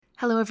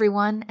Hello,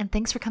 everyone, and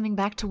thanks for coming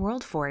back to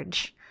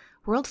WorldForge.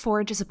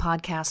 WorldForge is a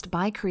podcast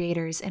by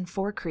creators and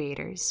for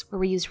creators, where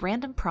we use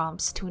random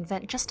prompts to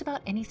invent just about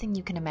anything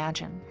you can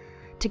imagine.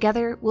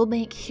 Together, we'll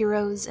make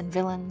heroes and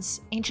villains,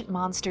 ancient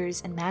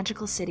monsters, and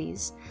magical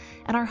cities,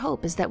 and our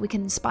hope is that we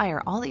can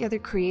inspire all the other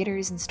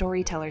creators and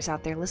storytellers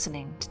out there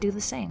listening to do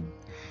the same.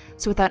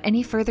 So without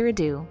any further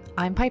ado,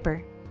 I'm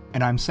Piper.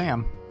 And I'm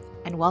Sam.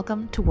 And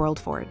welcome to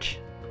WorldForge.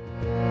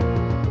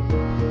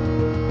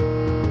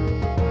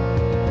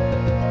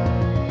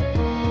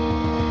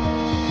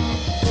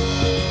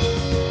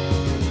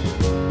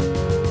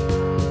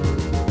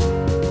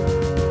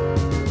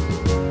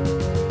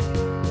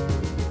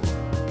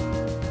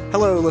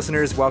 Hello,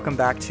 listeners. Welcome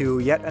back to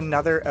yet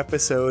another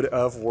episode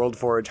of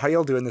WorldForge. How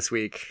y'all doing this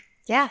week?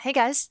 Yeah, hey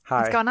guys. Hi.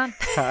 What's going on?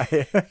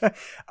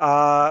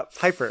 Hi.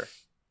 Piper.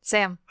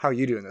 Sam. How are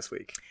you doing this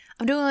week?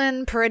 I'm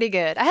doing pretty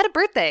good. I had a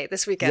birthday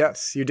this weekend.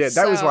 Yes, you did.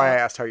 That was why I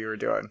asked how you were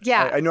doing.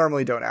 Yeah. I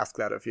normally don't ask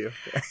that of you.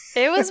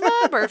 It was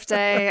my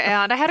birthday,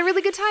 and I had a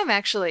really good time,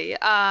 actually.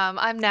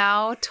 I'm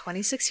now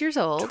 26 years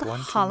old.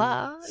 26.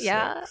 Holla.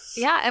 Yeah.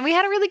 Yeah, and we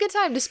had a really good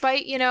time.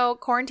 Despite,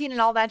 quarantine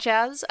and all that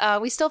jazz,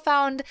 we still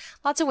found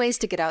lots of ways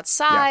to get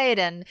outside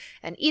and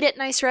eat at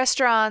nice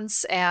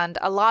restaurants, and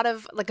a lot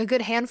of, a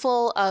good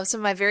handful of some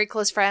of my very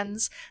close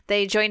friends,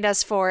 they joined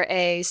us for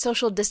a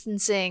social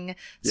distancing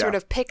sort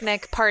of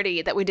picnic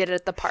party that we did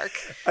at the park.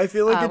 I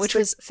feel like which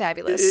was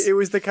fabulous. It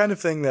was the kind of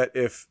thing that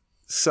if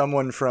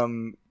someone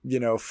from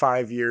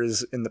 5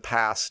 years in the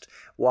past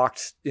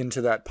walked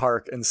into that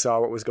park and saw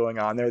what was going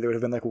on there, they would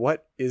have been like,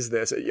 what is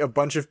this? A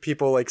bunch of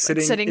people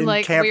sitting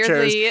in camp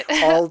chairs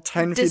all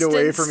 10 feet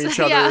away from each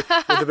other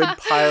with a big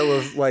pile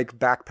of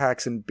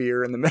backpacks and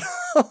beer in the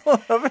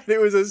middle of it. It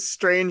was a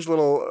strange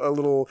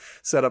little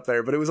setup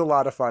there, but it was a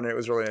lot of fun. And it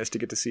was really nice to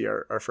get to see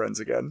our friends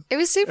again. It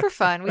was super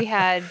fun. We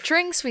had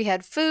drinks, we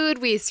had food,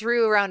 we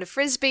threw around a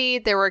frisbee.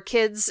 There were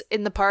kids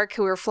in the park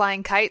who were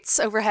flying kites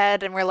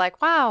overhead, and we're like,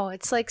 wow,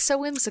 it's so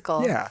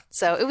whimsical. Yeah.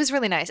 So it was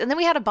really nice. And then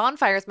we had a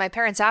bonfire with my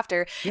parents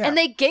after, and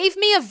they gave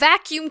me a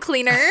vacuum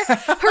cleaner.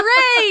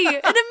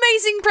 Hooray! An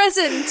amazing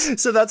present.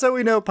 So that's how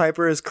we know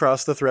Piper has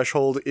crossed the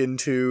threshold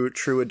into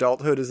true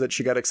adulthood, is that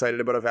she got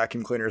excited about a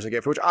vacuum cleaner as a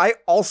gift, which I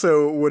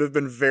also would have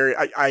been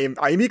I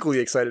am equally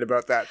excited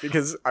about that,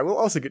 because I will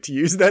also get to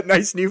use that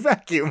nice new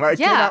vacuum. I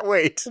cannot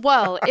wait.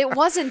 Well, it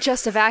wasn't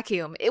just a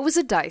vacuum. It was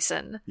a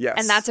Dyson. Yes.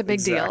 And that's a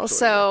big deal.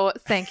 So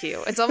thank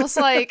you. It's almost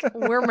like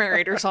we're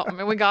married or something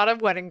and we got a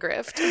wedding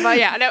gift. But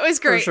yeah, no, it was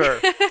great. For sure.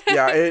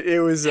 Yeah,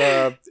 it was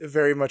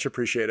very much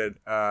appreciated.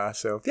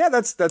 So yeah,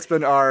 that's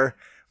been our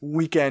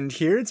weekend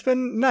here. It's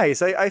been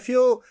nice. I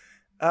feel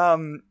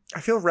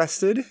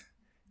rested.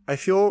 I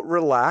feel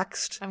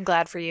relaxed. I'm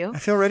glad for you. I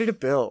feel ready to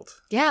build.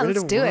 Yeah, ready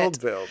let's to do world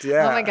it. Build.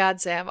 Yeah. Oh my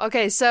God, Sam.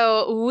 Okay,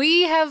 so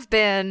we have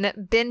been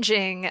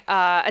binging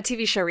a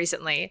TV show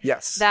recently.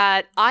 Yes.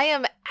 That I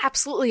am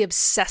absolutely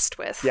obsessed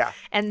with. Yeah.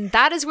 And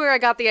that is where I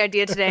got the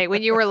idea today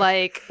when you were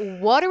like,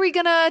 what are we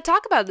going to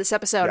talk about this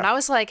episode? Yeah. And I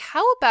was like,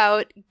 how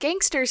about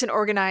gangsters and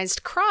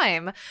organized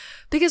crime?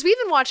 Because we've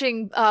been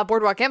watching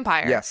Boardwalk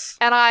Empire. Yes.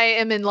 And I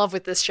am in love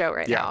with this show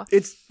right now.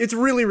 It's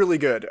really, really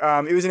good.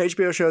 It was an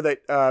HBO show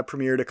that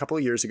premiered a couple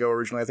of years ago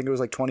originally. I think it was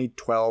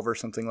 2012 or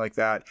something like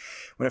that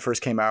when it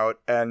first came out.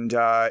 And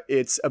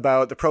it's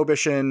about the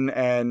Prohibition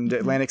and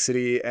Atlantic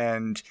City,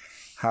 and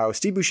how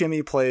Steve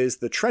Buscemi plays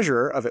the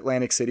treasurer of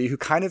Atlantic City, who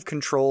kind of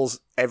controls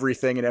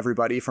everything and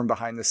everybody from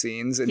behind the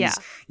scenes, and he's,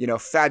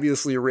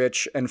 fabulously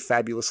rich and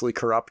fabulously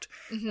corrupt.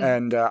 Mm-hmm.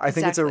 And I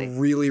think it's a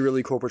really,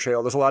 really cool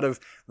portrayal. There's a lot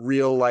of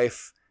real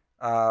life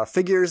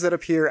figures that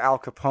appear: Al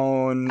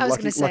Capone,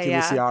 Lucky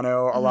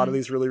Luciano, a lot of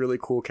these really, really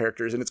cool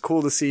characters. And it's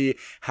cool to see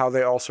how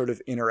they all sort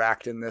of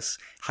interact in this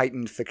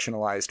heightened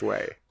fictionalized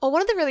way. Well,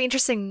 one of the really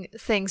interesting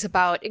things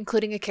about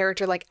including a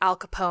character like Al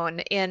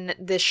Capone in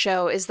this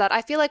show is that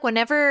I feel like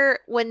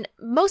when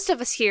most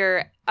of us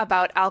hear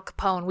about Al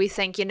Capone, we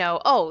think,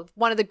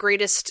 one of the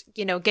greatest,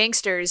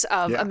 gangsters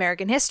of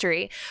American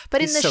history.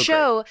 But in the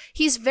show,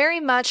 he's very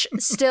much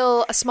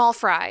still a small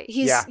fry.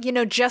 He's,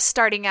 just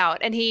starting out.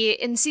 And he,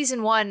 in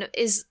season 1,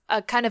 is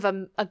a kind of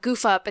a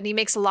goof up, and he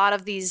makes a lot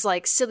of these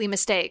silly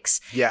mistakes.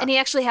 Yeah. And he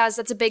actually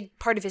that's a big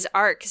part of his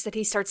arc, is that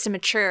he starts to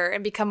mature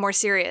and become more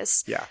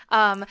serious. Yeah.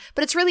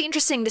 But it's really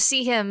interesting to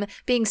see him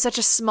being such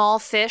a small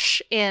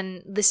fish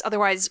in this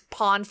otherwise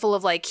pond full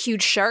of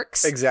huge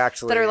sharks.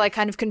 Exactly. That are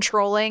kind of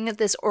controlling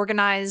this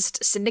organized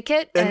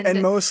syndicate.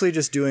 And mostly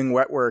just doing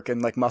wet work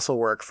and muscle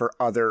work for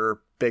other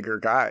bigger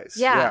guys.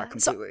 Yeah,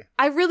 completely. So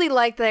I really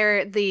like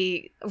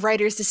the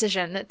writer's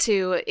decision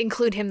to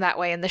include him that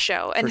way in the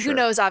show. And who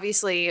knows,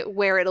 obviously,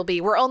 where it'll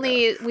be. We've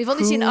only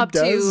seen up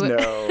to...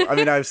 know? I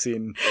mean, I've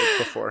seen it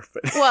before.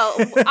 But Well,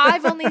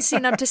 I've only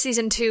seen up to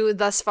season 2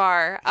 thus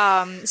far.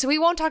 So we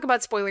won't talk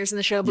about spoilers in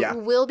the show, but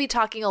we will be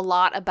talking a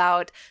lot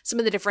about some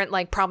of the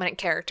different prominent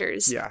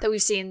characters that we've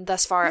seen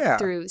thus far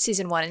through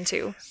season 1 and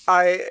 2.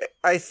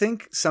 I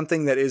think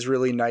something that is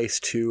really nice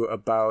too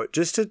about,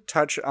 just to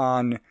touch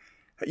on,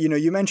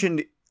 you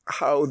mentioned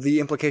how the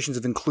implications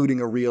of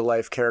including a real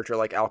life character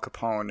like Al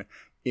Capone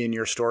in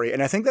your story.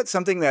 And I think that's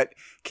something that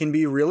can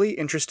be really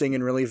interesting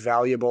and really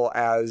valuable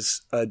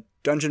as a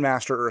dungeon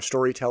master or a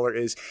storyteller,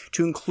 is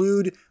to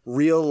include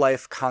real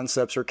life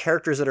concepts or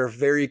characters that are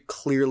very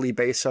clearly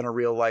based on a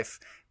real life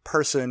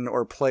person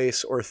or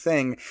place or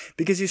thing,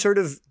 because you sort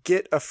of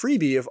get a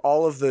freebie of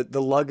all of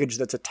the luggage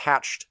that's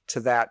attached to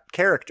that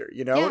character.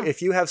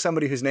 If you have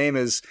somebody whose name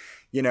is,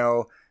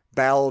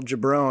 Bal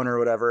Jabron or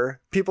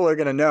whatever, people are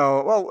going to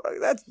know, well,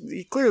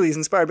 he clearly is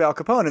inspired by Al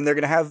Capone, and they're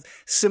going to have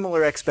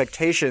similar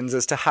expectations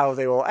as to how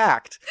they will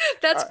act.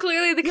 That's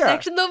clearly the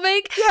connection they'll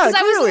make? Yeah, because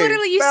I was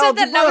literally, you Bal said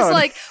that, Jabron. and I was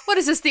like, what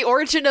is this, the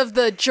origin of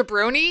the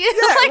jabroni?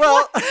 Yeah, like,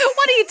 well,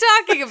 what are you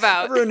talking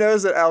about? Everyone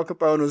knows that Al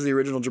Capone was the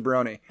original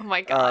jabroni. Oh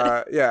my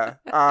God.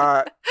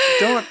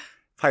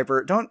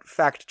 Don't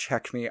fact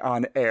check me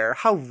on air.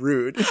 How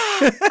rude.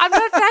 I'm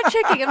not fact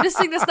checking. I'm just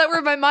saying that's not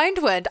where my mind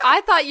went.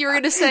 I thought you were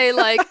going to say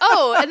like,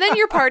 oh, and then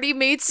your party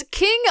meets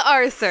King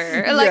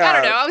Arthur. Like, I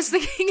don't know. I was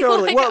thinking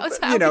totally.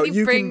 how can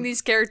you bring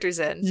these characters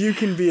in? You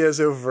can be as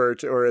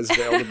overt or as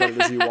veiled about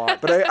it as you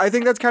want. But I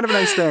think that's kind of a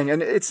nice thing.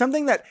 And it's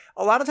something that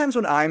a lot of times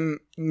when I'm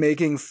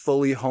making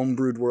fully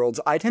homebrewed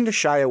worlds, I tend to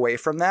shy away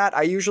from that.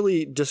 I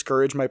usually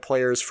discourage my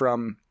players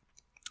from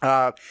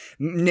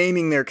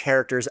naming their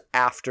characters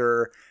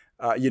after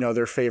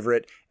their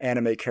favorite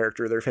anime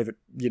character, their favorite,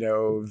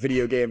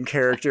 video game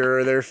character,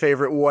 or their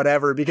favorite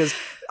whatever, because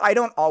I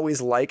don't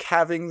always like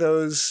having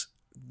those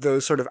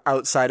sort of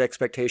outside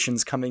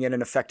expectations coming in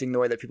and affecting the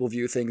way that people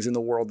view things in the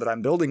world that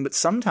I'm building. But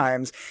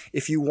sometimes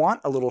if you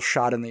want a little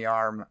shot in the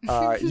arm,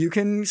 you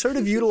can sort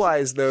of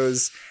utilize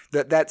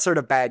that sort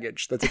of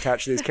baggage that's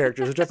attached to these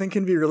characters, which I think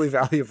can be really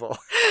valuable.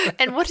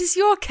 And what is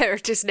your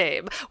character's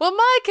name? Well,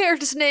 my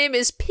character's name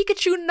is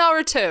Pikachu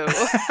Naruto.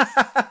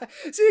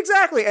 See,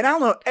 exactly. And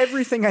I'll know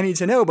everything I need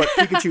to know about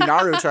Pikachu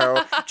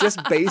Naruto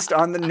just based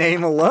on the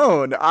name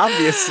alone,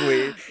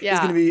 obviously. Yeah. He's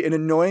going to be an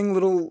annoying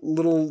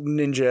little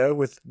ninja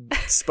with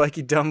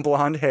spiky dumb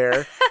blonde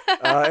hair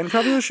and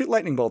probably will shoot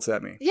lightning bolts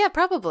at me. Yeah,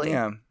 probably.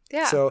 Yeah.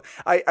 Yeah. So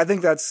I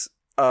think that's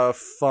a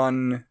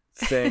fun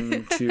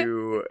thing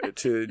to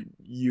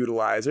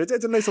utilize.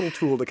 It's a nice little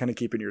tool to kind of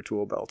keep in your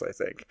tool belt, I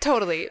think.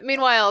 Totally.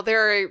 Meanwhile,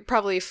 there are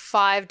probably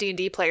 5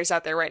 D&D players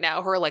out there right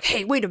now who are like,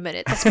 hey, wait a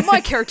minute, that's my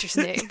character's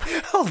name.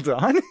 Hold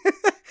on.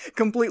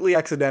 Completely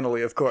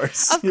accidentally, of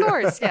course. Of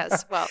course,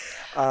 yes. Well,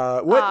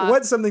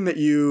 what's something that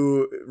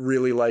you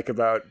really like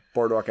about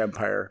Boardwalk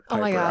Empire, Piper?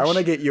 Oh my gosh. I want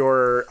to get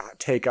your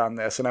take on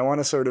this, and I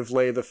want to sort of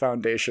lay the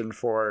foundation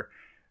for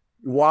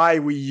why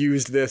we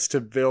used this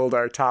to build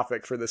our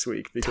topic for this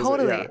week. Because,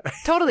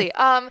 Totally.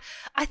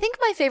 I think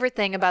my favorite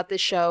thing about this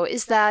show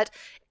is that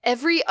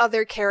every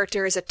other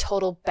character is a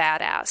total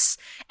badass.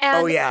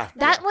 And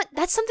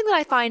that's something that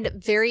I find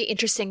very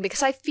interesting,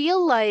 because I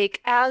feel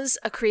like as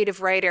a creative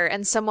writer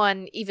and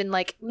someone even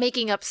like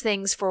making up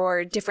things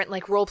for different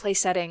like role play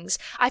settings,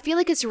 I feel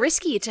like it's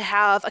risky to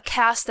have a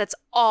cast that's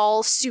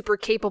all super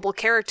capable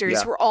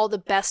characters who are all the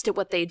best at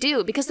what they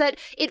do, because that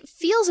it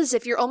feels as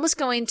if you're almost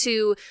going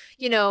to,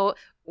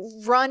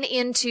 run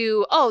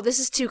into, oh, this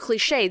is too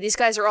cliche. These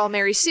guys are all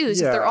Mary Sue's.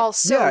 If they're all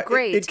so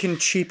great. It can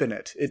cheapen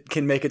it. It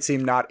can make it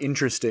seem not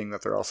interesting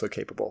that they're all so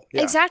capable.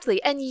 Yeah.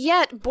 Exactly. And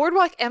yet,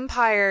 Boardwalk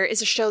Empire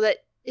is a show that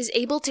is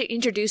able to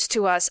introduce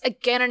to us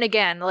again and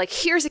again, like,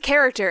 here's a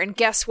character, and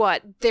guess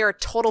what? They're a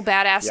total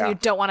badass and you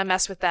don't want to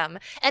mess with them.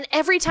 And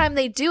every time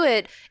they do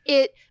it,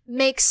 it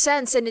makes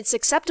sense and it's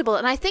acceptable.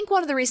 And I think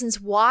one of the reasons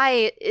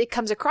why it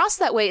comes across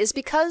that way is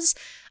because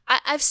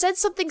I've said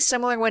something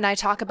similar when I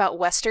talk about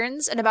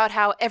Westerns and about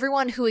how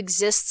everyone who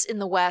exists in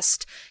the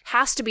West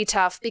has to be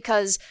tough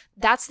because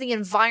that's the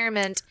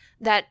environment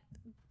that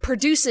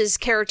produces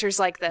characters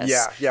like this.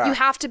 Yeah. You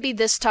have to be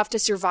this tough to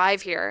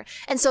survive here.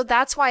 And so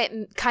that's why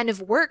it kind of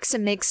works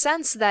and makes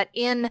sense that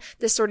in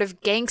this sort of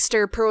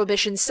gangster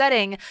prohibition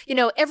setting,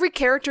 every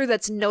character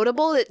that's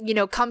notable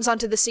that, comes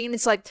onto the scene,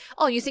 it's like,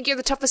 oh, you think you're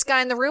the toughest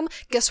guy in the room?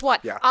 Guess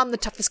what? Yeah. I'm the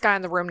toughest guy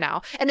in the room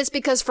now. And it's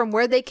because from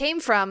where they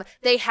came from,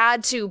 they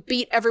had to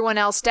beat everyone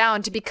else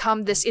down to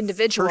become this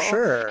individual. For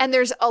sure. And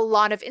there's a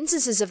lot of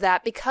instances of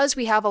that because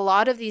we have a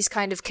lot of these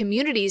kind of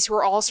communities who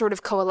are all sort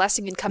of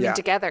coalescing and coming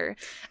together.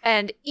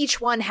 And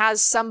each one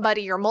has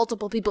somebody or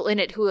multiple people in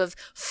it who have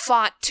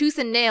fought tooth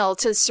and nail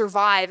to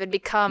survive and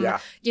become,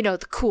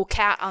 the cool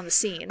cat on the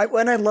scene.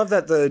 And I love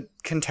that the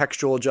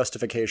contextual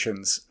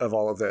justifications of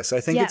all of this. I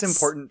think it's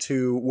important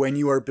to, when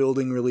you are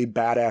building really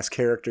badass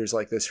characters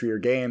like this for your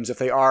games, if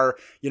they are,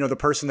 the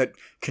person that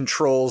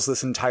controls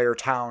this entire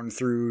town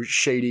through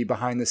shady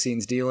behind the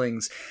scenes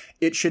dealings,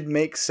 it should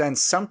make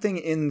sense. Something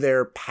in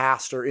their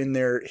past or in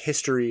their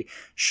history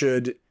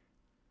should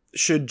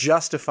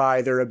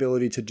justify their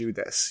ability to do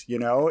this.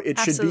 It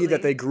should be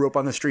that they grew up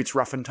on the streets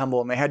rough and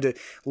tumble and they had to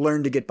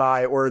learn to get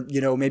by, or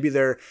maybe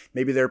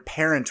their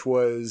parent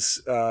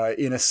was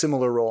in a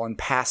similar role and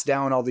passed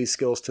down all these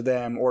skills to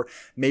them, or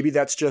maybe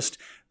that's just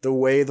the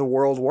way the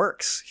world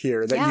works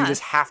here, that you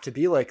just have to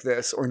be like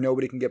this or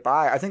nobody can get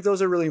by. I think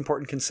those are really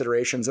important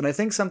considerations. And I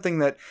think something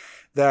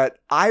that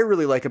I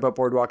really like about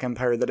Boardwalk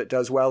Empire that it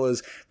does well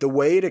is the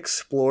way it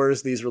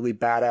explores these really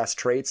badass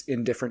traits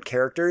in different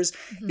characters.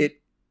 Mm-hmm.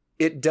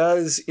 it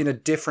does in a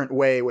different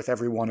way with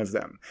every one of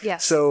them.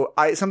 Yes. So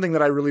something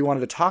that I really wanted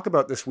to talk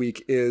about this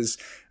week is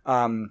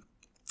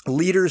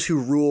leaders who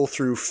rule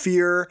through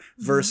fear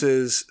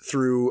versus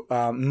through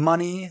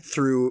money,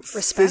 through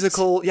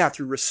physical,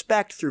 through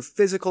respect, through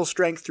physical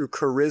strength, through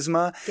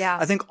charisma. Yeah.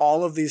 I think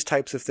all of these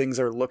types of things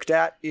are looked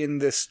at in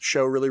this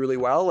show really, really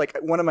well. Like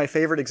one of my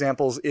favorite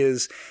examples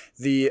is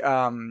the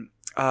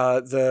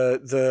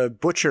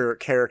butcher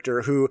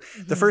character who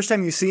the first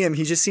time you see him,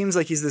 he just seems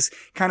like he's this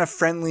kind of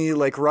friendly,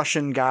 like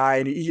Russian guy.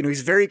 And,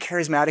 he's very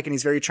charismatic and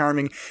he's very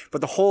charming.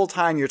 But the whole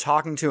time you're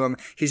talking to him,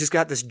 he's just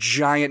got this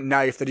giant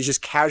knife that he's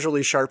just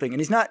casually sharpening.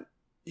 And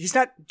he's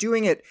not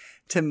doing it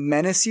to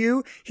menace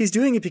you. He's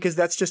doing it because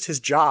that's just his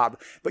job.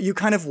 But you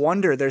kind of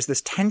wonder, there's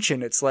this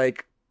tension. It's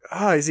like,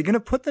 is he going to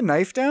put the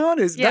knife down?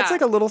 That's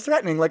like a little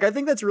threatening. Like, I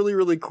think that's really,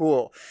 really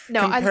cool.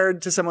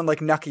 Compared to someone like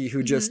Nucky,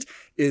 who just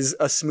is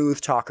a smooth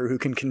talker who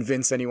can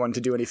convince anyone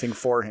to do anything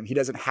for him. He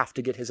doesn't have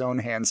to get his own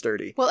hands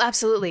dirty. Well,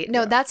 absolutely.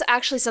 No, that's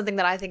actually something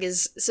that I think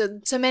is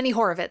so Manny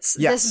Horowitz,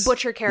 this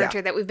butcher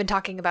character that we've been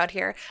talking about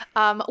here.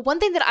 One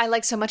thing that I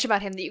like so much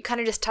about him that you kind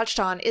of just touched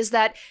on is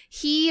that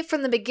he,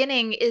 from the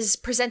beginning, is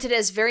presented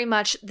as very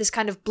much this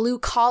kind of blue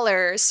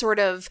collar sort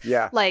of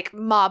like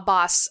mob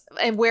boss,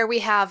 and where we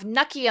have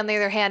Nucky on the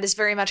other hand is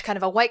very much kind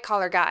of a white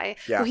collar guy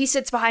who he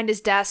sits behind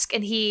his desk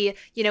and he,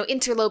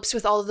 interlopes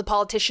with all of the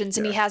politicians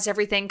and he has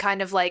everything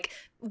kind of like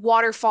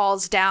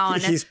waterfalls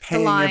down. He's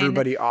paying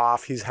everybody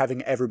off. He's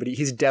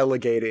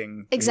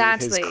delegating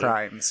his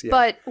crimes. Yeah.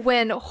 But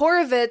when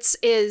Horowitz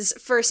is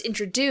first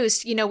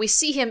introduced, we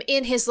see him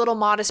in his little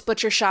modest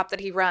butcher shop that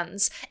he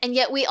runs. And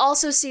yet we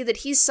also see that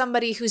he's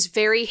somebody who's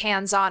very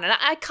hands-on. And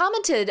I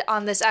commented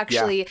on this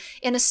actually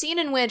in a scene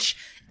in which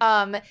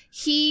I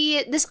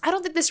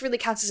don't think this really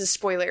counts as a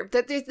spoiler.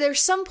 There's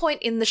some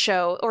point in the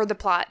show or the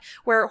plot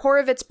where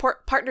Horowitz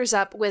partners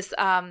up with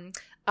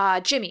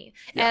Jimmy,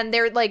 and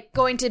they're like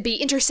going to be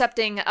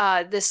intercepting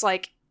this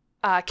like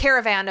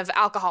caravan of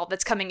alcohol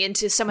that's coming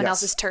into someone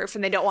else's turf,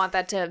 and they don't want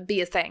that to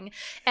be a thing.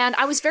 And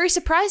I was very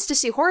surprised to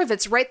see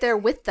Horowitz right there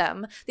with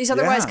them, these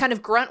otherwise kind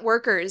of grunt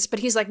workers, but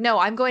he's like, no,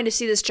 I'm going to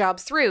see this job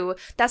through.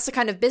 That's the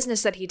kind of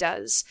business that he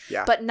does.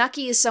 But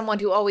Nucky is someone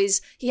who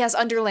he has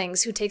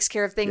underlings who takes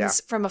care of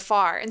things from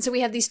afar. And so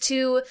we have these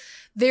two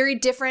very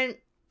different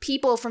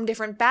people from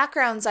different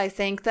backgrounds, I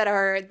think,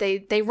 that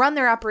they run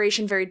their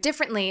operation very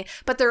differently,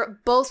 but they're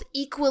both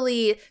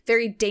equally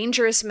very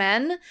dangerous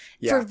men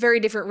for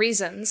very different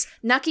reasons.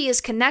 Nucky is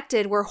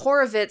connected where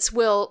Horowitz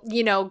will,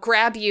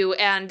 grab you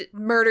and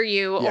murder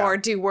you or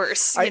do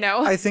worse,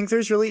 I think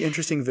there's really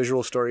interesting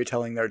visual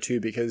storytelling there too,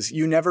 because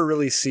you never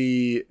really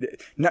see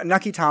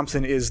Nucky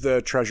Thompson is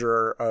the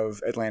treasurer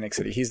of Atlantic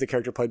City. He's the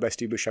character played by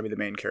Steve Buscemi, the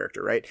main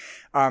character, right?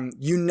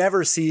 You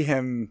never see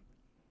him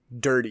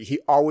dirty. He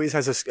always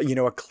has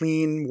a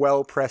clean,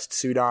 well-pressed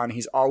suit on.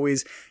 He's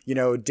always,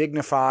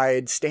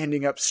 dignified,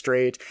 standing up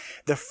straight.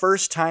 The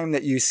first time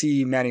that you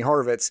see Manny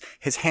Horowitz,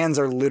 his hands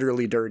are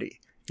literally dirty.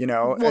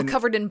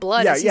 Covered in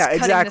blood.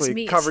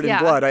 Exactly. Covered in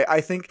blood.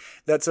 I think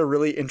that's a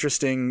really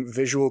interesting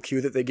visual cue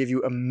that they give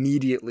you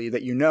immediately,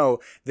 that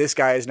this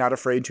guy is not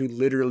afraid to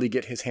literally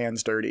get his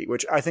hands dirty,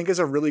 which I think is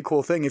a really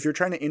cool thing. If you're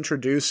trying to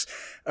introduce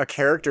a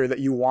character that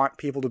you want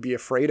people to be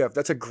afraid of,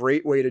 that's a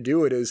great way to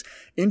do it, is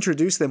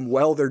introduce them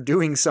while they're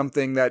doing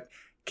something that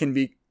can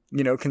be,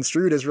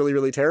 construed as really,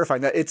 really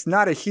terrifying. That it's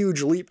not a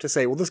huge leap to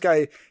say, well, this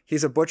guy,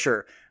 he's a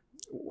butcher.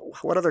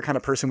 What other kind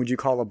of person would you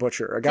call a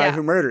butcher? A guy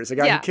who murders, a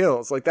guy who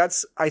kills. Like,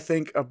 that's, I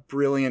think, a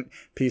brilliant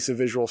piece of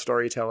visual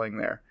storytelling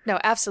there. No,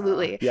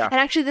 absolutely. And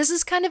actually, this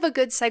is kind of a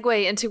good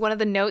segue into one of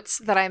the notes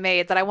that I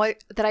made that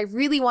I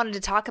really wanted to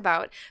talk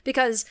about,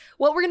 because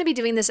what we're going to be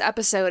doing this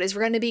episode is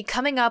we're going to be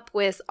coming up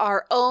with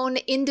our own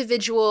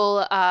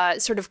individual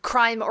sort of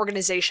crime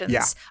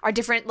organizations, our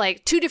different,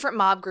 like, two different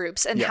mob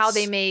groups, and how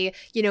they may,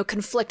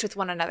 conflict with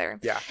one another.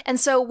 And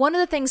so one of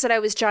the things that I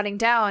was jotting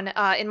down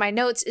in my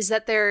notes is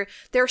that there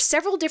are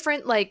several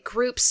different like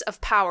groups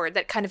of power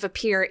that kind of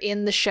appear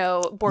in the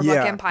show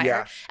Boardwalk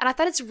Empire. And I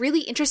thought it's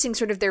really interesting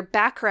sort of their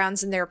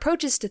backgrounds and their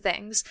approaches to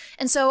things.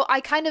 And so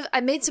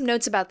I made some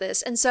notes about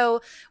this. And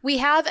so we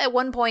have at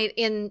one point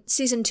in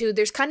season 2,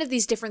 there's kind of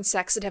these different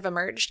sects that have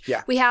emerged.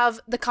 We have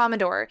the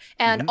Commodore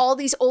and all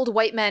these old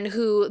white men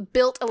who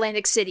built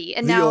Atlantic City.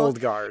 And now, the old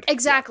guard.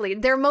 Exactly.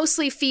 They're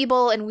mostly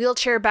feeble and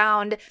wheelchair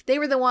bound. They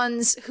were the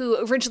ones who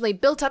originally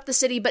built up the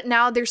city, but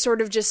now they're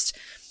sort of just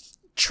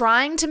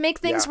trying to make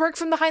things work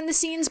from behind the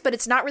scenes, but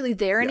it's not really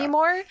there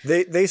anymore.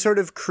 They sort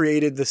of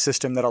created the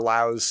system that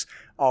allows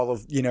all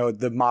of,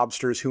 the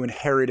mobsters who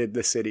inherited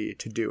the city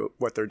to do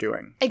what they're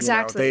doing.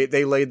 Exactly.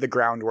 They laid the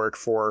groundwork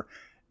for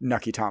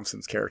Nucky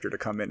Thompson's character to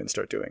come in and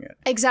start doing it.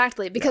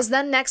 Exactly, because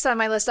then next on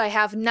my list I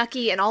have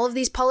Nucky and all of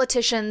these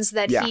politicians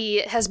that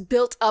he has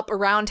built up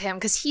around him,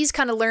 because he's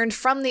kind of learned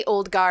from the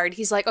old guard.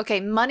 He's like,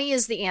 okay, money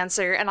is the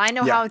answer, and I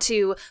know how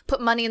to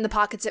put money in the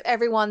pockets of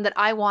everyone that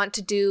I want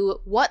to do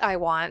what I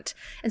want.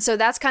 And so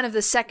that's kind of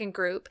the second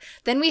group.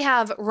 Then we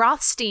have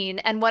Rothstein,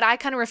 and what I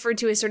kind of referred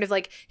to as sort of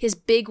like his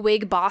big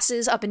wig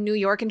bosses up in New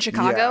York and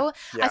Chicago.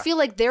 I feel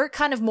like they're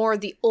kind of more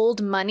the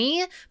old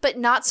money, but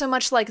not so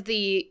much like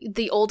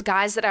the old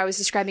guys that I was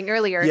describing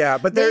earlier. Yeah,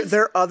 but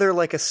they're other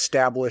like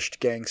established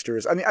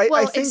gangsters. I mean, I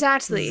think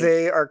exactly.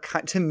 They are,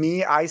 to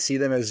me, I see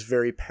them as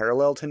very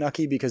parallel to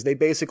Nucky, because they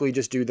basically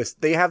just do this.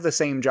 They have the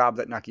same job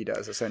that Nucky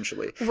does,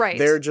 essentially. Right.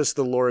 They're just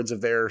the lords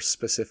of their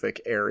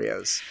specific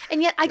areas.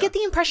 And yet I get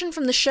the impression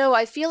from the show,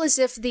 I feel as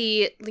if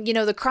the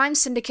crime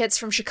syndicates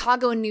from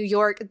Chicago and New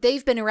York,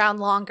 they've been around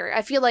longer.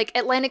 I feel like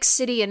Atlantic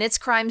City and its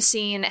crime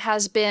scene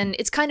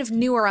it's kind of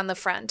newer on the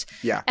front.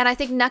 Yeah. And I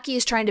think Nucky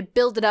is trying to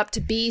build it up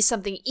to be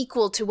something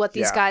equal to what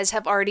these guys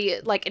have already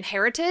like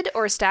inherited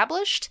or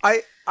established.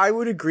 I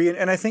would agree,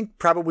 and I think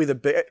probably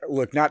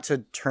look, not to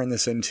turn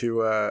this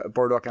into a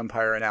Boardwalk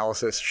Empire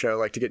analysis show,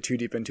 like to get too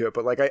deep into it,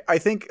 but like I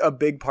think a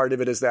big part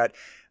of it is that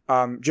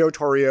Joe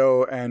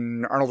Torrio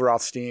and Arnold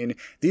Rothstein,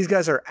 these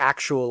guys are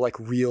actual like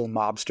real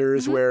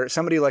mobsters, where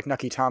somebody like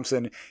Nucky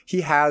Thompson,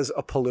 he has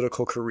a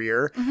political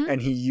career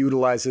and he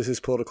utilizes his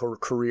political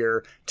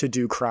career to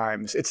do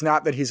crimes. It's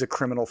not that he's a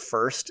criminal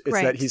first,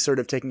 it's that he's sort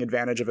of taking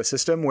advantage of a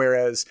system,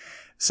 whereas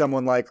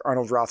someone like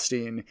Arnold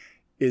Rothstein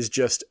is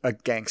just a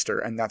gangster,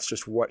 and that's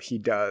just what he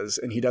does,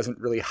 and he doesn't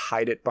really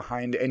hide it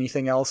behind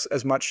anything else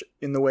as much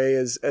in the way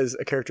as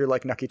a character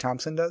like Nucky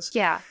Thompson does.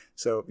 Yeah.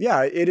 So,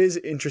 yeah, it is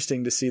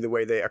interesting to see the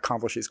way they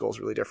accomplish these goals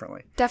really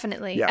differently.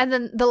 Definitely. Yeah. And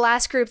then the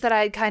last group that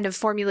I kind of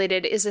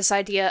formulated is this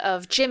idea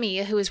of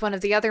Jimmy, who is one of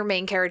the other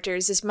main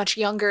characters, is much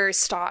younger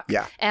stock.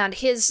 Yeah. And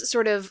his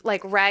sort of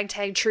like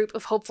ragtag troop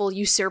of hopeful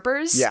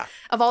usurpers. Yeah.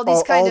 Of all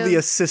these all the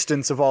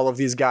assistants of all of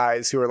these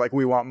guys who are like,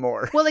 we want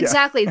more. Well,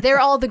 exactly.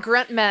 They're all the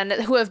grunt men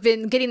who have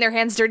been getting their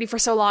hands dirty for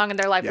so long, and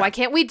they're like, why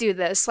can't we do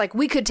this? Like,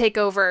 we could take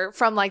over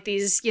from like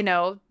these,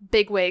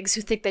 bigwigs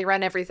who think they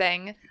run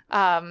everything.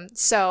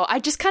 So I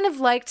just kind of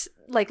liked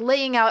like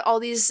laying out all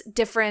these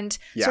different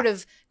sort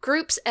of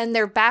groups and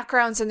their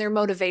backgrounds and their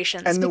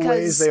motivations. And the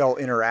ways they all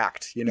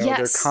interact,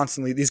 they're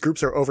constantly, these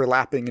groups are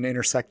overlapping and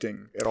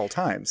intersecting at all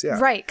times. Yeah.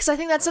 Right. Because I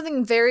think that's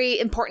something very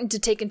important to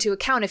take into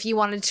account if you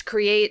wanted to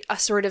create a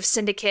sort of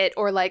syndicate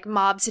or like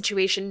mob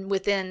situation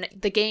within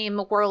the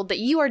game world that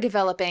you are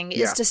developing,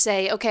 is to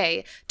say,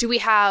 okay, do we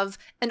have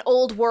an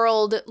old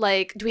world,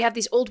 like, do we have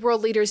these old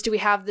world leaders? Do we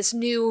have this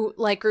new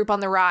like group on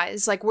the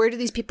rise? Like, where do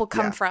these people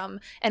come from,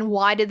 and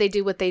why did they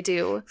do what they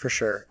do? For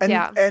sure.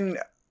 And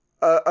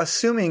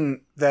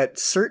assuming that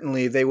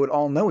certainly they would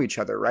all know each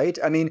other, right?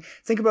 I mean,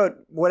 think about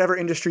whatever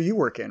industry you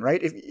work in,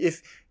 right?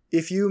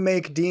 If you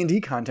make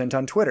D&D content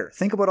on Twitter,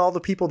 think about all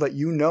the people that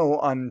you know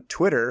on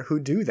Twitter who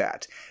do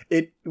that.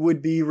 It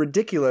would be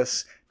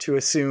ridiculous to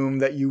assume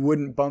that you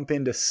wouldn't bump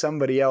into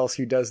somebody else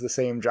who does the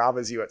same job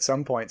as you at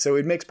some point. So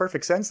it makes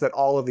perfect sense that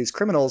all of these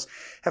criminals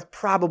have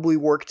probably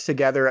worked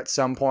together at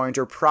some point,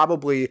 or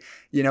probably,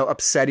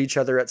 upset each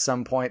other at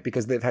some point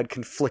because they've had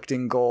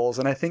conflicting goals.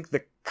 And I think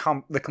the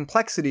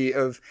complexity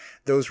of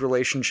those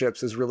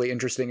relationships is really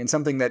interesting, and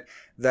something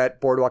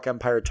that Boardwalk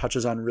Empire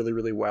touches on really,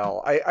 really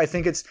well. I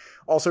think it's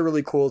also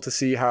really cool to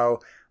see how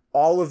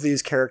all of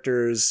these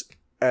characters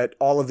at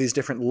all of these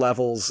different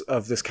levels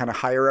of this kind of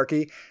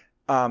hierarchy,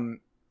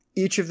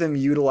 each of them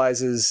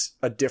utilizes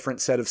a different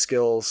set of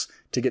skills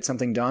to get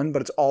something done,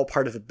 but it's all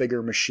part of a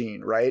bigger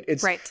machine, right?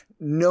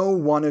 No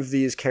one of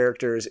these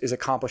characters is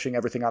accomplishing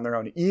everything on their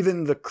own.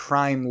 Even the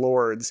crime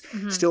lords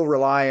still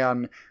rely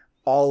on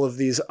all of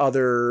these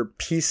other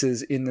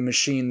pieces in the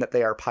machine that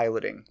they are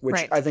piloting,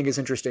 which I think is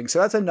interesting. So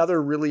that's another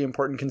really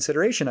important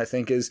consideration, I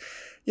think, is,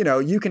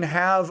 you can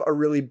have a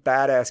really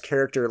badass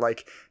character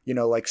like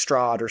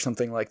Strahd or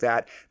something like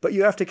that, but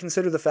you have to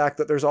consider the fact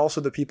that there's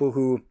also the people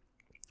who,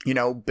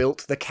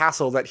 built the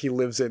castle that he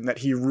lives in, that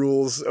he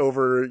rules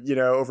over,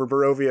 over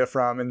Barovia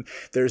from. And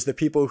there's the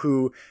people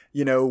who,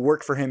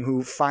 work for him,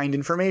 who find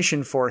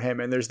information for him.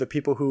 And there's the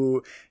people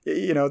who,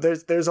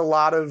 there's a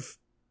lot of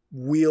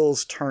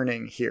wheels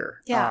turning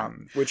here,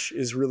 which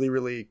is really,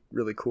 really,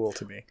 really cool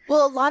to me.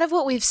 Well, a lot of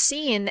what we've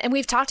seen, and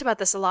we've talked about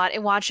this a lot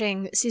in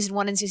watching season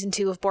 1 and season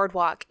 2 of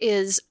Boardwalk,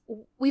 is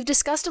we've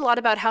discussed a lot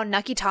about how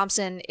Nucky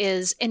Thompson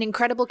is an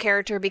incredible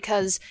character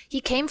because he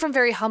came from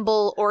very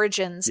humble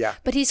origins,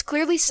 but he's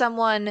clearly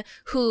someone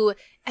who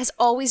has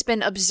always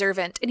been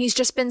observant, and he's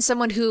just been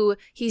someone who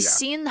he's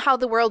seen how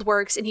the world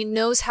works, and he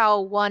knows how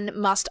one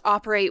must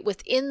operate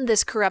within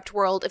this corrupt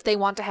world if they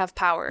want to have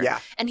power.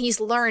 And he's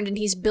learned and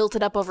he's built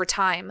it up over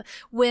time.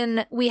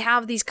 When we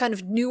have these kind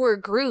of newer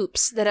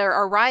groups that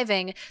are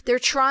arriving, they're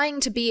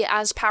trying to be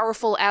as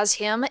powerful as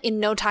him in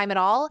no time at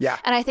all.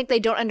 And I think they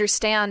don't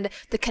understand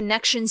the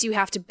connections you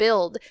have to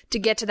build to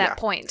get to that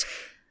point.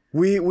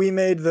 We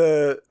made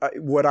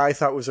what I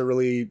thought was a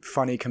really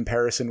funny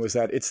comparison was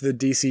that it's the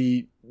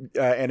DC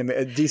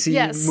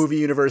DC movie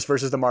universe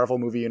versus the Marvel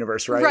movie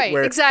universe, right? Right,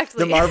 where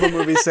exactly. The Marvel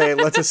movies say,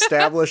 let's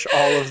establish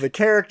all of the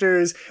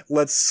characters,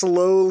 let's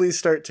slowly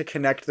start to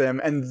connect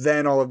them, and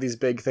then all of these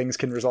big things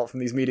can result from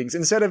these meetings.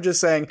 Instead of just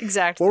saying,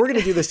 exactly. well, we're going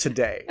to do this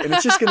today, and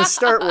it's just going to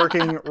start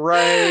working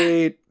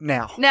right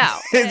now.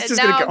 It's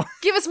just going to go.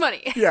 Give us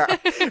money. Yeah,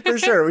 for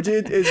sure, which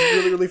is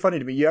really, really funny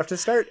to me. You have to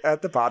start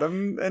at the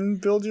bottom and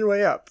build your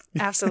way up.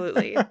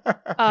 Absolutely.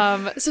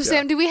 So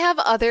Sam, do we have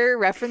other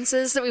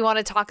references that we want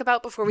to talk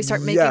about before we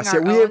start making our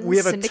own we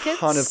have syndicates? A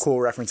ton of cool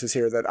references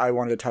here that I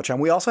wanted to touch on.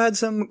 We also had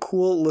some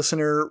cool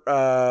listener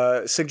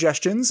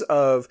suggestions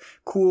of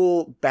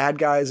cool bad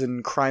guys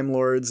and crime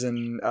lords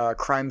and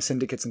crime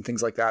syndicates and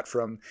things like that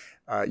from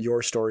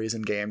your stories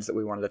and games that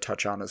we wanted to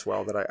touch on as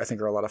well that I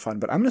think are a lot of fun.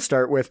 But I'm going to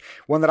start with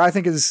one that I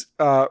think is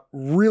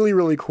really,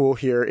 really cool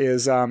here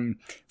is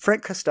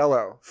Frank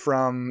Costello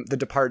from The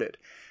Departed.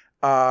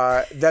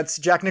 That's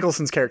Jack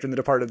Nicholson's character in The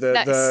Departed,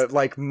 the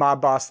like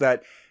mob boss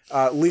that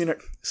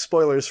Leonardo,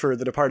 spoilers for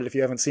The Departed if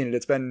you haven't seen it.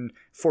 It's been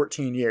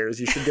 14 years.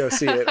 You should go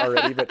see it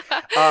already. But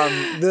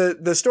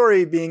the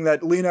story being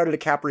that Leonardo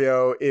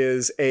DiCaprio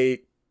is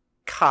a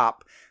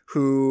cop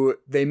who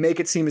they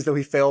make it seem as though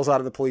he fails out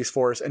of the police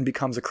force and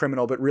becomes a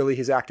criminal, but really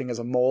he's acting as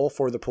a mole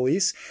for the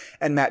police.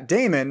 And Matt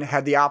Damon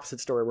had the opposite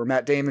story, where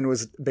Matt Damon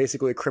was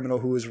basically a criminal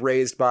who was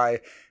raised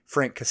by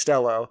Frank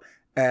Costello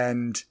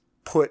and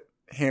put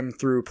him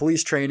through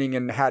police training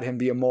and had him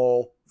be a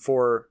mole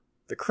for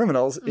the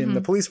criminals in the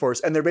police force.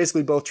 And they're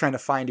basically both trying to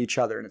find each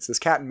other. And it's this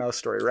cat and mouse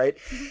story, right?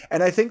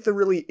 And I think the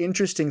really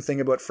interesting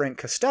thing about Frank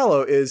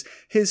Costello is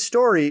his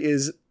story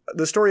is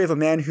the story of a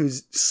man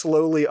who's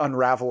slowly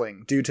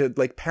unraveling due to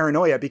like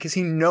paranoia, because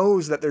he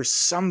knows that there's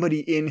somebody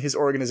in his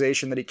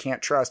organization that he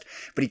can't trust,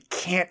 but he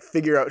can't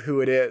figure out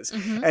who it is.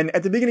 And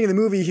at the beginning of the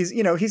movie,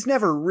 he's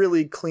never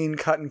really clean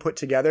cut and put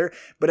together,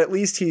 but at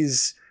least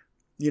he's,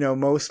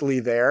 mostly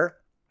there.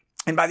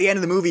 And by the end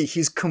of the movie,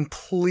 he's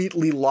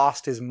completely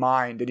lost his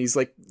mind and he's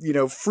like,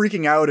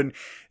 freaking out and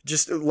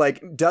just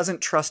like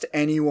doesn't trust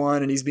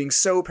anyone. And he's being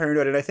so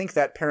paranoid. And I think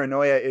that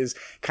paranoia is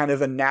kind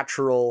of a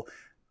natural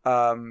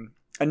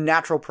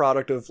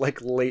product of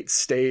like late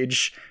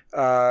stage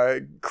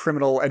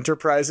criminal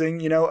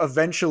enterprising.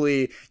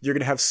 Eventually you're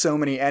going to have so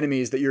many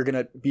enemies that you're going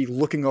to be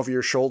looking over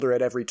your shoulder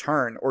at every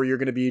turn, or you're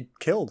going to be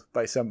killed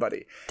by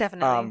somebody.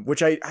 Definitely.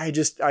 Which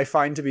I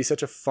find to be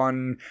such a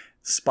fun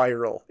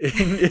spiral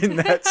in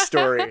that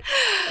story.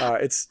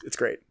 It's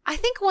great. I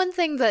think one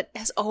thing that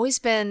has always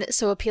been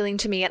so appealing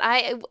to me, and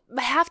I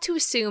have to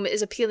assume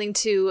is appealing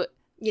to,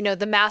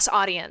 the mass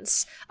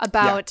audience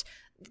about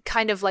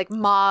kind of like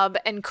mob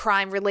and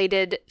crime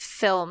related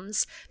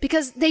films,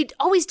 because they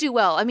always do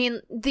well. I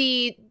mean,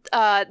 the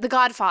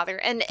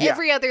Godfather and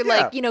every other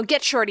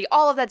Get Shorty,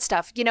 all of that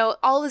stuff,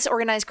 all this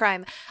organized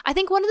crime. I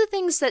think one of the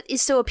things that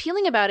is so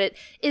appealing about it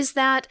is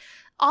that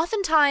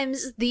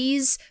oftentimes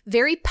these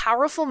very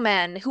powerful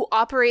men who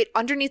operate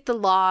underneath the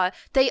law,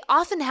 they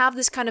often have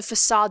this kind of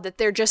facade that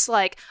they're just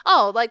like,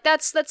 oh, like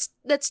that's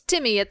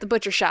Timmy at the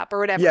butcher shop or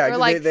whatever. Yeah, or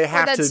like, they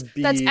have to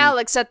be that's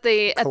Alex at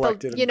the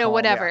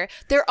whatever. Yeah.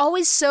 They're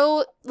always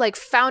so like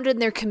founded in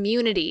their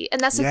community. And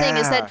that's the thing,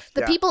 is that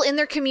the people in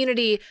their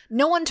community,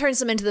 no one turns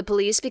them into the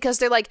police because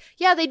they're like,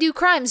 yeah, they do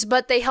crimes,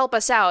 but they help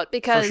us out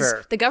because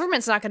the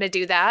government's not going to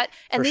do that.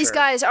 And these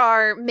guys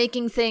are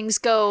making things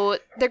go,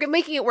 they're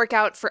making it work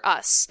out for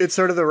us. It's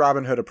sort of the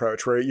Robin Hood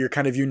approach where you're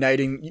kind of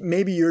uniting,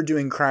 maybe you're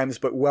doing crimes,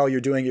 but while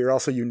you're doing it, you're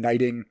also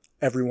uniting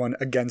everyone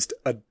against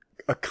a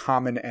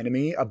common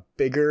enemy, a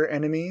bigger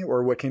enemy,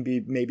 or what can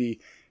be maybe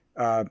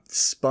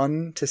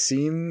spun to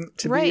seem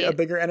to be a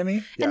bigger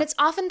enemy. Yeah. And it's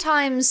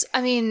oftentimes,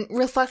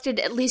 reflected,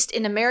 at least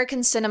in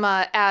American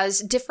cinema, as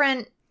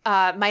different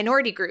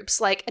minority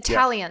groups like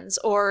Italians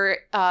or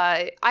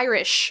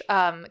Irish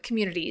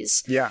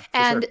communities. Yeah,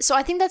 and so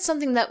I think that's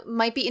something that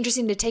might be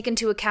interesting to take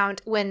into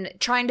account when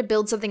trying to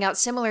build something out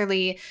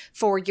similarly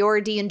for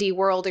your D&D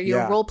world or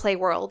your roleplay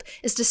world,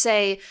 is to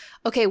say,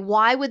 okay,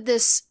 why would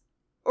this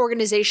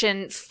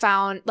organization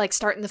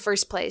start in the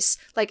first place?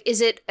 Like, is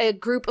it a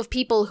group of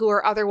people who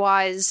are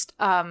otherwise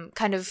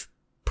kind of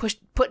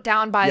put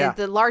down by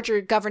the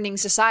larger governing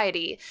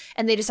society,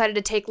 and they decided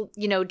to take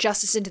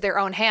justice into their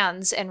own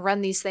hands and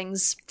run these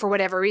things for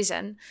whatever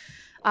reason?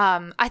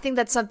 I think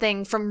that's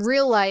something from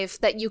real life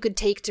that you could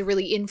take to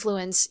really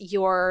influence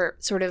your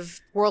sort of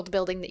world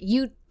building that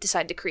you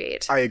decide to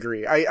create. I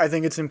agree. I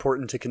think it's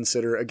important to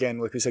consider, again,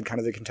 like we said, kind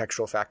of the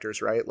contextual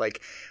factors, right?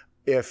 Like,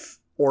 if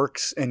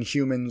orcs and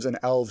humans and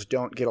elves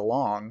don't get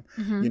along,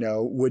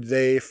 would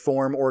they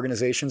form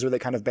organizations where they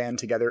kind of band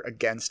together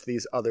against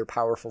these other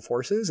powerful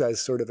forces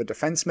as sort of a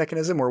defense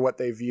mechanism, or what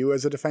they view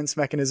as a defense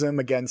mechanism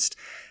against,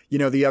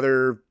 the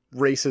other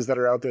races that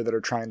are out there that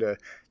are trying to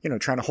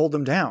hold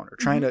them down, or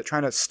trying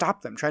to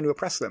stop them, trying to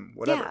oppress them,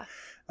 whatever.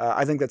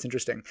 I think that's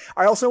interesting.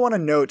 I also want to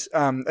note,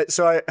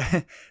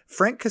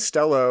 Frank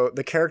Costello,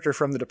 the character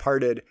from The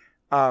Departed,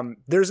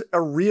 there's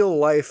a real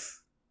life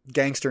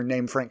gangster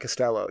named Frank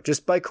Costello,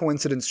 just by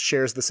coincidence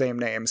shares the same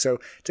name. So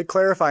to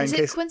clarify, is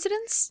it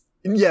coincidence?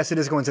 Yes, it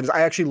is a coincidence.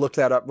 I actually looked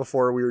that up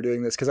before we were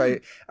doing this because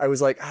I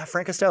was like,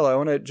 Frank Costello, I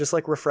want to just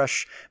like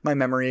refresh my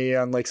memory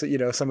on like,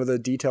 some of the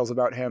details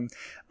about him.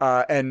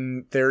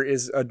 And there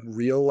is a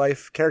real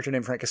life character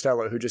named Frank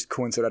Costello who just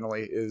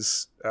coincidentally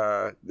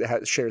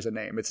shares a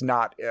name. It's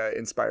not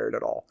inspired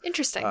at all.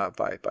 Interesting.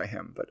 By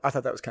him. But I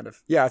thought that was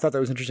I thought that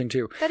was interesting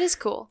too. That is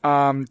cool.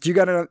 Do you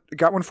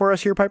got one for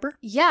us here, Piper?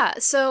 Yeah.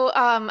 So,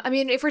 I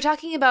mean, if we're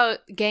talking about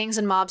gangs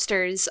and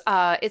mobsters,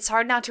 it's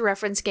hard not to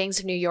reference Gangs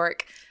of New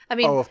York. I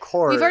mean, of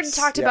course. We've already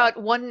talked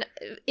about one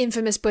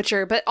infamous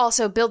butcher, but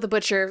also Bill the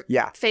Butcher,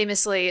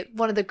 famously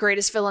one of the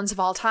greatest villains of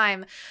all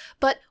time.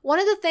 But one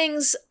of the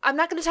things, I'm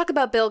not going to talk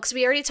about Bill because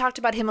we already talked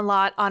about him a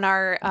lot on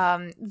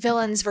our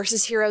villains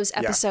versus heroes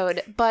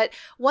episode. But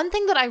one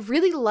thing that I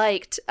really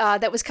liked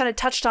that was kind of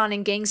touched on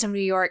in Gangs of New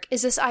York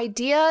is this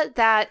idea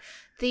that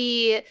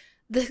the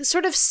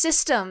sort of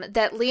system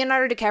that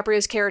Leonardo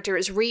DiCaprio's character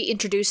is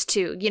reintroduced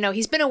to. You know,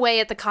 he's been away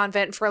at the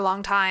convent for a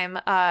long time,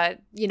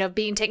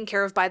 being taken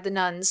care of by the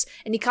nuns,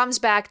 and he comes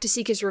back to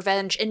seek his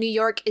revenge, and New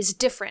York is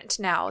different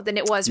now than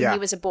it was when he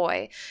was a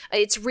boy.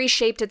 It's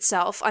reshaped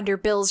itself under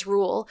Bill's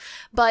rule.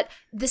 But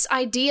this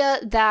idea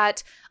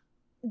that,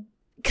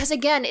 because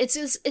again, it's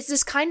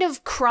this kind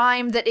of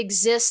crime that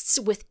exists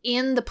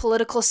within the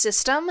political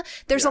system.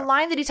 There's a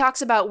line that he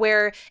talks about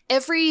where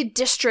every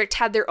district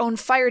had their own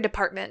fire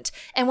department.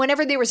 And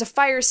whenever there was a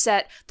fire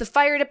set, the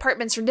fire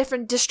departments from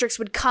different districts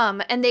would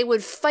come and they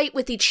would fight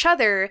with each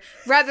other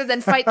rather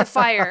than fight the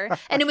fire.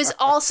 And it was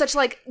all such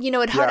like,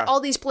 it had all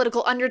these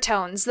political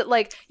undertones that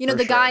like,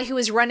 the guy who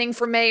was running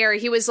for mayor,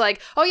 he was like,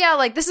 oh yeah,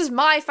 like this is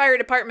my fire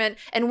department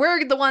and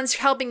we're the ones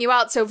helping you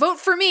out. So vote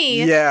for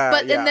me.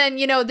 And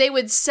then, they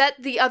would set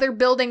the other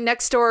building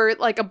next door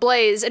like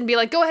ablaze and be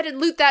like, go ahead and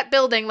loot that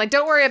building, like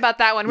don't worry about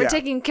that one, we're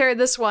taking care of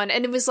this one.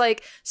 And it was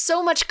like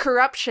so much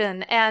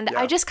corruption, and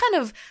I just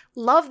kind of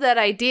love that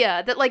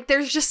idea that like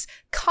there's just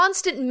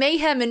constant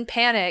mayhem and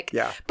panic,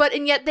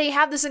 and yet they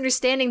have this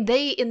understanding.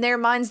 They in their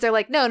minds they're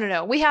like,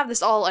 no, we have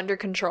this all under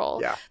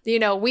control.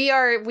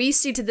 We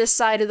see to this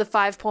side of the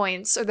 5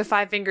 points or the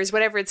 5 fingers,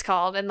 whatever it's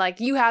called, and like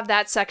you have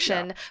that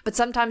section, but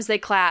sometimes they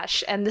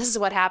clash, and this is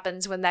what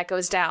happens when that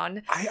goes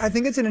down. I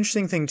think it's an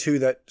interesting thing too,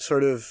 that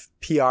sort of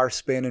PR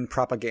spin and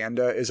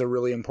propaganda is a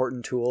really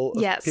important tool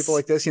of people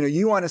like this.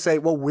 You want to say,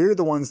 well, we're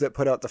the ones that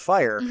put out the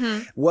fire.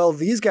 Well,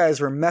 these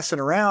guys were messing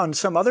around.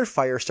 Some other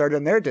fire started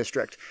in their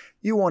district.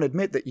 You won't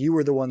admit that you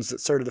were the ones that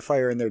started the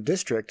fire in their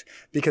district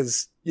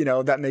because,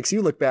 that makes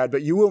you look bad,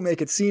 but you will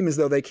make it seem as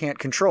though they can't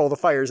control the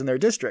fires in their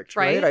district.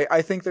 Right.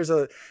 I think there's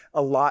a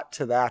lot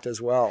to that as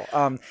well.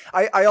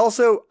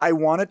 I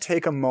want to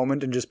take a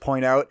moment and just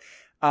point out,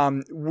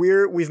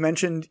 we've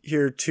mentioned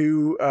here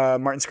 2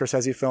 Martin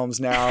Scorsese films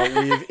now.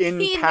 We've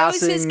He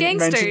knows his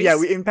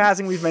gangsters. in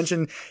passing we've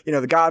mentioned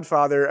The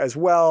Godfather as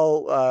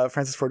well,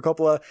 Francis Ford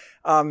Coppola.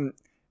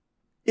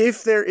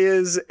 If there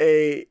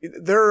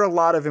are a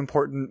lot of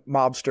important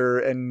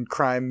mobster and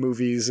crime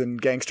movies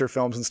and gangster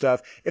films and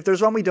stuff. If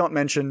there's one we don't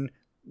mention,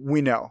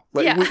 we know.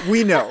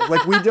 We know.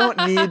 Like, we don't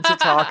need to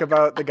talk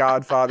about The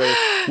Godfather.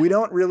 We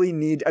don't really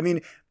need,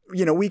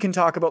 we can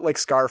talk about like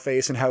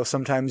Scarface and how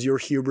sometimes your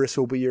hubris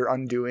will be your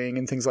undoing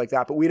and things like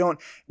that, but we don't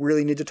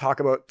really need to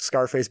talk about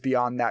Scarface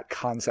beyond that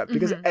concept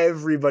because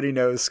everybody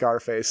knows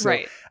Scarface.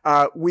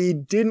 So, we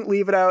didn't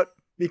leave it out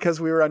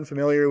because we were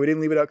unfamiliar. We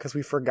didn't leave it out because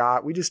we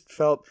forgot. We just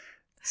felt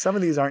some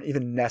of these aren't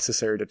even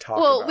necessary to talk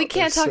about. Well, we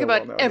can't talk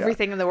about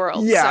everything in the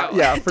world.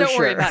 For don't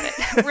worry about it.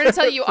 We're going to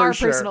tell you our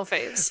personal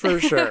faves. For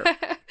sure.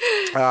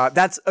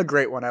 That's a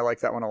great one. I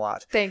like that one a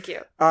lot. Thank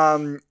you.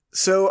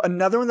 So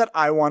another one that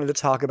I wanted to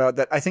talk about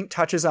that I think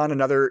touches on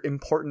another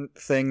important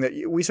thing that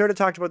we sort of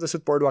talked about this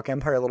with Boardwalk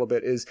Empire a little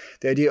bit is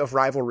the idea of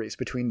rivalries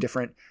between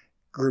different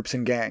groups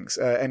and gangs.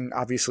 And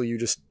obviously you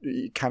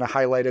kind of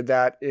highlighted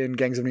that in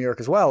Gangs of New York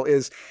as well,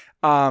 is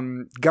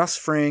Gus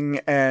Fring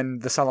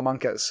and the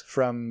Salamancas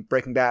from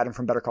Breaking Bad and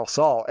from Better Call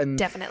Saul. And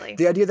definitely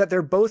the idea that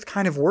they're both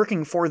kind of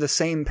working for the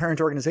same parent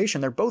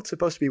organization. They're both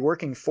supposed to be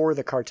working for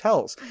the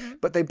cartels,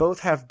 but they both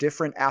have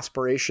different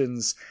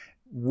aspirations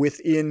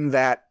within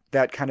that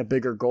kind of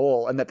bigger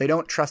goal, and that they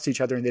don't trust each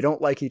other and they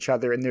don't like each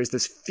other. And there's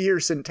this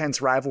fierce,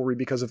 intense rivalry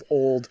because of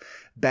old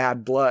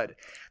bad blood.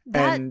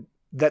 And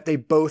that they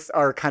both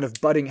are kind of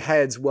butting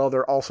heads while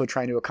they're also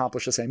trying to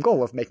accomplish the same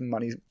goal of making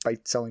money by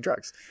selling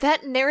drugs.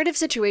 That narrative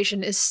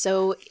situation is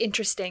so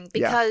interesting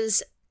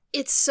because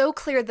it's so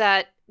clear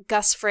that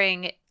Gus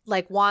Fring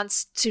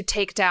wants to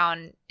take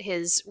down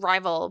his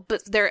rival,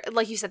 but they're,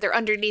 like you said, they're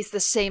underneath the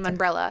same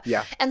umbrella.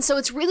 Yeah. And so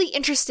it's really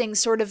interesting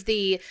sort of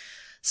the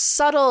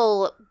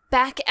subtle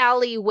back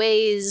alley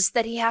ways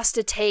that he has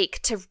to take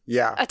to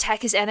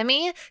attack his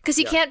enemy, because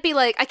he can't be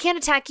like, I can't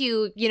attack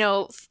you,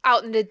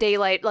 out in the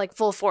daylight like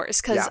full force,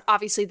 because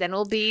obviously then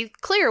it'll be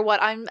clear what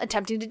I'm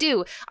attempting to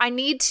do. I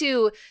need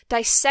to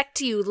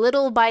dissect you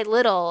little by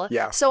little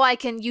so I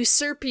can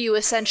usurp you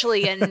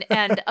essentially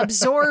and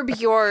absorb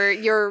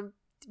your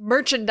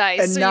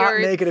merchandise and not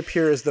make it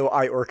appear as though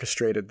I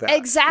orchestrated that.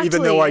 Exactly.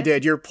 Even though I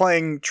did. You're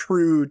playing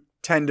true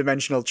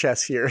 10-dimensional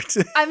chess here.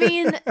 I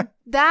mean,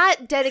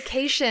 that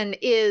dedication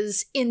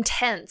is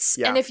intense.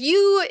 Yeah. And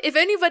if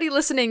anybody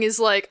listening is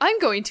like, I'm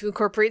going to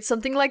incorporate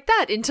something like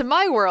that into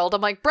my world,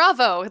 I'm like,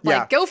 bravo,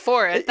 like, go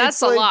for it.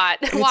 That's a lot.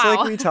 It's Wow.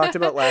 like we talked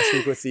about last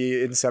week with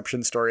the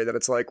Inception story, that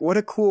it's like, what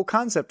a cool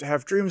concept to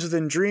have dreams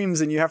within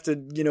dreams, and you have to,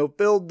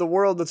 build the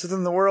world that's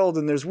within the world,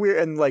 and there's weird,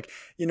 and like,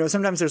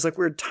 sometimes there's like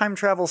weird time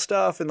travel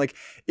stuff, and like,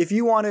 if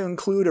you want to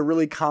include a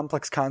really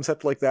complex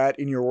concept like that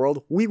in your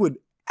world, we would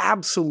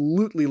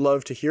absolutely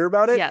love to hear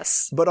about it.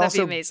 Yes, but that'd also,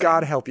 be amazing.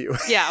 God help you.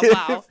 Yeah,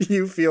 wow. If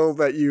you feel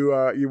that you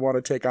want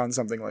to take on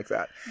something like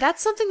that.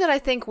 That's something that I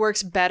think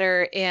works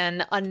better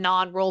in a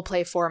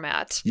non-roleplay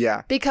format.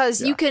 Yeah. Because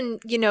you can,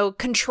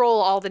 control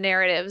all the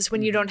narratives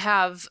when you don't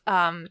have,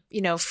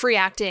 free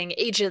acting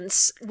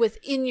agents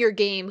within your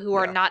game who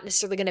are not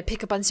necessarily going to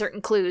pick up on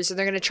certain clues, and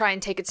they're going to try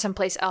and take it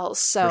someplace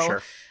else. So, for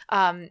sure.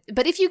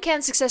 But if you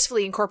can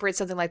successfully incorporate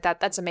something like that,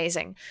 that's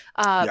amazing.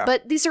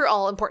 But these are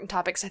all important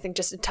topics, I think,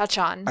 just to touch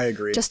on. I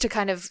agree. Just to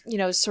kind of,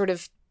 sort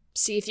of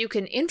see if you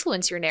can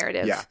influence your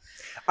narrative. Yeah.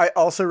 I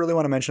also really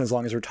want to mention, as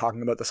long as we're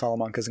talking about the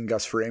Salamancas and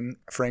Gus Fring,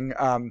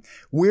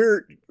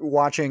 we're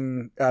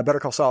watching Better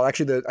Call Saul.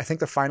 Actually, I think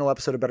the final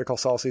episode of Better Call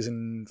Saul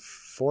season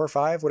 4 or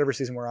 5, whatever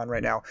season we're on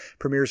right now,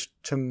 premieres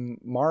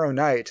tomorrow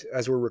night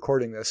as we're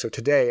recording this. So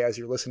today, as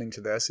you're listening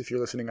to this, if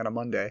you're listening on a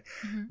Monday,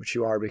 which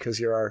you are because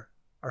you're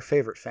our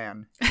favorite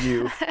fan,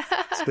 you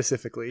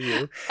specifically,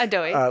 you,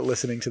 Adoy,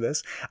 listening to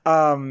this.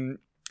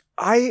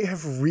 I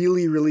have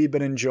really, really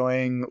been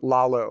enjoying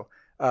Lalo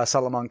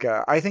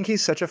Salamanca. I think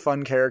he's such a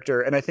fun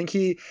character, and I think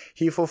he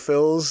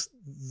fulfills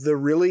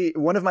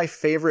one of my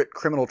favorite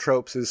criminal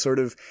tropes is sort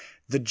of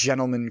the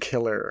gentleman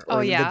killer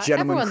or the gentleman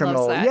everyone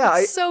criminal. Loves that. Yeah,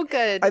 it's so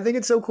good. I think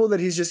it's so cool that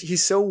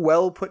he's so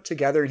well put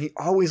together, and he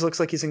always looks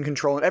like he's in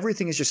control, and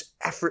everything is just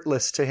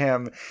effortless to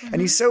him,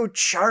 and he's so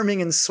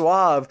charming and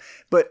suave.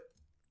 But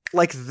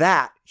like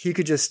that, he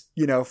could just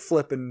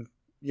flip and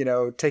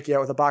take you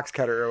out with a box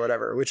cutter or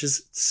whatever, which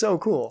is so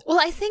cool. Well,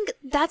 I think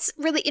that's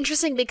really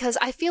interesting because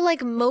I feel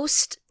like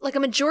a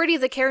majority of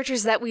the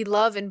characters that we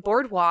love in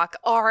Boardwalk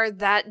are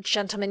that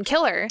gentleman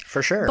killer.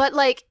 For sure. But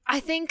like,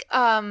 I think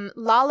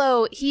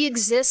Lalo,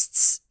 he's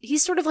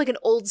sort of like an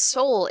old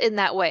soul in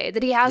that way,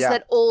 that he has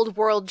that old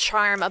world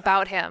charm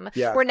about him.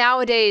 Yeah. Where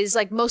nowadays,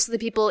 like most of the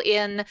people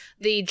in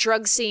the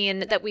drug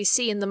scene that we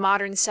see in the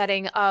modern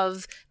setting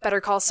of Better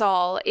Call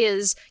Saul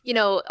is,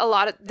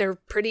 they're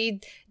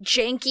pretty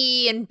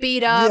janky and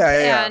beat up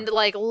and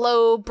like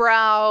low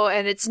brow,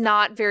 and it's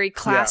not very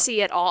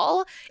classy at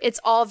all. It's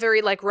all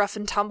very like rough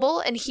and tumble,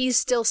 and he's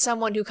still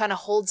someone who kind of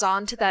holds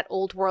on to that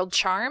old world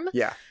charm.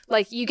 Yeah.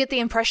 Like, you get the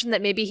impression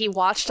that maybe he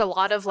watched a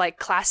lot of like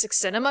classic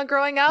cinema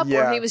growing up,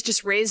 or he was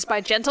just raised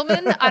by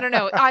gentlemen. I don't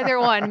know. Either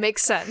one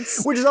makes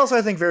sense. Which is also,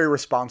 I think, very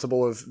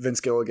responsible of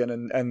Vince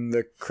Gilligan and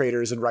the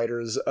creators and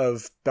writers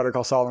of Better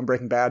Call Saul and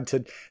Breaking Bad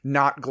to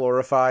not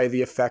glorify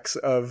the effects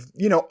of,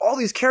 all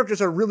these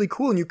characters are really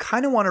cool and you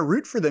kind of want to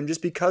root for them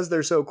just because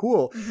they're so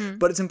cool. Mm-hmm.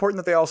 But it's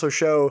important that they also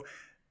show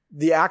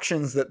the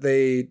actions that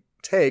they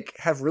take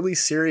have really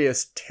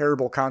serious,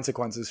 terrible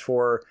consequences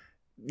for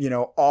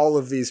all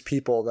of these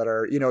people that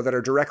are, that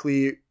are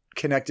directly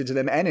connected to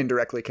them and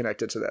indirectly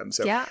connected to them.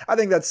 So I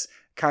think that's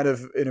kind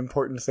of an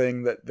important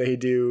thing that they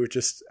do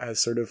just as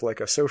sort of like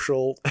a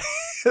social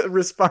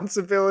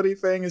responsibility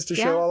thing, is to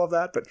show all of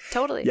that. But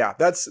totally. Yeah,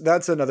 that's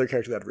another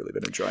character that I've really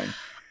been enjoying.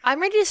 I'm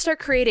ready to start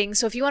creating,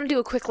 so if you want to do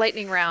a quick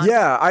lightning round.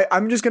 Yeah,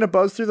 I'm just going to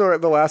buzz through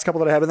the last couple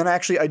that I have, and then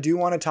actually I do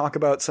want to talk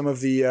about some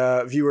of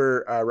the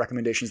viewer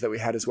recommendations that we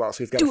had as well.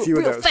 So we've got a few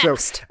of those.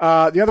 Fast.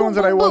 So the other ones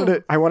that I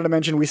wanted to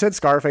mention, we said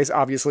Scarface,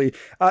 obviously.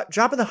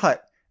 Jabba the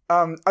Hutt.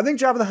 I think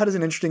Jabba the Hutt is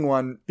an interesting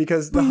one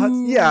because the Hutt,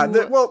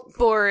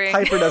 boring.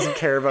 Piper doesn't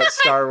care about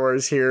Star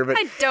Wars here, but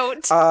I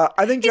don't.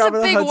 I think he's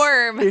Jabba the Hutt's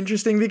worm.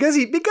 Interesting because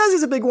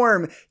he's a big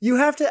worm. You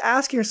have to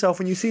ask yourself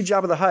when you see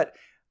Jabba the Hutt,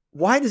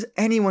 why does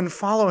anyone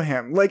follow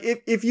him? Like,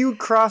 if you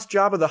cross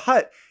Jabba the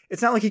Hutt,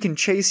 it's not like he can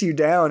chase you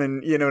down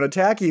and, and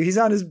attack you.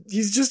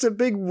 He's just a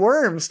big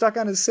worm stuck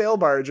on his sail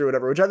barge or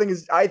whatever, which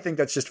I think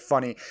that's just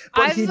funny.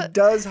 But he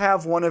does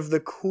have one of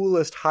the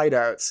coolest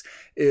hideouts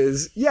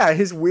is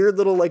his weird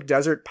little like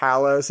desert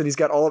palace, and he's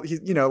got all of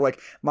like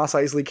Mos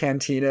Eisley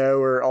Cantina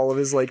where all of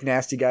his like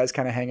nasty guys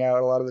kind of hang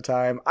out a lot of the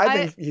time. I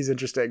think he's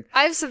interesting.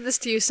 I've said this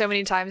to you so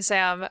many times,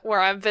 Sam, where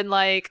I've been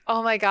like,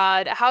 oh my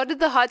god, how did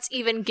the Hutts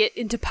even get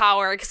into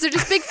power? Because they're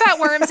just big fat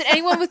worms, and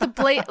anyone with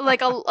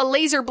a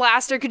laser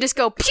blaster could just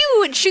go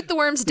pew and shoot the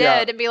worms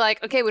dead and be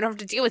like, okay, we don't have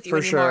to deal with you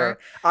anymore.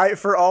 Sure.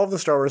 For all of the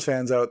Star Wars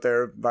fans out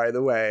there, by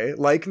the way,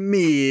 like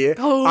me,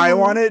 I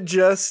want to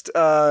just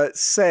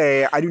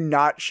say I do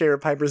not share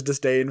Piper's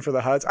disdain for the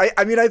Hutts.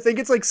 I mean, I think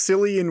it's like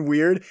silly and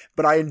weird,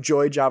 but I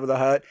enjoy Jabba the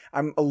Hutt.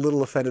 I'm a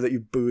little offended that you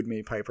booed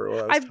me,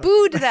 Piper. I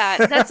booed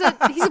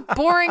that. He's a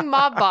boring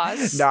mob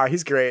boss. Nah,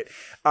 he's great.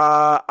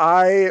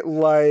 I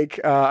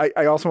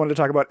also wanted to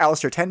talk about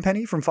Alistair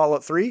Tenpenny from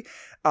Fallout 3.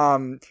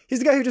 He's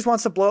the guy who just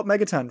wants to blow up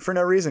Megaton for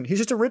no reason. He's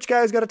just a rich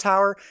guy who's got a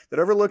tower that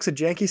overlooks a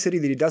janky city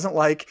that he doesn't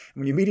like.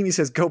 When you meet him, he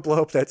says, "Go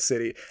blow up that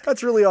city."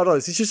 That's really all it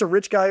is. He's just a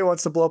rich guy who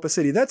wants to blow up a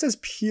city. That's as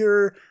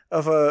pure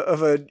of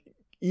a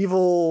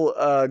evil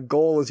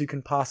goal as you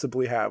can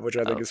possibly have, which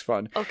I think is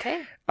fun.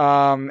 Okay.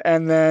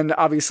 And then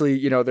obviously,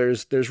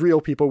 there's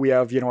real people. We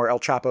have, our El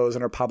Chapos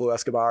and our Pablo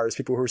Escobars,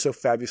 people who are so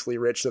fabulously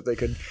rich that they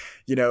could,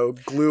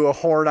 glue a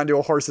horn onto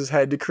a horse's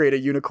head to create a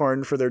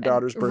unicorn for their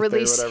daughter's birthday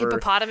release or whatever.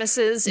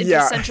 Hippopotamuses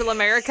into Central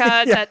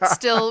America that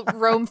still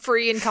roam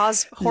free and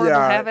cause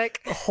horrible havoc.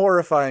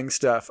 Horrifying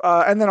stuff.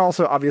 And then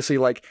also obviously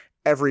like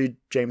every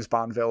James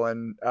Bond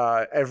villain,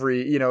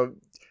 every,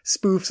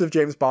 spoofs of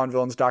James Bond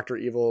villains, Dr.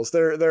 Evils.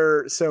 There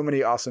are so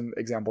many awesome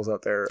examples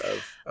out there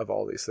of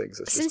all these things.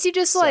 It's Since you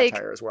just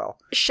as well.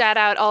 Shout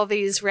out all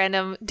these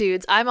random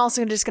dudes, I'm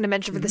also just going to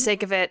mention for the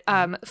sake of it,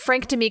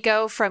 Frank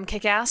D'Amico from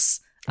Kick-Ass.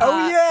 Of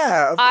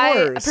course.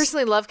 I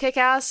personally love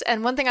Kick-Ass,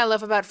 and one thing I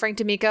love about Frank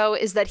D'Amico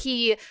is that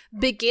he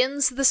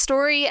begins the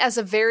story as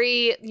a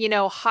very,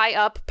 high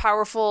up,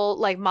 powerful,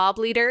 like mob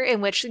leader in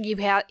which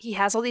he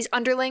has all these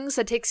underlings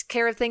that takes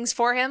care of things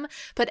for him,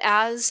 but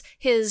as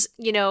his,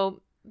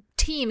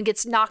 team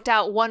gets knocked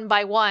out one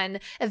by one,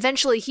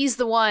 eventually he's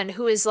the one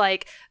who is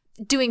like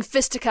doing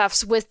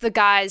fisticuffs with the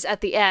guys at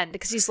the end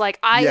because he's like,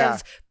 I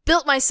have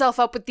built myself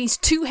up with these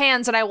two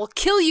hands and I will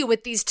kill you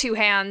with these two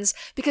hands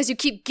because you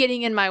keep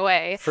getting in my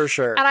way. For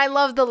sure. And I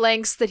love the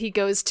lengths that he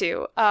goes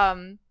to.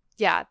 The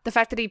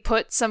fact that he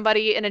put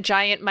somebody in a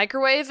giant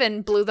microwave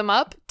and blew them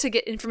up to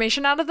get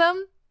information out of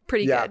them,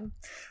 pretty good.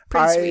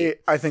 Pretty sweet.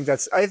 I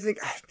think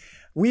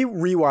we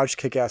rewatched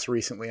Kick-Ass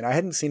recently, and I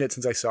hadn't seen it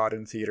since I saw it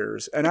in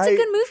theaters. And it's a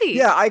good movie.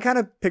 Yeah, I kind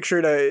of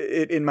pictured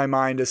it in my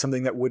mind as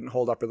something that wouldn't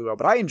hold up really well,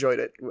 but I enjoyed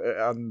it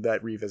on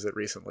that revisit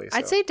recently. So.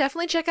 I'd say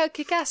definitely check out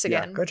Kick-Ass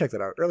again. Yeah, go check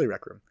that out. Early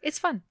Rec Room. It's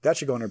fun. That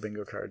should go on our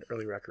bingo card.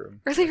 Early Rec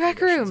Room. Early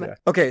Rec Room. Yeah.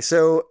 Okay,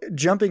 so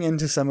jumping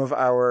into some of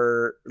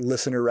our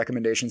listener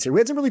recommendations here. We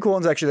had some really cool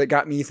ones, actually, that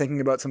got me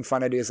thinking about some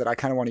fun ideas that I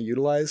kind of want to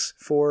utilize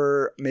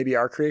for maybe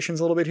our creations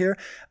a little bit here.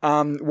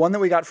 One that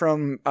we got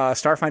from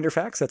Starfinder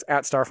Facts, that's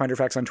at Starfinder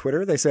Facts on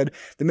Twitter. They said,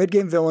 the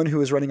mid-game villain who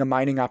was running a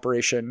mining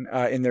operation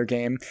in their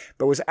game,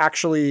 but was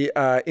actually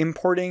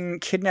importing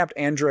kidnapped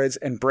androids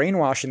and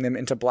brainwashing them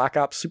into Black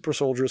Ops super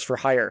soldiers for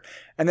hire,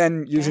 and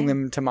then using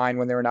them to mine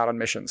when they were not on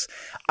missions.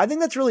 I think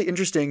that's really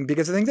interesting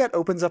because I think that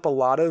opens up a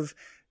lot of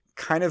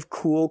kind of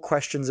cool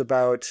questions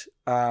about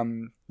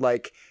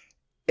like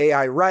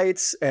AI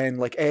rights and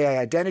like AI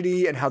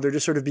identity and how they're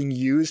just sort of being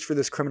used for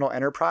this criminal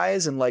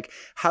enterprise. And like,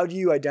 how do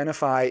you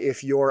identify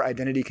if your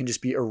identity can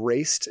just be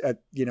erased at,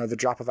 the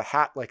drop of a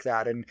hat like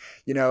that? And,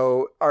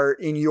 are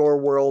in your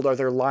world, are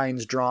there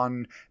lines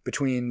drawn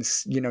between,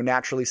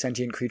 naturally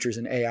sentient creatures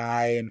and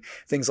AI and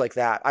things like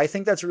that? I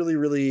think that's really,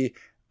 really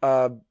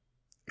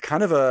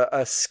kind of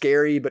a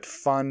scary but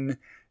fun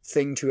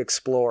thing to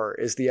explore,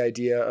 is the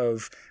idea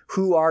of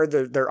who are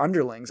their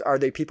underlings. Are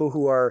they people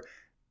who are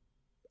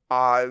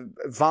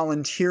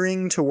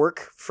volunteering to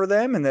work for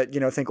them and that,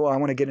 think, well, I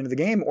want to get into the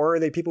game? Or are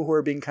they people who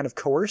are being kind of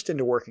coerced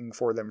into working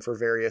for them for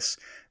various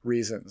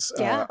reasons?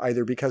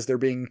 Either because they're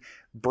being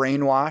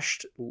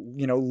brainwashed,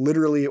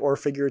 literally or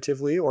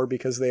figuratively, or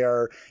because they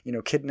are,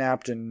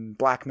 kidnapped and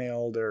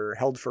blackmailed or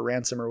held for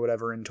ransom or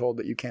whatever and told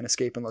that you can't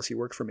escape unless you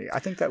work for me. I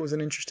think that was an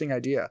interesting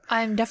idea.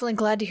 I'm definitely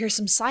glad to hear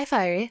some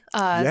sci-fi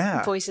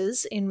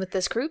voices in with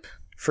this group.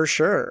 For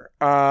sure.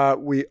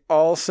 We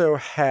also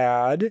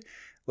had,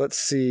 let's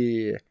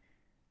see.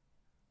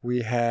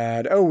 We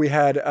had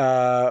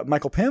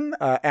Michael Pym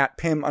at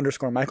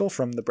Pym_Michael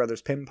from the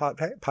Brothers Pym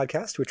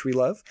podcast, which we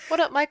love.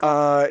 What up,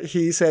 Michael?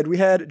 He said, we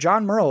had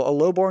John Merle, a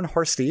lowborn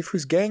horse thief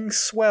whose gang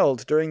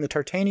swelled during the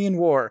Tartanian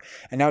War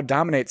and now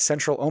dominates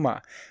central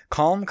Oma.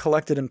 Calm,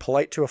 collected, and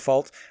polite to a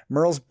fault,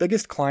 Merle's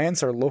biggest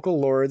clients are local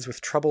lords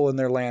with trouble in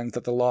their lands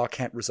that the law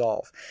can't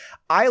resolve.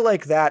 I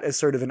like that as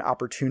sort of an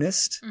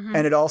opportunist,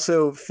 and it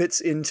also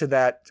fits into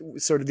that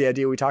sort of the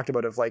idea we talked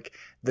about of like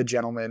the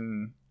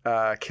gentleman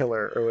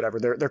killer or whatever.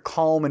 They're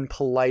calm and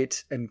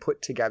polite and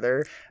put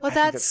together. Well, I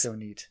think that's so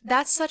neat.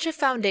 That's such a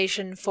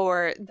foundation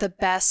for the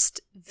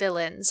best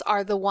villains,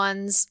 are the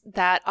ones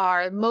that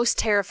are most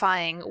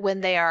terrifying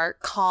when they are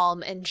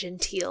calm and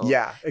genteel.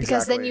 Yeah, exactly.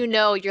 Because then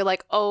you're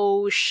like,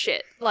 oh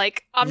shit,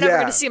 like I'm never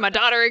going to see my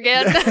daughter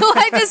again.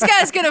 Like this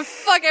guy's going to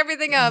fuck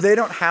everything up. They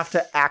don't have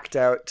to act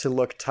out to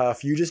look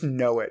tough. You just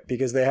know it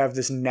because they have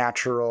this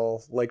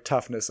natural like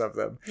toughness of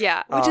them.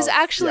 Yeah, which is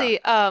actually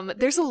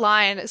there's a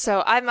line.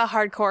 So I'm a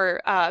hardcore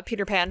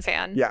Peter Pan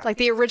fan. Yeah, like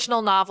the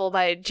original novel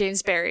by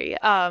James Barrie.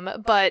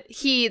 But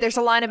there's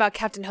a line about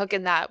Captain Hook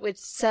in that which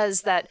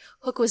says that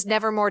Hook was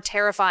never more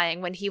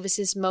terrifying when he was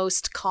his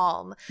most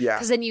calm. Yeah.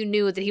 Because then you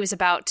knew that he was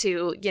about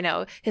to,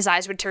 his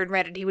eyes would turn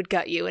red and he would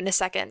gut you in a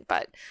second.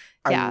 But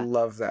yeah. I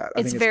love that.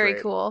 It's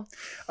very cool.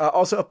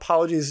 Also,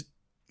 apologies,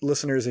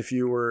 listeners, if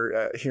you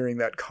were hearing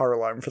that car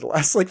alarm for the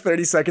last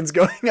 30 seconds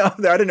going off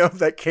there. I don't know if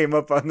that came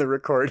up on the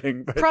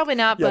recording. But probably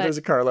not, yeah, but there's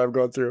a car alarm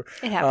going through.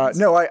 It happens.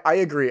 No, I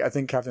agree. I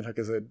think Captain Hook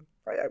is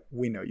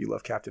We know you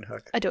love Captain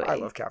Hook. I do. I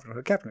love Captain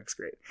Hook. Captain Hook's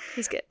great.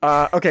 He's good.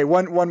 Okay,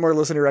 one more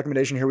listener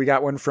recommendation here. We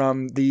got one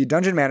from the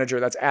Dungeon Manager.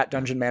 That's at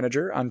Dungeon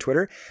Manager on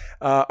Twitter.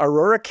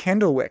 Aurora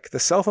Candlewick, the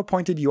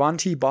self-appointed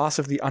Yuan-Ti boss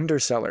of the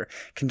Undercellar,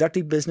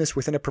 conducting business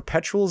within a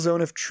perpetual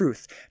zone of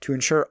truth to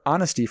ensure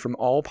honesty from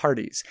all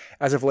parties.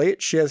 As of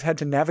late, she has had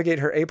to navigate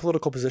her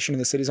apolitical position in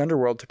the city's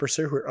underworld to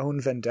pursue her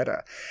own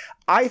vendetta.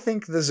 I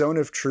think the zone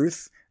of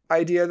truth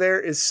idea there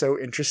is so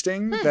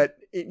interesting that,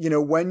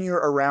 when you're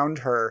around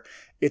her,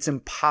 it's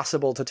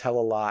impossible to tell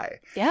a lie.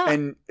 Yeah.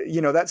 And,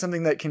 that's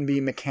something that can be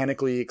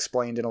mechanically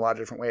explained in a lot of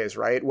different ways,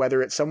 right?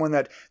 Whether it's someone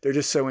that they're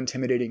just so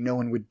intimidating, no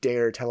one would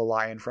dare tell a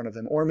lie in front of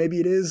them. Or maybe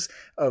it is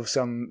of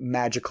some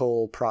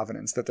magical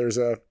provenance, that there's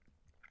a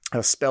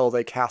spell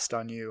they cast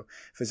on you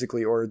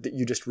physically, or that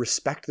you just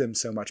respect them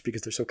so much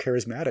because they're so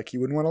charismatic, you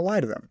wouldn't want to lie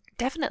to them.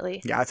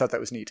 Definitely. Yeah, I thought that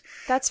was neat.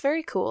 That's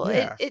very cool.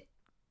 Yeah.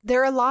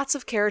 There are lots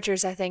of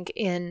characters, I think,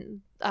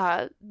 in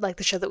like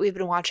the show that we've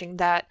been watching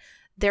that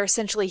they're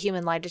essentially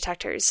human lie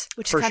detectors,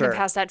 which kind of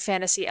has that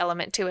fantasy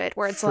element to it,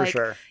 where it's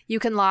you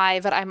can lie,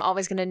 but I'm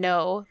always going to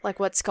know like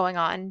what's going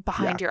on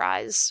behind your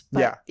eyes.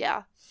 But,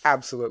 yeah.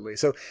 Absolutely.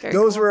 So Very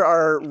those cool. were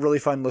our really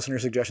fun listener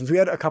suggestions. We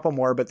had a couple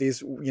more, but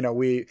these,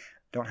 we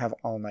don't have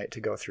all night to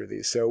go through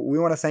these. So we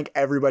want to thank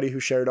everybody who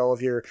shared all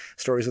of your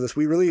stories with us.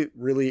 We really,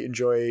 really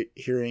enjoy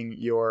hearing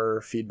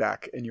your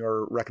feedback and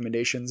your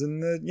recommendations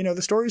and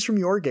the stories from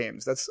your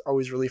games. That's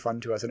always really fun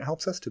to us, and it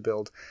helps us to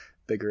build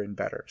bigger and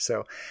better.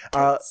 So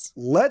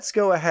let's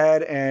go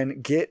ahead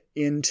and get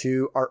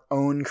into our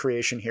own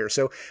creation here.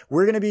 So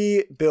we're going to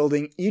be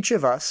building, each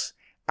of us,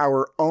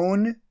 our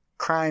own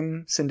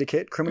crime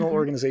syndicate, criminal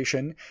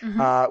organization,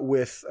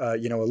 with, a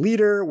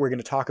leader. We're going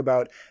to talk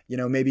about,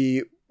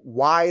 maybe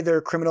why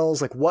they're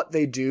criminals, like what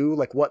they do,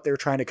 like what they're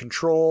trying to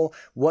control,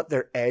 what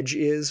their edge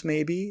is,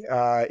 maybe,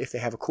 if they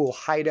have a cool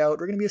hideout.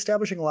 We're going to be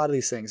establishing a lot of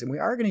these things, and we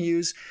are going to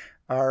use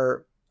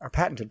our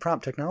patented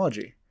prompt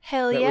technology.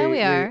 Hell yeah,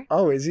 we are. We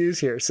always use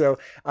here. So,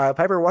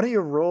 Piper, why don't you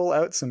roll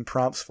out some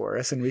prompts for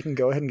us, and we can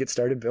go ahead and get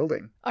started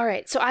building. All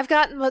right. So I've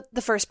got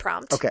the first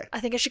prompt. Okay.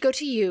 I think I should go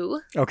to you.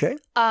 Okay.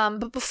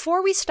 But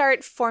before we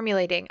start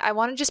formulating, I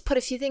want to just put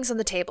a few things on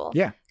the table.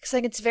 Yeah. Because I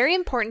think it's very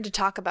important to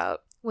talk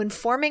about when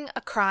forming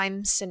a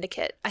crime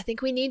syndicate. I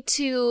think we need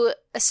to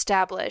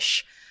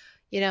establish,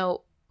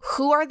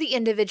 who are the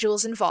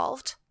individuals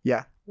involved?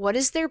 Yeah. What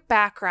is their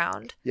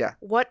background? Yeah.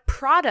 What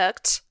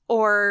product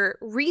or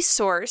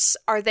resource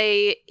are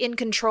they in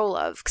control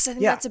of? Because I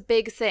think that's a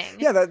big thing.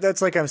 Yeah,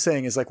 that's like I'm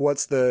saying, is like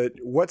what's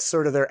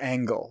sort of their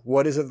angle?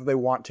 What is it that they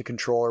want to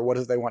control, or what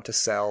is it they want to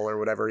sell, or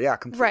whatever? Yeah,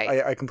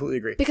 right. I completely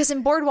agree. Because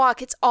in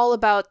Boardwalk, it's all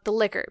about the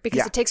liquor,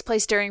 because it takes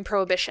place during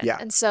Prohibition. Yeah.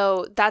 And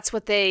so that's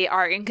what they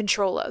are in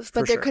control of.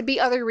 But there could be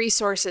other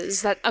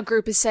resources that a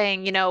group is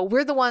saying,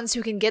 we're the ones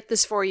who can get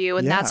this for you,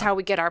 and that's how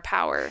we get our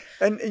power.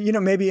 And,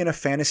 maybe in a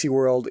fantasy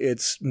world,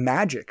 it's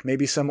magic.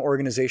 Maybe some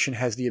organization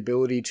has the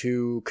ability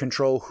to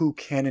control who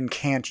can and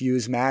can't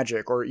use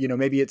magic, or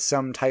maybe it's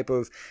some type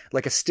of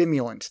like a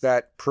stimulant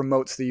that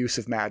promotes the use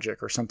of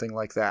magic or something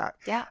like that.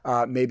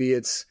 Maybe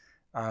it's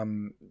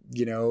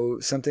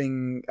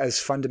something as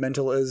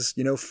fundamental as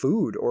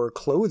food or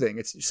clothing.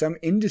 It's some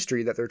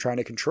industry that they're trying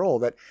to control,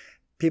 that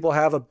people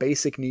have a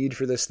basic need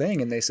for this thing,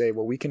 and they say,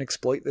 well, we can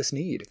exploit this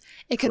need.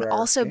 It can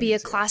also be a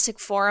classic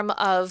form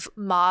of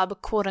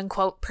mob, quote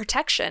unquote,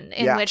 protection,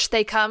 in which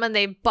they come and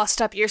they bust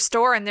up your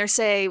store and they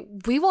say,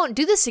 we won't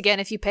do this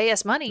again if you pay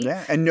us money.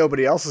 Yeah. And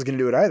nobody else is going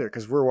to do it either,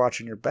 because we're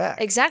watching your back.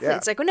 Exactly. Yeah.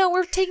 It's like, well, no,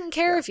 we're taking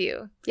care of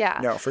you. Yeah.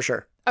 No, for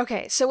sure.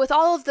 Okay. So with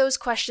all of those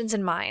questions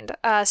in mind,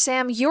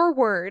 Sam, your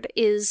word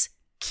is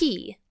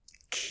key.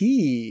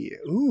 Key.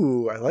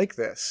 Ooh, I like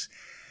this.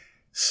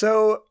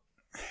 So,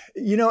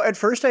 at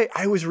first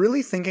I was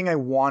really thinking I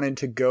wanted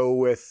to go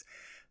with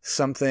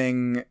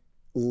something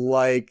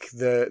like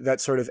that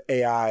sort of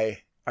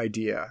AI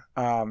idea.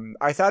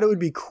 I thought it would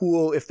be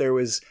cool if there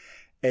was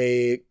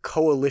a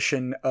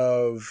coalition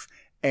of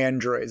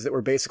androids that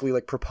were basically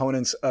like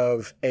proponents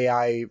of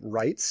AI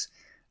rights.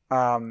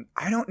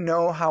 I don't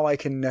know how I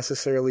can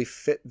necessarily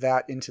fit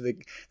that into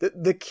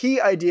the key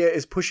idea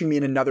is pushing me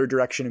in another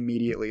direction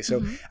immediately.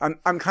 So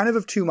I'm kind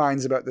of two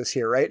minds about this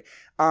here, right?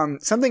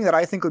 Something that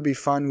I think would be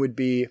fun would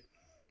be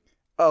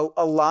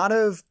a lot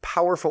of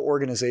powerful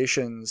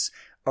organizations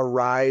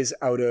arise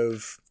out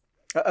of,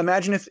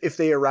 imagine if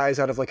they arise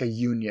out of like a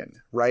union,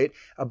 right?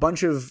 A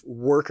bunch of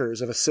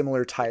workers of a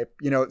similar type,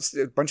 it's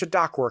a bunch of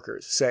dock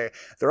workers, say.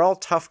 They're all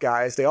tough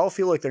guys. They all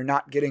feel like they're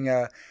not getting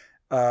a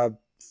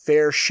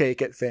fair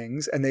shake at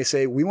things, and they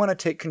say, we want to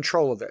take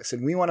control of this,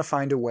 and we want to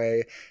find a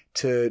way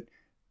to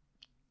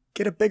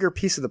get a bigger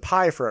piece of the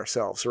pie for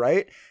ourselves,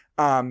 right?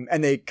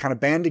 And they kind of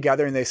band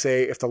together and they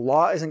say, if the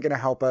law isn't going to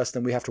help us,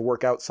 then we have to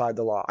work outside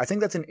the law. I think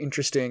that's an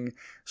interesting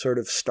sort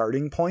of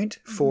starting point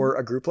for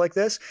a group like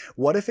this.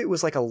 What if it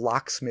was like a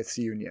locksmiths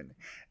union,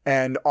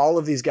 and all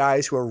of these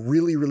guys who are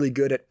really, really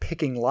good at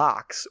picking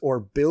locks or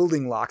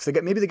building locks, they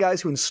get maybe the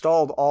guys who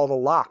installed all the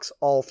locks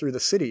all through the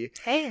city,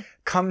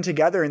 come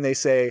together and they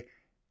say,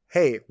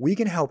 hey, we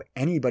can help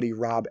anybody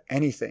rob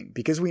anything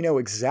because we know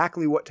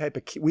exactly what type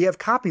of key. We have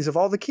copies of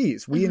all the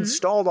keys. We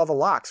installed all the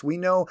locks. We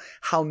know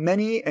how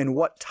many and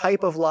what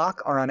type of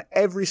lock are on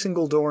every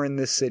single door in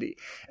this city.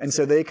 And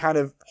so they kind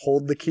of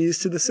hold the keys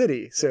to the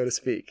city, so to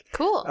speak.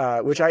 Cool.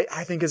 Which I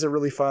think is a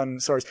really fun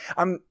source.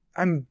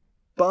 I'm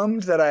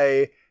bummed that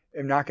I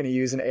am not going to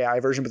use an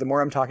AI version, but the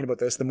more I'm talking about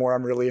this, the more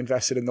I'm really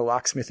invested in the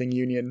locksmithing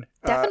union.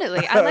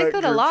 Definitely. I like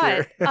that a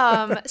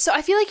lot. So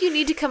I feel like you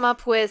need to come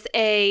up with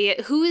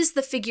who is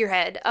the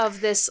figurehead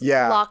of this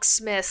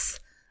locksmith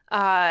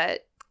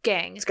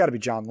gang? It's got to be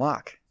John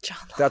Locke. John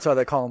Locke. That's why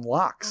they call him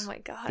Locks. Oh my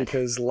God.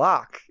 Because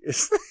Locke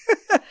is...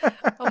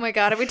 Oh my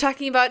God. Are we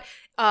talking about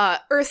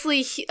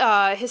earthly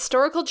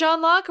historical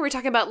John Locke, or are we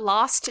talking about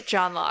lost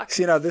John Locke?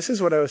 See, now this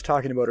is what I was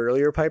talking about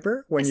earlier,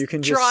 Piper, when you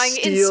can just drawing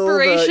steal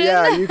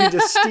inspiration. you can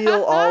just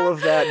steal all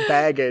of that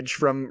baggage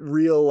from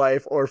real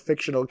life or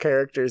fictional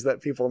characters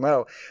that people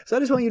know. So I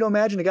just want you to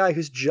imagine a guy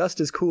who's just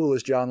as cool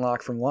as John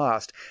Locke from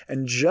Lost,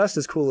 and just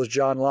as cool as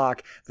John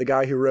Locke, the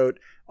guy who wrote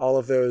all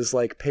of those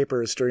like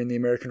papers during the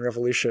American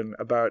Revolution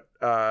about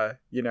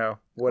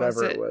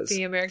whatever it was.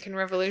 The American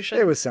Revolution?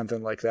 It was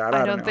something like that.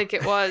 I don't know. Think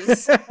it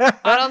was.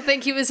 I don't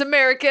think he was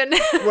American.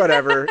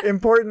 Whatever.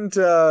 Important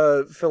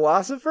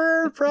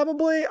philosopher,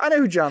 probably. I know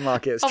who John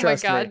Locke is.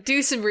 Trust my God. me.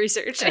 Do some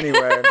research.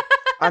 Anyway,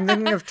 I'm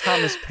thinking of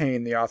Thomas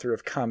Paine, the author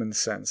of Common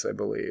Sense, I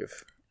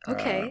believe.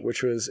 Okay.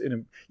 Which was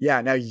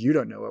now you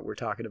don't know what we're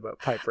talking about,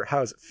 Piper. How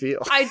does it feel?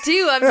 I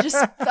do.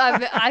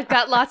 I've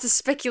got lots of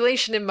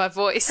speculation in my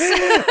voice.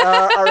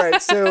 All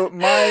right. So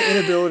my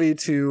inability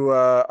to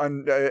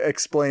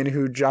explain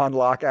who John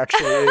Locke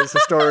actually is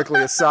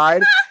historically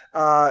aside,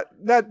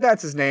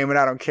 that's his name, and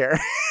I don't care.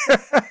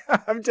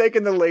 I'm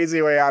taking the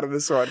lazy way out of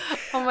this one.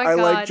 Oh my God. I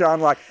like John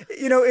Locke.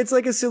 It's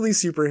like a silly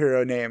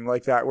superhero name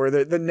like that, where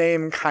the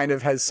name kind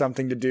of has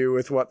something to do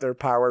with what their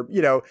power,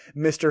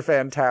 Mr.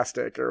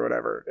 Fantastic or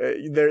whatever.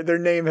 Their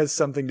name has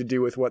something to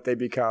do with what they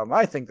become.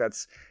 I think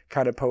that's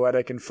kind of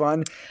poetic and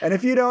fun. And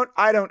if you don't,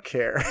 I don't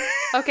care.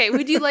 Okay,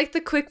 would you like the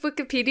quick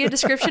Wikipedia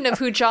description of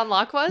who John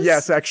Locke was?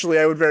 Yes, actually,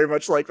 I would very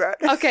much like that.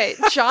 Okay,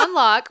 John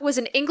Locke was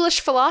an English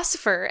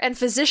philosopher and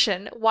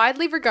physician,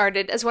 widely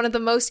regarded as one of the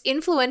most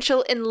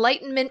influential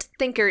Enlightenment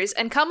thinkers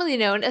and commonly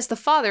known as the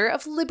father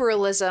of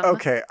liberalism.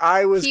 Okay,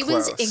 I was He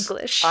close. was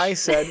English. I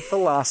said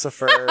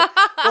philosopher.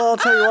 Well, I'll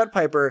tell you what,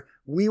 Piper.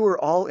 We were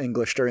all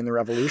English during the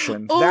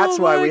Revolution. Oh That's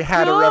why my we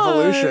had a God.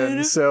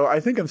 revolution. So I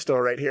think I'm still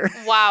right here.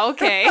 Wow,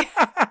 okay.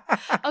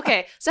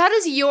 Okay, so how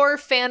does your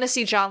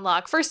fantasy John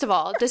Locke, first of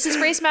all, does his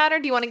race matter?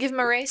 Do you want to give him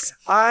a race?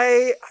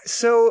 I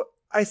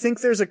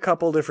think there's a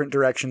couple different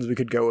directions we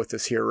could go with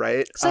this here,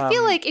 right? So I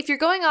feel like if you're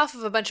going off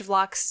of a bunch of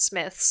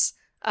locksmiths,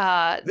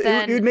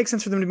 then... It would make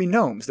sense for them to be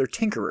gnomes. They're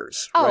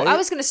tinkerers, Oh, right? I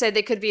was going to say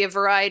they could be a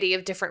variety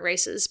of different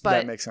races, but...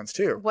 That makes sense,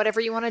 too.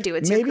 Whatever you want to do,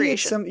 it's your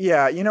creation.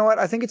 Yeah, you know what?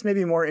 I think it's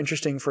maybe more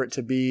interesting for it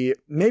to be...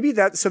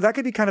 So that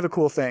could be kind of a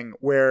cool thing,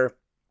 where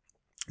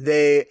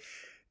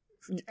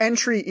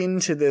entry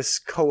into this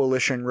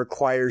coalition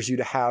requires you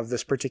to have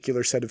this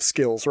particular set of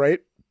skills, right?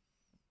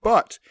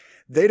 But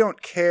they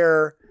don't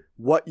care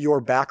what your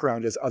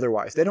background is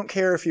otherwise. They don't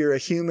care if you're a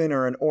human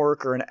or an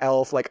orc or an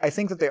elf. Like, I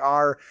think that they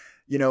are,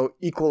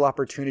 equal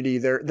opportunity.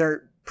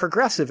 They're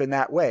progressive in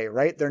that way,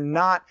 right? They're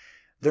not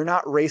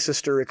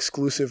racist or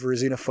exclusive or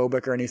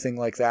xenophobic or anything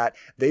like that.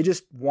 They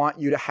just want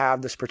you to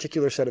have this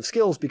particular set of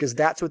skills because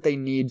that's what they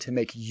need to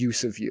make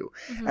use of you.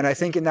 Mm-hmm. And I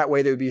think in that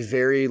way, they would be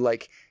very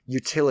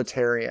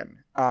utilitarian.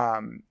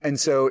 And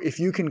so if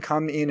you can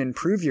come in and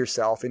prove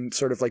yourself in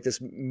sort of like this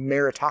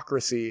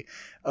meritocracy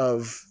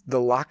of the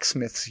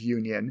locksmiths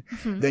union,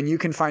 mm-hmm. then you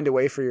can find a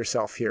way for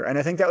yourself here. And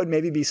I think that would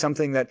maybe be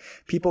something that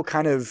people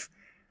kind of,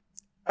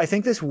 I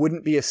think this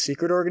wouldn't be a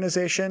secret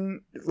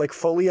organization,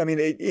 fully. I mean,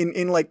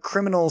 in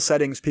criminal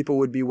settings, people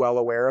would be well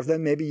aware of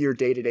them. Maybe your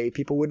day-to-day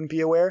people wouldn't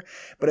be aware.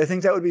 But I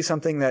think that would be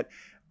something that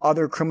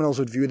other criminals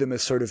would view them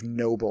as sort of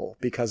noble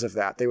because of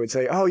that. They would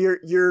say, oh,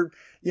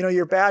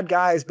 you're bad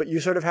guys, but you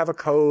sort of have a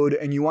code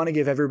and you want to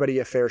give everybody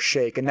a fair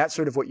shake. And that's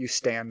sort of what you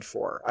stand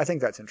for. I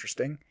think that's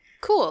interesting.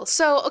 Cool.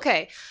 So,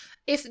 okay.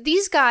 If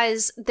these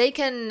guys, they've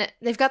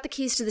got the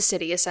keys to the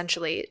city,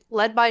 essentially,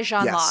 led by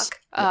Jean Locke.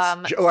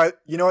 Yes.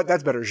 You know what?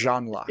 That's better.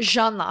 Jean Locke.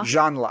 Jean Locke.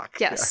 Jean Locke.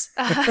 Yes.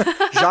 Yeah.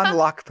 Jean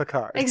Locke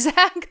Picard.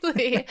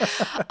 Exactly.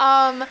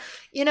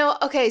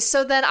 Okay,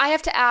 so then I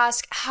have to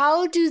ask,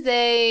 how do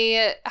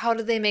they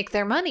make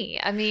their money?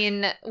 I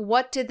mean,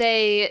 do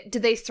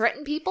they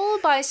threaten people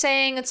by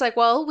saying it's like,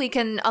 well, we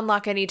can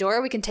unlock any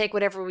door, we can take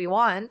whatever we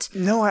want?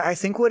 No, I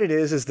think what it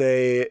is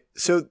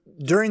so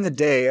during the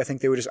day, I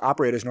think they would just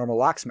operate as normal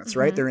locksmiths,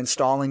 right? Mm-hmm. They're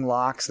installing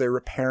locks, they're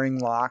repairing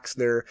locks,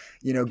 they're,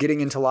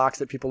 getting into locks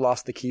that people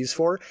lost the keys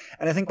for.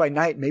 And I think by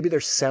night, maybe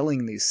they're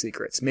selling these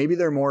secrets. Maybe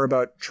they're more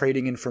about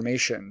trading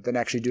information than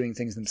actually doing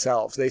things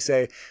themselves. They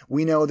say,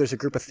 we know there's a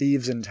group of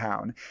thieves in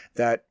town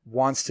that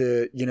wants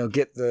to,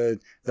 get the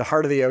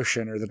heart of the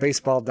ocean or the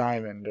baseball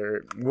diamond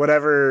or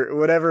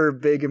whatever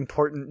big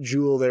important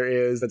jewel there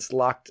is that's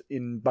locked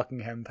in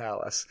Buckingham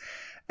Palace.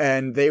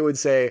 And they would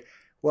say,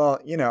 well,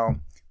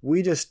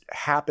 we just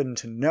happen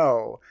to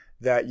know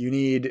that you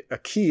need a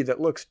key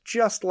that looks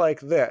just like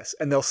this,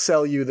 and they'll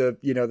sell you the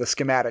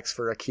schematics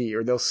for a key,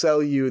 or they'll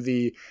sell you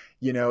the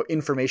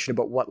information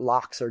about what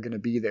locks are going to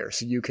be there,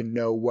 so you can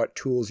know what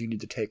tools you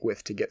need to take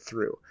with to get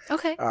through.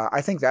 Okay.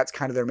 I think that's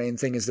kind of their main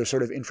thing, is their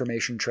sort of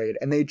information trade,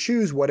 and they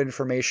choose what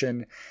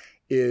information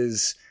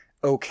is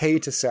okay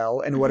to sell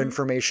and what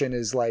information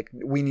is like,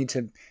 we need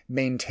to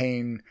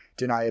maintain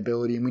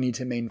deniability and we need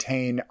to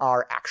maintain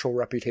our actual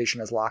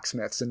reputation as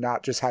locksmiths and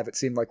not just have it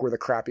seem like we're the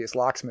crappiest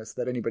locksmiths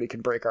that anybody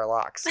can break our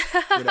locks.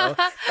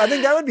 I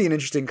think that would be an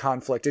interesting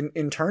conflict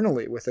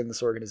internally within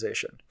this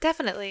organization.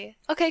 Definitely.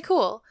 Okay,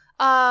 cool.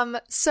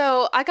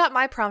 So I got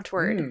my prompt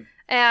word.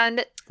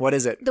 And what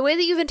is it? The way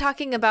that you've been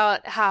talking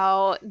about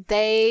how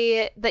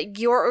that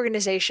your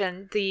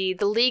organization, the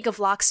League of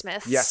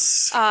Locksmiths,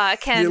 yes,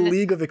 can the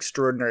League of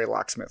Extraordinary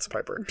Locksmiths,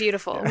 Piper.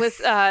 Beautiful, with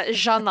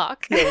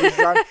Jean-Luc,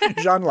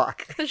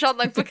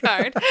 Jean-Luc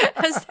Picard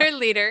as their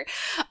leader.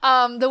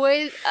 The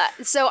way,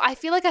 so I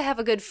feel like I have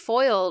a good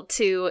foil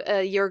to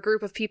your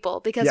group of people,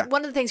 because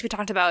one of the things we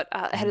talked about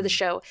ahead of the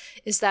show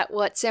is that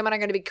what Sam and I are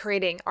going to be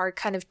creating are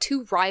kind of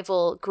two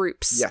rival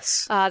groups,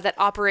 that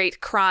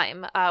operate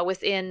crime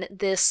within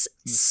this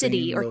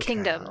city or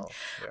kingdom.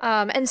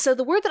 And so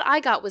the word that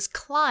I got was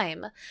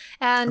climb.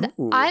 And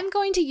I'm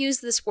going to use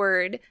this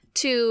word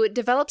to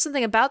develop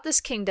something about this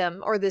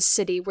kingdom or this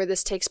city where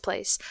this takes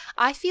place.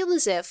 I feel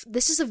as if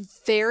this is a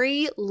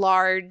very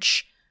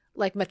large,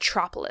 like,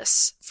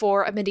 metropolis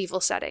for a medieval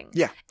setting.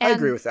 Yeah, I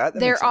agree with that.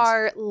 There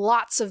are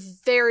lots of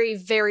very,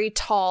 very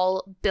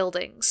tall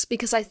buildings,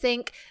 because I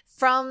think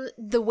from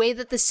the way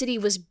that the city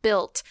was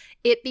built,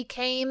 it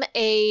became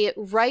a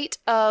right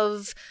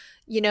of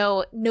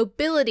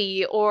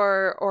nobility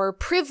or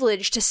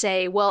privilege to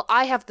say, well,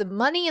 I have the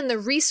money and the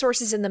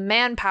resources and the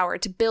manpower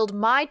to build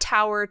my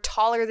tower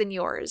taller than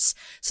yours.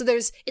 So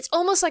it's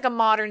almost like a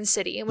modern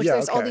city in which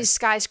there's all these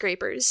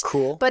skyscrapers.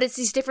 Cool. But it's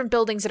these different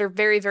buildings that are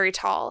very, very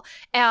tall.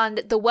 And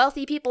the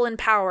wealthy people in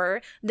power,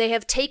 they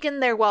have taken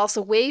their wealth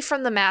away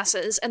from the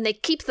masses and they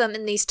keep them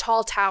in these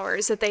tall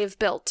towers that they have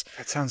built.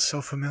 That sounds so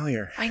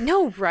familiar. I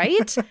know,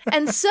 right?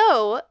 And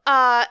so,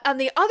 on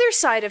the other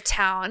side of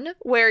town,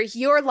 where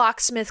your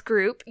locksmith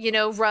group,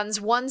 runs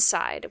one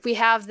side, we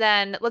have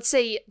then, let's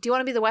say, do you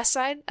want to be the west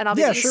side? And I'll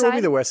be the east side? We'll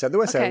be the west side. The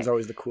west side is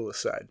always the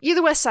coolest side. You're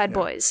the west side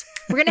boys.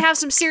 We're going to have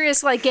some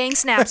serious, like, gang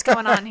snaps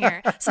going on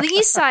here. So the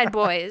east side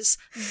boys,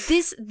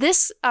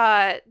 this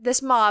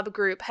mob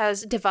group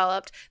has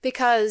developed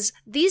because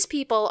these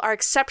people are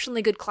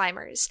exceptionally good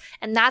climbers.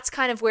 And that's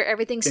kind of where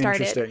everything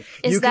started.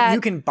 Interesting.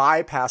 You can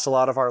bypass a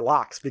lot of our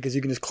locks because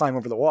you can just climb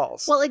over the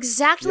walls. Well,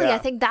 exactly. Yeah. I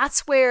think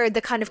that's where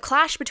the kind of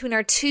clash between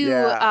our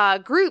two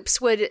groups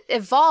would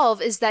evolve,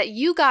 is that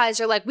you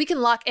guys are like, we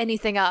can lock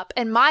anything up.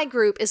 And my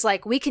group is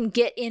like, we can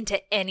get into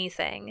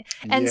anything.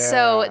 And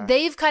so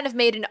they've kind of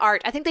made an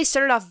art. I think they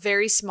started off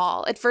very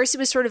small. At first, it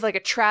was sort of like a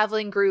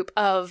traveling group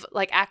of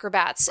like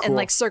acrobats and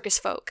like circus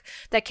folk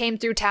that came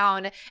through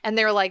town. And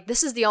they were like,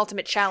 this is the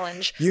ultimate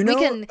challenge. We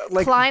can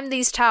climb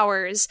these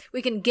towers.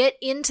 We can get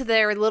into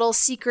their little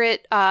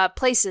secret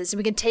places, and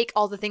we can take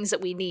all the things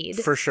that we need.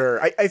 For sure.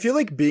 I feel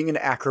like being an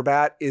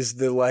acrobat is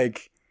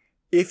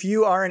if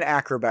you are an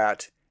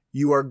acrobat,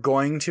 you are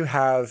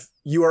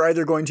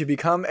either going to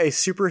become a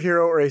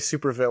superhero or a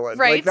supervillain.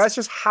 Right. Like, that's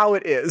just how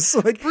it is.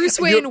 Like, Bruce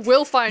Wayne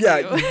will find you.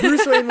 Yeah,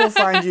 Bruce Wayne will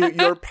find you.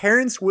 Your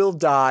parents will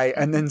die,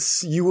 and then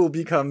you will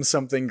become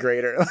something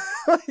greater.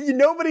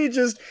 Nobody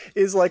just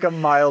is like a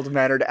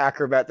mild-mannered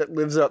acrobat that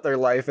lives out their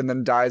life and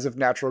then dies of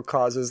natural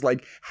causes,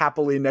 like,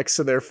 happily next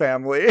to their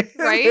family.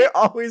 Right? They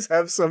always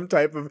have some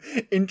type of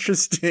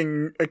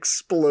interesting,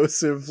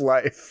 explosive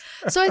life.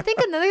 So I think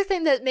another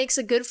thing that makes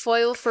a good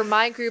foil for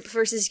my group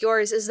versus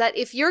yours is that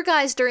if your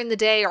guys during the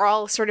day are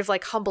all sort of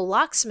like humble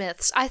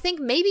locksmiths, I think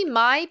maybe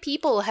my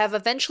people have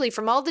eventually,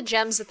 from all the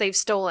gems that they've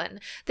stolen,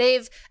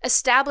 they've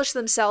established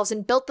themselves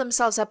and built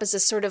themselves up as a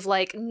sort of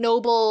like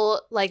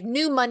noble, like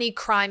new money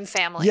crime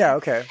family. Yeah,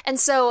 okay. And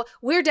so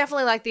we're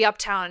definitely like the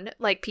uptown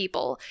like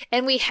people.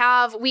 And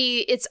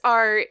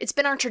it's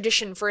been our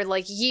tradition for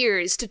like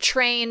years to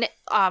train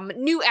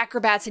new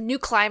acrobats and new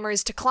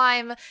climbers to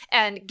climb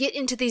and get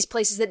into these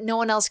places that no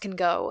one else can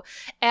go.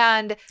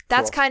 And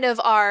that's kind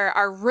of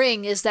our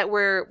ring, is that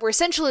we're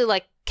essentially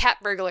like cat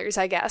burglars,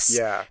 I guess.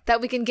 Yeah. That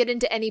we can get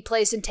into any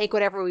place and take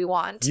whatever we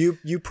want.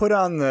 You put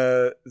on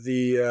the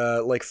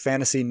like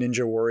fantasy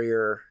ninja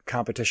warrior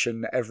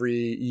competition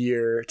every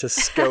year to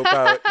scope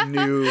out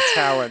new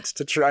talent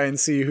to try and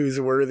see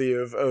who's worthy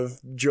of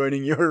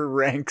joining your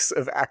ranks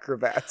of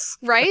acrobats.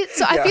 Right?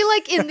 So I feel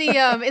like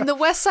in the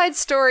West Side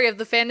Story of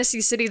the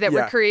fantasy city that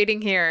we're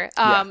creating here,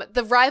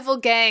 the rival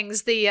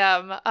gangs, the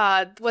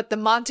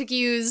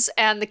Montagues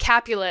and the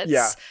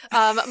Capulets.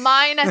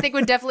 Mine, I think,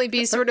 would definitely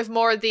be sort of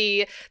more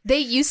they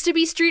used to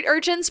be street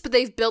urchins, but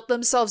they've built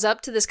themselves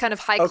up to this kind of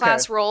high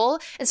class role.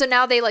 And so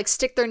now they like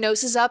stick their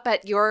noses up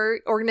at your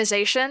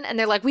organization and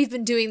they're like, we've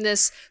been doing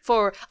this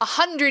for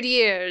 100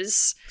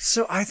 years.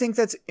 So I think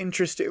that's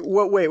interesting.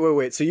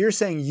 Wait. So you're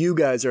saying you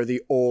guys are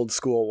the old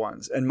school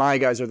ones and my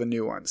guys are the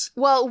new ones?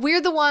 Well,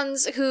 we're the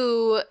ones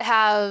who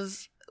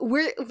have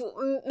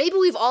maybe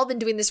we've all been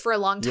doing this for a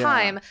long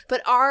time,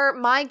 but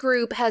my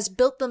group has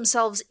built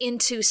themselves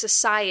into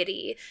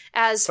society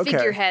as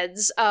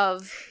figureheads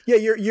of. Yeah,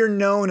 you're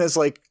known as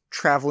like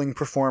traveling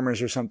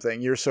performers or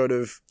something. You're sort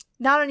of.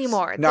 Not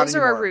anymore. Those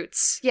are our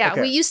roots.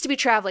 Yeah, we used to be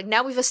traveling.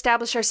 Now we've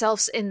established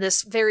ourselves in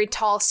this very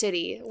tall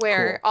city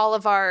where all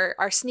of our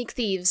sneak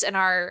thieves and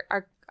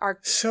our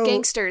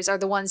gangsters are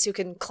the ones who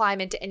can climb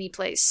into any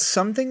place.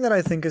 Something that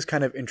I think is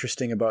kind of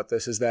interesting about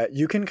this is that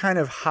you can kind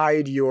of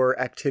hide your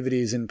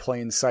activities in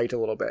plain sight a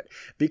little bit.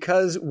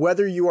 Because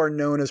whether you are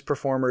known as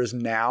performers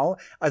now,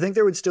 I think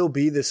there would still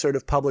be this sort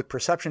of public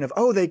perception of,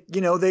 oh, they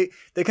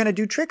kind of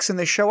do tricks and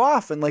they show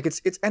off and like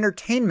it's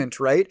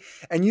entertainment, right?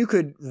 And you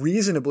could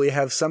reasonably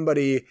have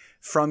somebody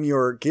from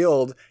your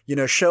guild,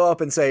 show up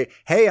and say,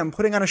 hey, I'm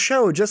putting on a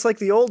show just like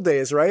the old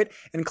days, right?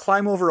 And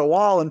climb over a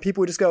wall and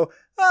people would just go,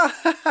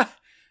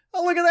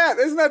 oh, look at that.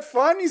 Isn't that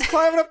fun? He's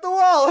climbing up the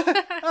wall.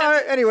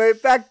 Anyway,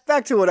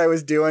 back to what I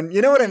was doing.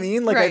 You know what I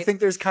mean? Like, right. I think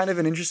there's kind of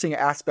an interesting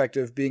aspect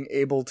of being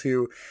able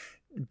to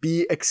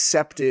be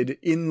accepted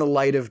in the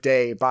light of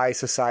day by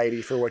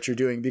society for what you're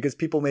doing because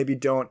people maybe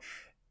don't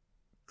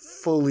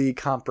fully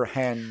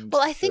comprehend.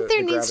 Well, I think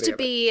there needs to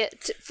be,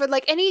 for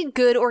like any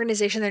good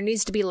organization, there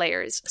needs to be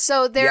layers.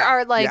 So there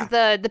are like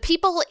the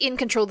people in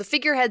control, the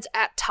figureheads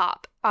at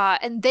top.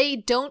 And they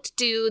don't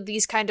do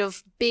these kind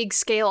of big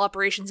scale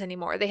operations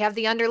anymore. They have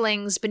the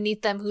underlings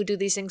beneath them who do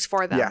these things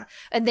for them. Yeah.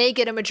 And they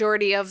get a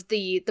majority of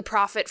the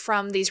profit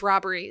from these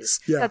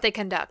robberies that they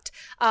conduct.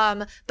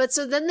 But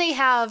so then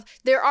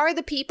there are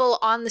the people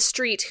on the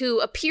street who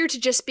appear to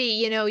just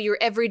be, your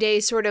everyday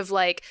sort of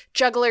like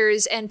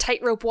jugglers and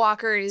tightrope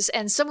walkers.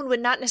 And someone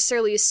would not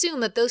necessarily assume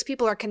that those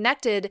people are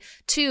connected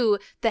to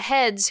the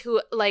heads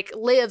who like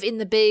live in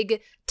the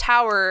big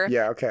tower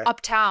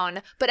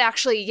uptown, but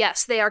actually,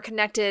 yes, they are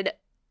connected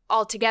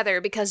all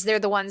together because they're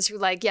the ones who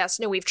like, yes,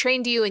 no, we've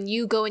trained you and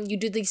you go and you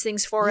do these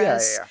things for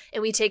us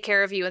and we take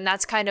care of you. And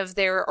that's kind of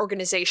their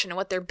organization and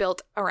what they're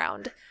built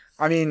around.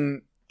 I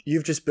mean,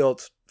 you've just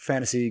built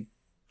fantasy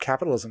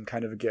capitalism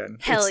kind of again.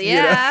 Hell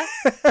yeah.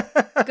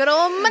 Good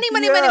old money.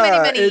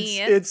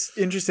 It's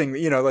interesting,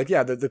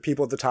 the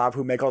people at the top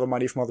who make all the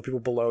money from all the people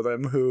below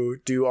them who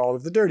do all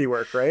of the dirty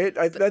work, right?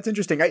 That's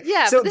interesting.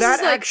 So that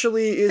is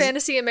actually is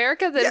fantasy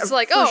America that's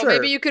like,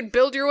 maybe you could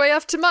build your way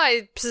up to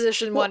my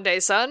position one day,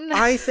 son.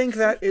 I think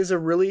that is a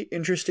really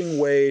interesting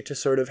way to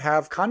sort of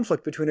have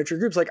conflict between our two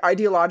groups. Like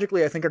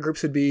ideologically, I think our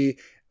groups would be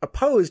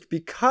opposed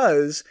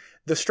because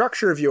the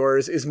structure of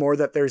yours is more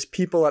that there's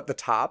people at the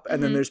top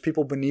and then there's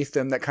people beneath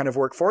them that kind of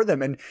work for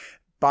them. And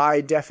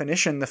by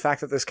definition, the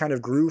fact that this kind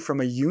of grew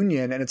from a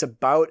union and it's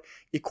about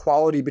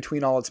equality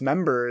between all its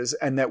members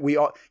and that we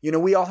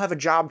all have a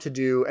job to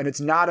do. And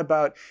it's not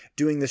about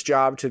doing this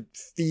job to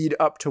feed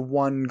up to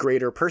one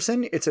greater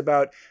person. It's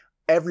about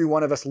every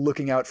one of us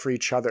looking out for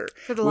each other.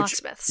 For the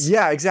locksmiths.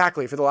 Yeah,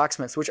 exactly. For the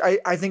locksmiths, which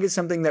I think is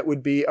something that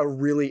would be a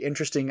really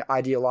interesting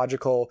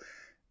ideological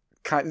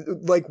kind,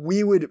 like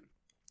we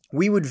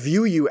would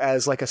view you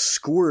as like a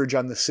scourge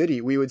on the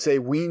city. We would say,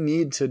 we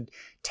need to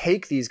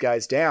take these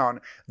guys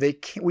down.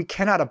 We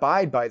cannot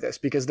abide by this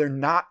because they're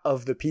not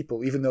of the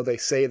people, even though they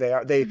say they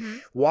are. They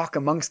walk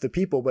amongst the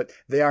people, but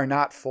they are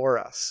not for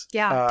us.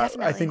 Yeah,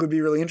 definitely. I think would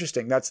be really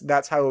interesting.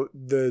 That's how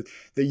the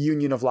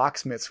Union of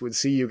Locksmiths would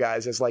see you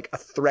guys, as like a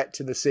threat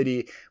to the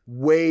city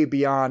way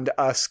beyond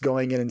us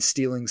going in and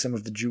stealing some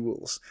of the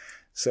jewels.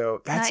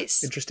 So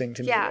that's interesting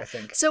to me, I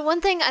think. So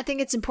one thing I think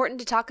it's important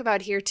to talk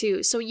about here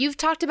too. So you've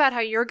talked about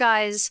how your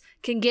guys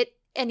can get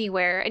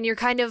anywhere, and you're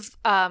kind of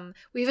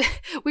we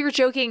were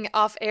joking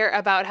off air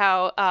about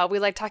how we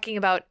like talking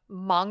about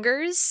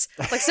mongers,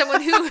 like someone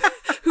who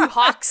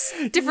hawks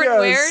different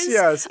wares.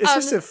 Yes, it's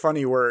just a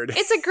funny word.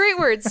 It's a great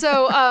word.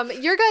 So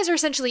your guys are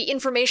essentially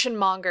information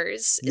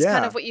mongers is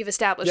kind of what you've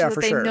established, that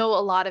they know a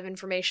lot of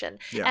information.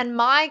 Yeah. And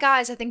my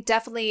guys, I think,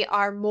 definitely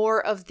are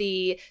more of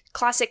the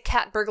classic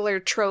cat burglar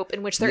trope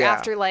in which they're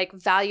after like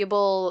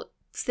valuable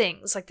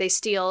things, like they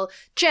steal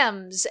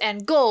gems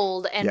and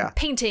gold and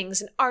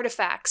paintings and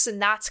artifacts,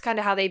 and that's kind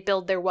of how they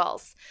build their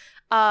wealth.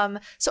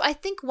 So I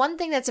think one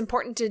thing that's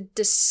important to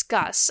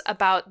discuss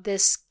about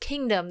this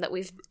kingdom that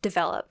we've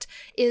developed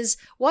is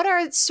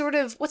what's sort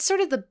of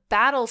the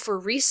battle for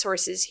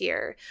resources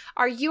here.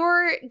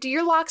 Do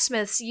your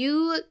locksmiths,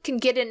 you can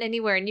get in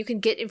anywhere and you can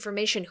get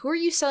information. Who are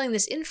you selling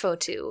this info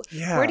to?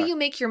 Yeah. Where do you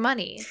make your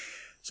money?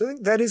 So I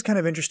think that is kind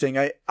of interesting.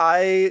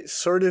 I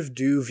sort of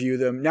do view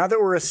them, now that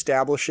we're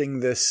establishing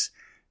this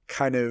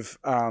kind of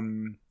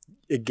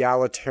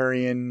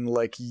egalitarian,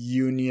 like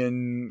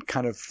union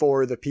kind of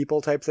for the people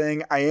type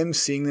thing, I am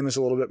seeing them as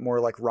a little bit more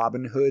like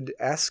Robin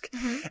Hood-esque.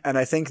 Mm-hmm. And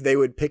I think they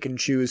would pick and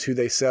choose who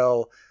they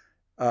sell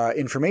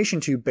information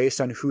to based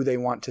on who they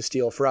want to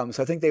steal from.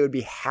 So I think they would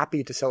be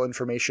happy to sell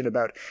information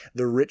about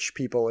the rich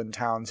people in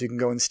town, so you can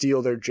go and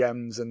steal their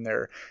gems and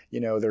their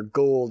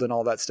gold and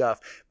all that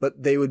stuff.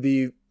 But they would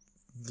be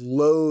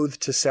loath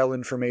to sell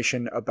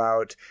information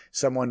about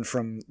someone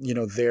from,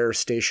 their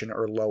station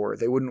or lower.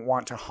 They wouldn't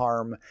want to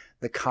harm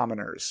the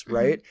commoners,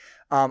 right?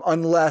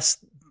 Unless,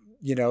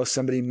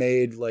 somebody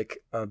made like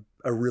a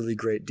a really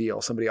great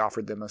deal. Somebody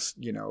offered them a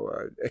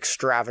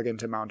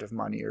extravagant amount of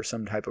money or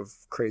some type of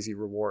crazy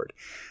reward.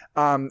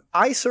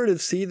 I sort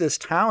of see this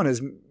town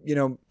as,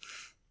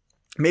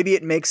 maybe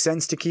it makes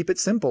sense to keep it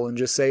simple and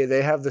just say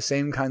they have the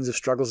same kinds of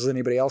struggles as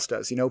anybody else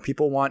does.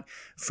 People want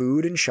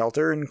food and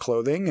shelter and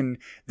clothing, and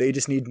they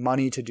just need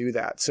money to do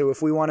that. So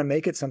if we want to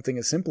make it something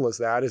as simple as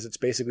that, as it's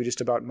basically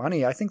just about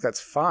money, I think that's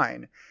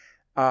fine.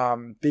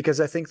 Because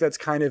I think that's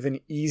kind of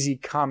an easy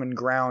common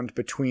ground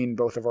between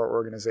both of our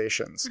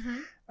organizations.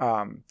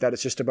 That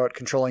it's just about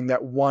controlling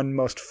that one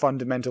most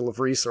fundamental of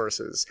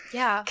resources.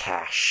 Yeah.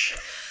 Cash.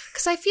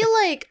 Because I feel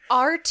like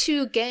our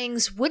two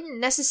gangs wouldn't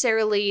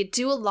necessarily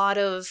do a lot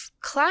of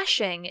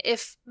clashing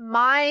if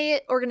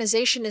my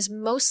organization is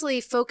mostly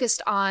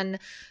focused on,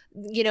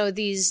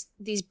 these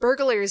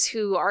burglars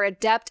who are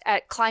adept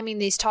at climbing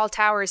these tall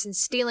towers and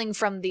stealing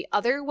from the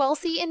other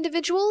wealthy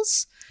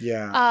individuals.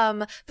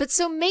 Yeah. But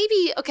so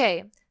maybe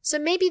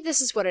this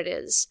is what it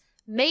is.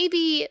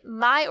 Maybe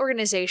my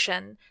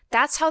organization,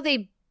 that's how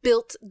they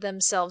built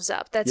themselves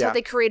up. That's how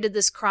they created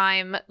this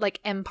crime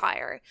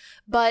empire.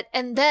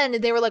 And then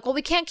they were like, well,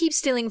 we can't keep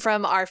stealing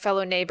from our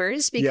fellow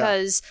neighbors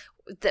because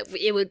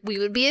we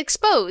would be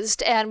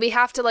exposed, and we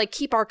have to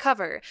keep our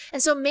cover.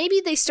 And so maybe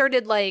they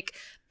started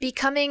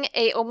becoming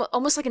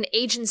almost like an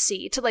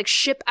agency to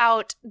ship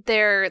out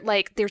their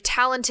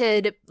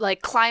talented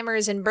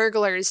climbers and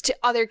burglars to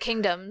other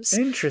kingdoms.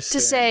 Interesting.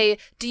 To say,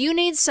 do you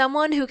need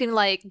someone who can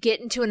get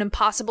into an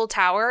impossible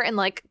tower and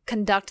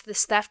conduct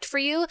this theft for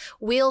you?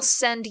 We'll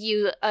send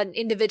you an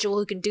individual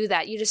who can do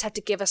that. You just have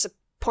to give us a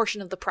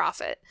portion of the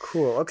profit.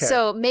 Cool. Okay.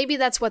 So maybe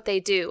that's what they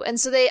do. And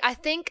so I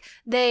think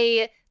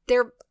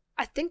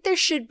there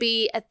should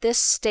be, at this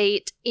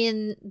state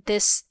in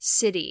this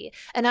city,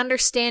 an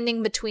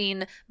understanding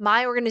between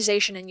my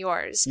organization and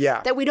yours.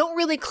 Yeah. That we don't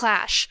really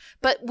clash,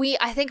 but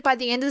I think by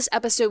the end of this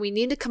episode, we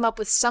need to come up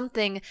with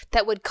something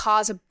that would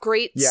cause a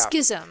great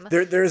schism.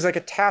 There's a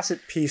tacit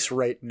piece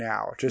right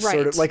now, just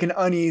sort of an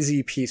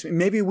uneasy piece.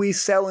 Maybe we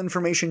sell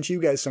information to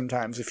you guys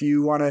sometimes. If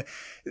you want to,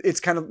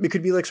 it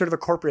could be sort of a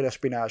corporate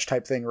espionage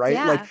type thing, right?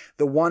 Yeah.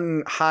 The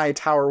one high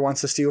tower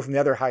wants to steal from the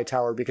other high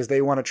tower because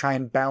they want to try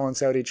and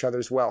balance out each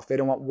other's wealth. They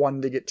don't want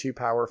one to get too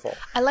powerful.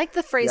 I like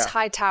the phrase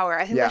high tower.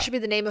 I think that should be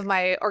the name of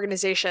my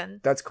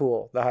organization. That's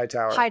cool. The high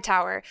tower. High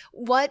tower.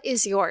 What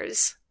is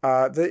yours?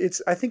 I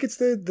think it's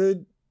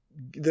the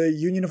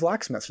Union of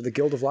Locksmiths, or the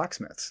Guild of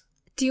Locksmiths.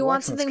 Do you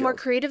want something more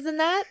creative than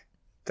that?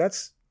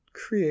 That's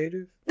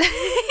creative. Well,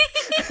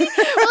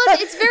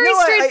 it's very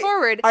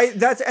straightforward.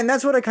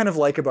 That's what I kind of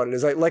like about it.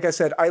 Is like I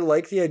said, I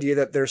like the idea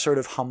that they're sort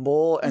of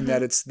humble and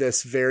that it's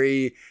this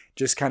very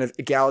just kind of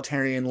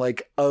egalitarian,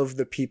 of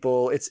the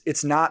people.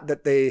 It's not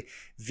that they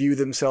view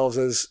themselves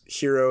as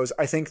heroes.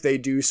 I think they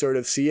do sort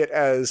of see it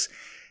as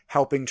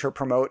helping to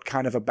promote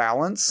kind of a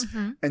balance.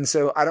 And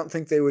so I don't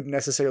think they would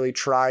necessarily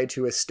try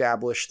to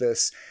establish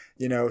this,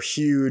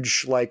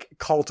 huge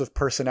cult of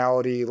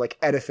personality,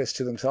 edifice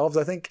to themselves.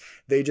 I think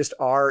they just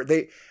are,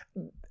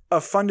 a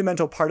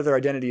fundamental part of their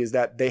identity is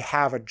that they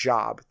have a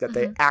job that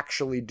they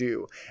actually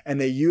do, and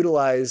they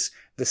utilize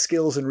the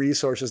skills and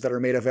resources that are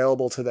made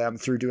available to them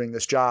through doing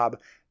this job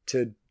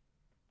to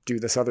do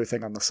this other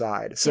thing on the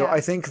side. So I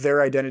think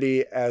their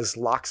identity as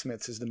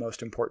locksmiths is the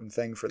most important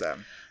thing for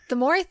them. The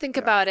more I think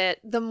about it,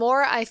 the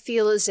more I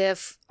feel as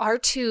if our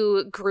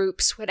two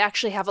groups would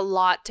actually have a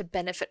lot to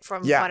benefit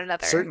from one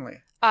another. Certainly.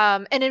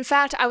 And in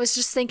fact, I was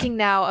just thinking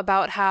now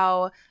about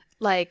how,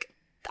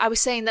 I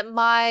was saying that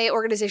my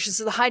organization,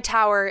 so the High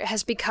Tower,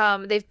 has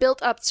become, they've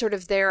built up sort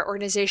of their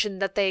organization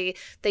that they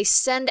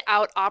send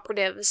out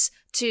operatives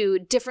to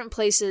different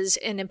places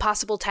in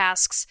impossible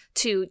tasks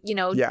to,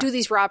 do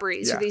these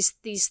robberies or these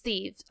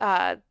thieves,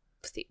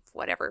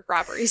 whatever,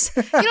 robberies.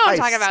 You know what I'm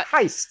talking about.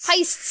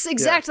 Heists,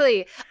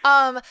 exactly.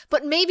 Yeah.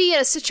 But maybe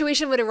a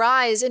situation would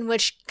arise in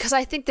which, because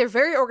I think they're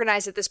very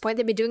organized at this point,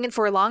 they've been doing it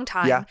for a long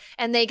time,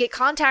 and they get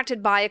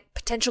contacted by a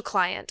potential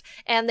client,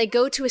 and they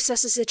go to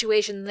assess the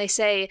situation, and they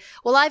say,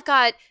 well, I've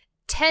got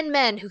 10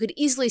 men who could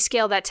easily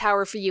scale that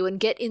tower for you and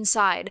get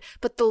inside,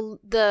 but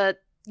the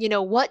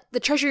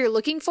treasure you're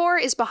looking for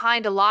is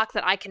behind a lock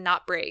that I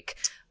cannot break.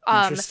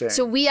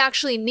 So we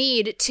actually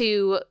need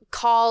to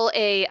call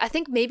I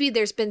think maybe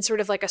there's been sort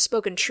of a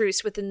spoken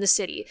truce within the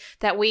city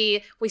that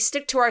we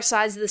stick to our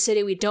sides of the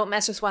city. We don't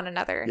mess with one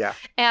another. Yeah.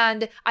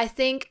 And I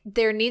think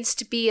there needs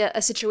to be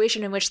a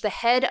situation in which the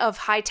head of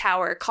High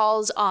Tower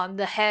calls on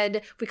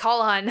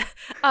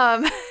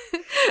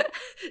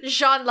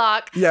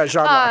Jean-Luc. Yeah,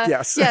 Jean-Luc,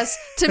 yes. Yes,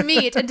 to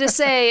meet and to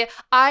say,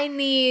 I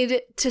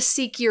need to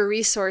seek your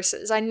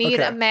resources. I need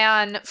a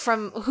man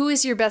who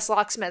is your best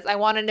locksmith? I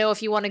want to know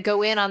if you want to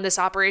go in on this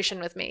operation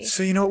with me.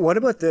 So, what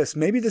about this?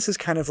 Maybe this is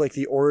kind of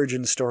the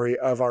origin story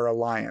of our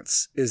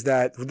alliance, is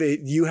that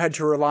you had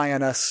to rely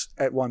on us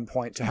at one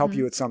point to help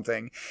you with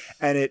something,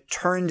 and it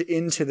turned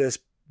into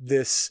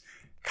this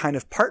kind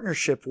of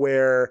partnership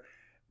where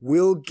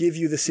we'll give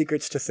you the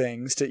secrets to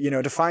things,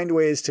 to find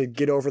ways to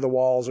get over the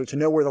walls or to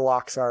know where the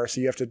locks are,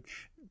 so you have to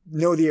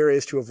know the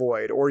areas to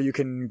avoid, or you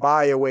can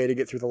buy a way to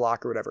get through the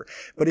lock or whatever.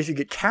 But if you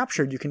get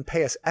captured, you can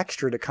pay us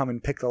extra to come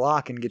and pick the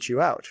lock and get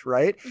you out,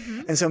 right?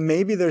 Mm-hmm. And so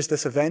maybe there's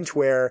this event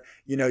where,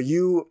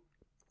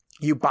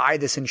 you buy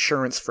this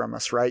insurance from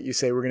us, right? You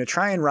say, we're going to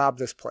try and rob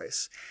this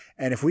place.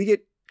 And if we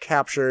get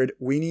captured,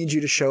 we need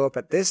you to show up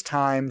at this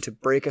time to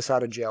break us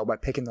out of jail by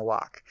picking the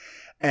lock.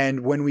 And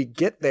when we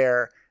get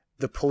there,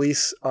 the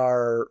police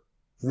are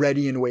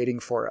ready and waiting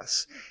for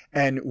us.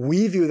 And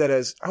we view that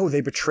as, oh, they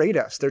betrayed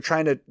us. They're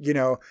trying to,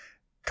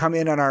 come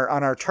in on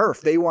our turf.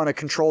 They want to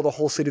control the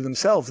whole city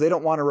themselves. They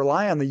don't want to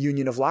rely on the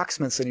union of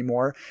locksmiths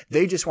anymore.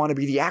 They just want to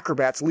be the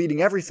acrobats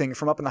leading everything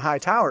from up in the high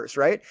towers,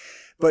 right?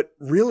 But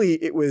really,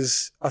 it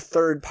was a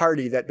third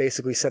party that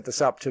basically set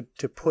this up to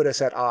put us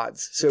at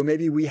odds. So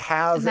maybe we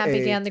have And that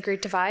began the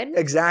Great Divide?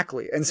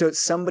 Exactly. And so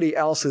somebody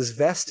else is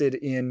vested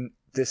in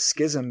this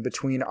schism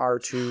between our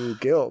two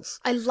guilds.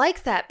 I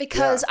like that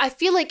because I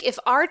feel like if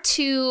our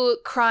two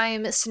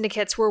crime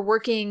syndicates were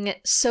working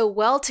so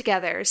well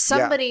together,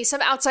 some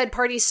outside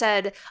party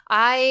said,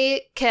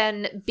 I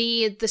can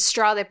be the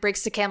straw that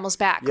breaks the camel's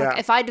back. Yeah. Like,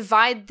 if I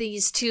divide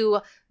these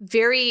two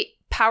very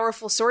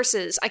powerful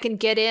sources, I can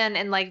get in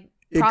and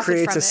it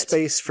creates a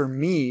space for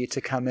me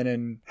to come in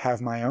and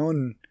have my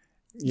own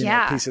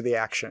piece of the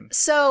action.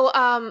 So,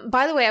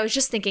 by the way, I was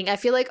just thinking, I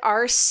feel like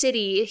our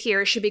city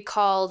here should be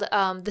called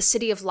the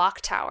City of Lock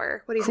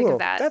Tower. What do you think of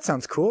that? That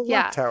sounds cool.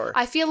 Yeah. Lock Tower.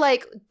 I feel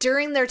like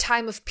during their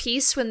time of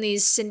peace, when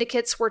these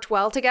syndicates worked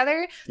well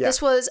together,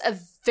 this was a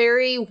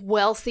very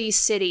wealthy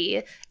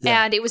city,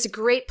 and it was a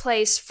great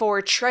place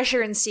for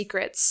treasure and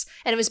secrets.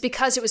 And it was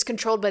because it was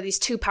controlled by these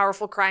two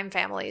powerful crime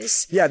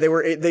families. Yeah,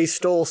 they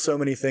stole so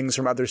many things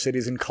from other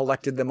cities and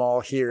collected them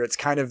all here. It's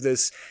kind of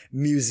this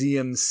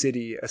museum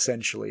city,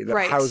 essentially,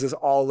 that houses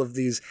all of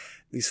these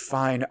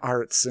fine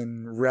arts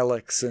and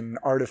relics and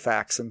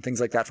artifacts and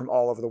things like that from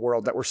all over the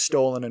world that were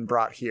stolen and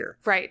brought here.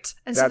 Right.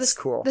 And that's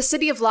cool. The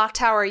City of Lock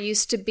Tower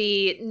used to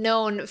be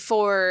known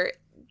for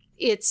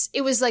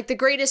it was like the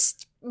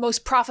greatest,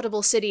 most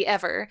profitable city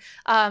ever.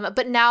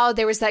 But now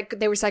there was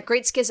that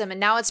great schism, and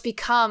now it's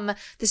become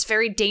this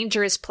very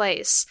dangerous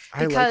place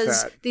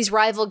because these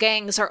rival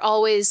gangs are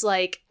always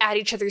at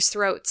each other's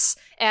throats.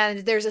 And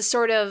there's a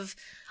sort of,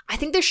 I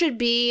think there should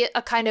be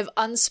a kind of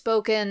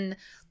unspoken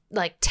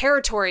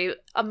territory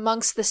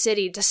amongst the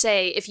city to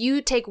say, if you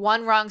take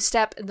one wrong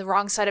step in the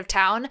wrong side of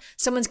town,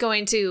 someone's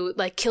going to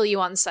kill you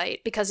on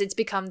sight, because it's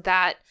become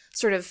that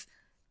sort of,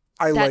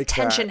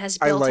 tension has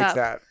built up. I like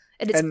that.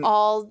 And it's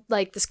all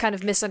this kind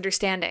of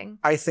misunderstanding.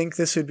 I think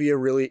this would be a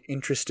really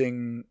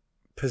interesting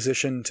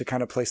position to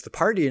kind of place the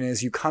party in,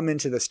 as you come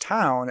into this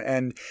town,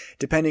 and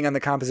depending on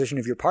the composition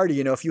of your party,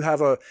 if you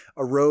have a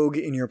rogue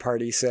in your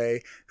party,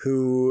 say,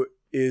 who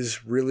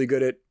is really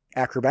good at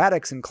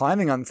acrobatics and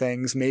climbing on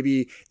things,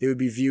 maybe they would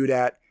be viewed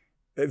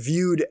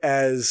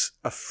as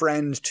a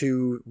friend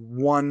to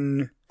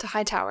the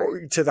high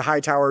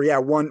tower. Yeah.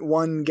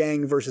 One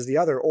gang versus the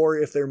other. Or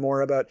if they're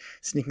more about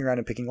sneaking around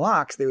and picking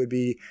locks, they would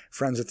be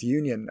friends with the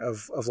union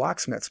of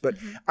locksmiths. But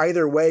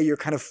either way, you're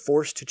kind of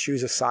forced to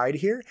choose a side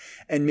here.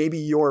 And maybe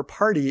your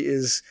party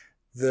is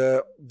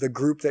the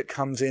group that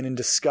comes in and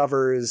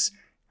discovers,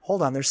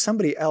 hold on, there's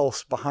somebody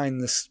else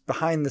behind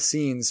the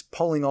scenes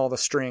pulling all the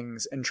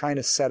strings and trying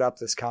to set up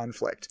this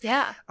conflict.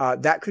 Yeah.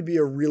 That could be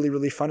a really,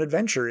 really fun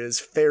adventure, is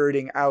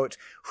ferreting out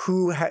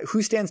who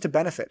stands to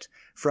benefit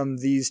from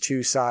these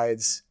two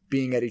sides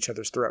being at each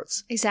other's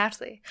throats.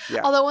 Exactly. Yeah.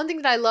 Although one thing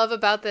that I love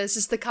about this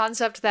is the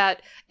concept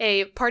that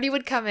a party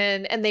would come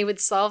in and they would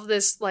solve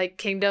this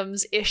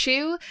kingdom's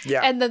issue.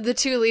 Yeah. And then the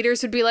two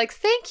leaders would be like,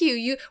 thank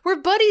you. We're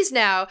buddies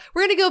now.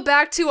 We're going to go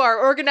back to our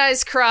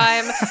organized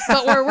crime,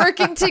 but we're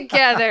working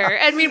together.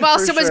 And meanwhile,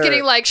 someone's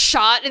getting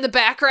shot in the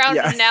background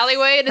in an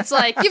alleyway. And it's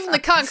give them the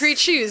concrete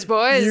shoes,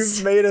 boys.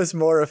 You've made us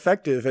more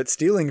effective at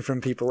stealing from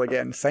people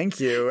again.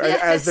 Thank you.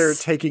 Yes. As they're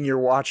taking your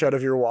watch out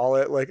of your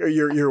wallet, or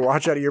your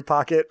watch out of your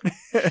pocket.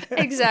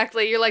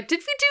 Exactly. You're like, did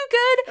we do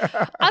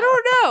good? I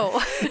don't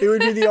know. It would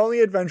be the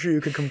only adventure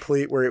you could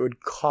complete where it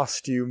would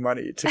cost you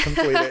money to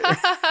complete it.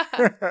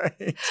 Right.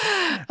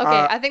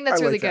 Okay, I think that's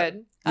really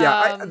good.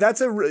 Yeah,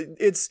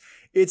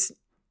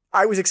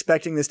 I was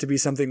expecting this to be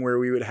something where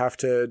we would have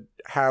to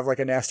have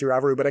a nasty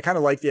rivalry, but I kind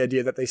of like the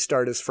idea that they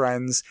start as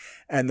friends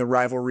and the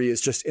rivalry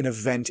is just an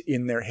event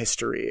in their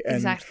history. And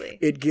exactly.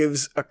 It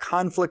gives a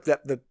conflict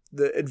that the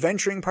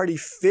adventuring party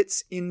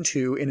fits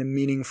into in a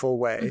meaningful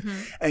way.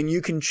 Mm-hmm. And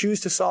you can choose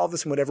to solve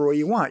this in whatever way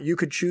you want. You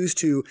could choose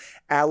to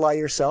ally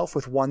yourself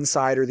with one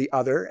side or the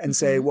other and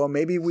say, well,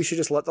 maybe we should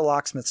just let the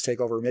locksmiths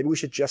take over. Maybe we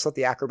should just let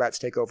the acrobats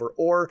take over.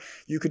 Or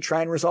you could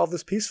try and resolve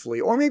this peacefully.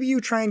 Or maybe you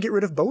try and get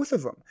rid of both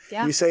of them.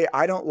 Yeah. You say,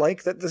 I don't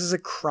like that this is a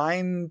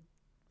crime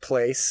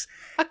place.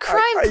 A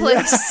crime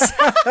place.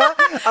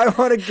 I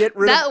want to get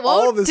rid of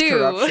all this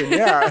corruption.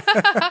 Yeah.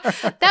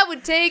 That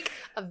would take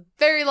a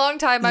very long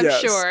time, I'm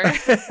sure,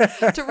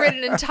 to rid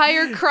an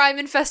entire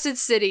crime-infested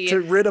city. To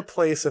rid a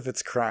place of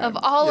its crime. Of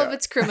all of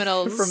its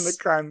criminals. From the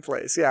crime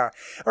place, yeah.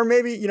 Or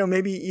maybe,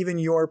 maybe even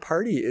your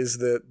party is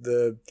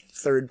the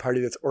third party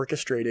that's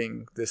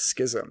orchestrating this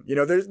schism.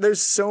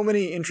 There's so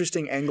many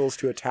interesting angles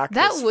to attack this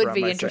That would from,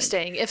 be I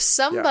interesting. If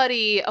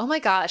somebody, oh my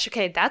gosh,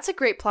 okay, that's a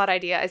great plot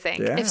idea, I think.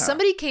 Yeah. If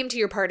somebody came to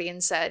your party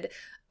and said,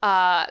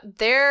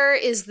 there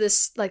is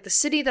this, like the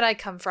city that I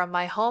come from,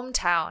 my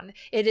hometown,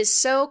 it is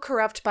so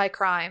corrupt by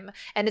crime,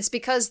 and it's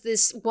because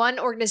this one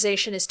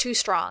organization is too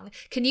strong.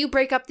 Can you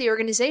break up the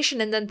organization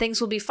and then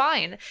things will be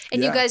fine?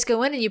 And you guys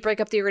go in and you break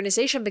up the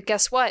organization, but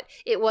guess what?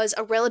 It was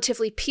a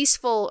relatively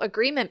peaceful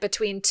agreement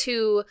between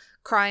two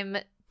crime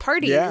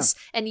parties,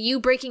 and you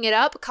breaking it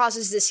up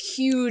causes this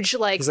huge,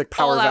 like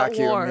power all-out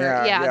vacuum. war.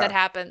 Yeah, that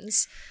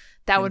happens.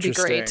 That would be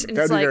great. And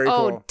it's That'd be like, very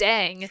oh, cool.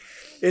 dang.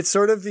 It's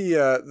sort of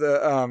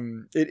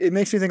it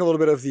makes me think a little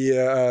bit of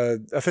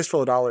the A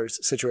Fistful of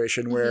Dollars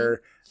situation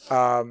where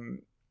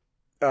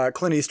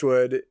Clint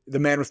Eastwood, the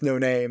man with no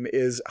name,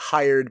 is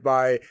hired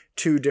by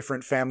two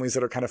different families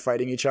that are kind of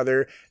fighting each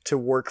other to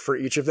work for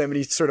each of them, and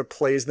he sort of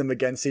plays them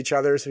against each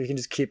other so he can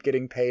just keep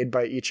getting paid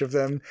by each of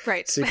them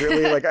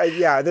secretly.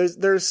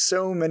 There's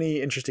so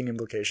many interesting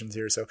implications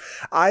here. So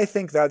I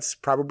think that's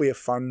probably a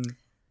fun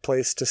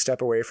place to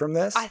step away from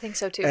this. I think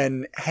so too.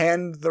 And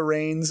hand the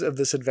reins of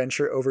this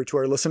adventure over to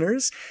our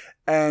listeners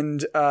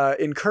and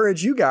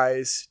encourage you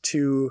guys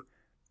to,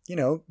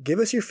 give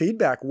us your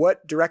feedback.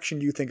 What direction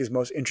do you think is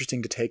most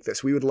interesting to take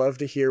this? We would love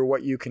to hear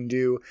what you can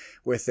do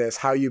with this,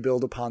 how you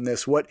build upon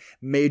this, what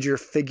major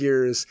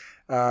figures,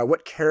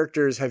 what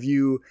characters have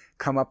you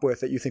come up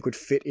with that you think would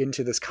fit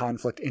into this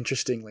conflict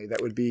interestingly,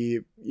 that would be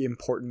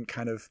important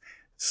kind of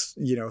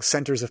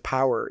centers of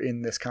power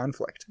in this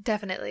conflict.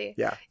 Definitely.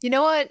 Yeah. You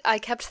know what I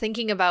kept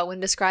thinking about when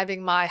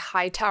describing my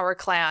Hightower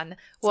clan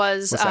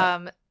was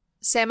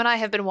Sam and I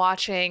have been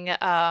watching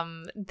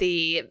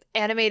the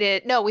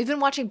animated. No, we've been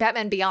watching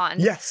Batman Beyond.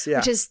 Yes, yeah.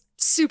 Which is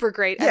super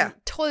great. Yeah. And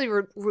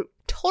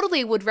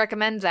totally would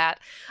recommend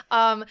that.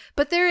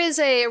 But there is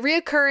a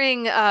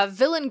reoccurring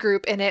villain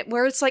group in it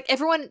where it's like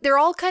they're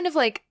all kind of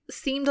like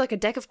themed like a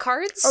deck of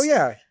cards. Oh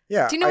yeah.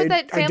 Yeah. Do you know what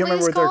that family is called? I don't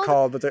remember what they're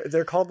called, but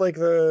they're called like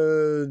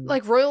the...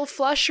 Like Royal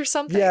Flush or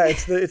something? Yeah,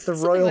 it's the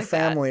Royal like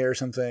Family or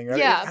something.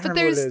 Yeah, but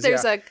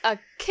there's a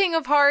King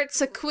of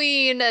Hearts, a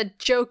Queen, a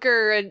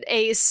Joker, an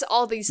Ace,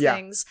 all these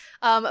things.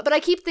 But I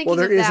keep thinking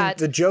there of isn't, that.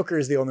 The Joker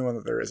is the only one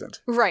that there isn't.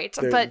 Right,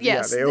 but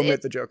yes. Yeah, they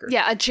omit the Joker.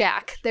 Yeah, a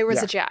Jack. There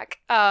was a Jack.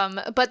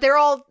 But they're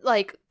all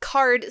like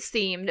card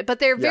themed, but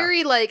they're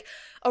very like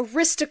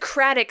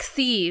aristocratic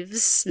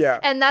thieves. Yeah.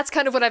 And that's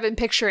kind of what I've been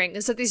picturing,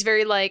 is that these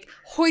very like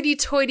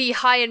hoity-toity,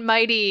 high and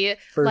mighty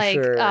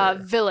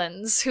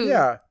villains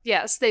who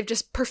yes, they've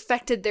just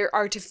perfected their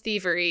art of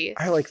thievery.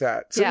 I like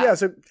that. So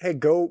so hey,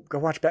 go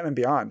watch Batman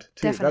Beyond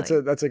too.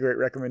 Definitely. That's a great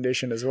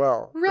recommendation as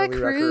well. Rec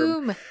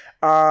Room.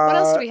 What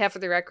else do we have for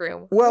the Rec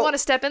Room? Well, you want to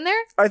step in there?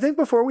 I think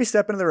before we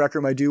step into the Rec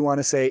Room, I do want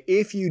to say,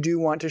 if you do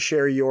want to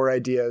share your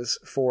ideas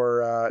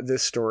for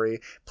this story,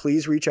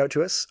 please reach out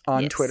to us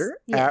on Twitter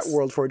at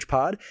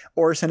WorldForgePod,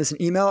 or send us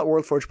an email at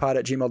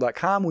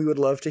worldforgepod@gmail.com. We would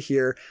love to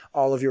hear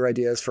all of your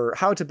ideas for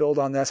how to build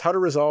on this, how to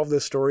resolve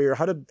this story, or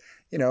how to,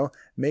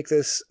 make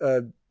this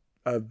a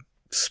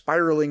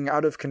spiraling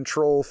out of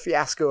control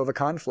fiasco of a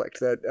conflict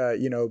that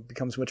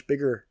becomes much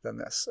bigger than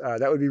this.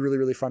 That would be really,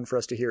 really fun for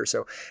us to hear.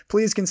 So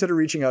please consider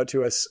reaching out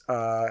to us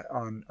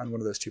on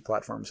one of those two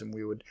platforms, and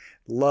we would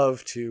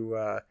love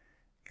to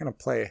kind of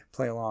play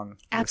along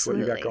with what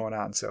you got going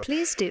on. So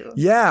please do.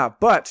 Yeah,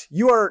 but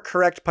you are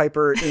correct,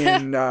 Piper,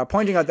 in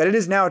pointing out that it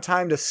is now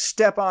time to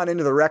step on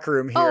into the Rec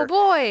Room here. Oh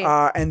boy!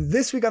 And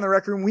this week on the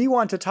Rec Room, we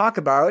want to talk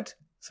about,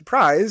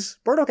 surprise,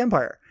 Boardwalk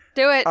Empire.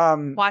 Do it.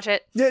 Watch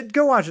it. Yeah,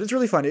 go watch it. It's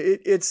really fun.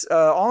 It's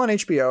all on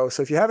HBO.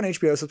 So if you have an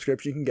HBO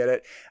subscription, you can get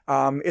it.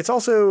 It's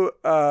also,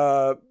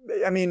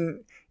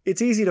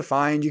 it's easy to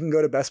find. You can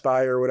go to Best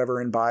Buy or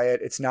whatever and buy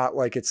it. It's not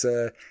like it's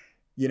a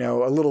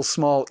little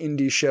small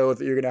indie show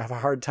that you're going to have a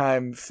hard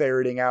time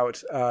ferreting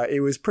out.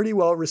 It was pretty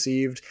well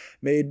received,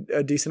 made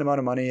a decent amount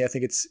of money. I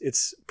think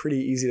it's pretty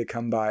easy to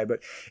come by.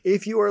 But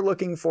if you are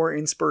looking for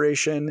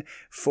inspiration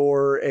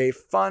for a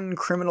fun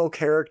criminal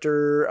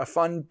character, a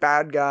fun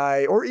bad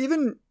guy, or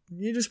even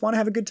you just want to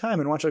have a good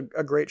time and watch a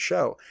great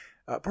show,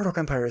 Boardwalk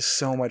Empire is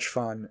so much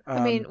fun.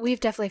 We've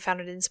definitely found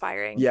it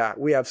inspiring. Yeah,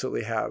 we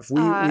absolutely have.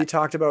 We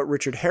talked about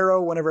Richard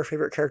Harrow, one of our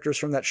favorite characters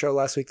from that show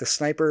last week, the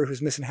sniper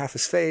who's missing half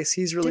his face.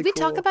 He's really cool. Did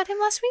we talk about him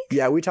last week?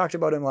 Yeah, we talked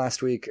about him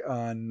last week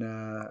on,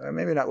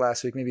 maybe not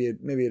last week, maybe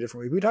a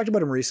different week. We talked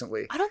about him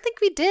recently. I don't think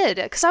we did,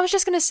 because I was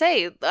just going to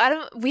say,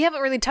 we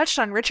haven't really touched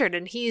on Richard,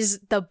 and he's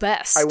the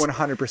best. I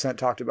 100%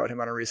 talked about him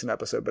on a recent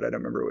episode, but I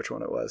don't remember which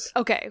one it was.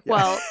 Okay,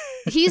 well,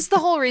 he's the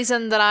whole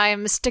reason that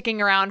I'm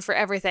sticking around for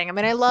everything. I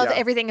mean, I love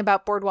everything about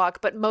about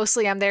Boardwalk, but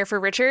mostly I'm there for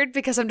Richard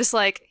because I'm just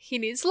like, he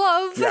needs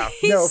love. Yeah.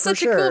 He's No, for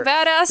such a sure. cool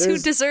badass who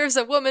There's- deserves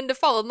a woman to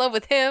fall in love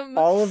with him.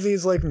 All of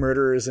these like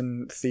murderers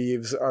and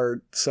thieves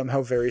are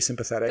somehow very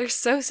sympathetic. They're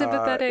so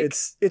sympathetic.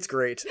 It's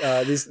great.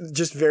 These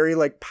just very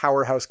like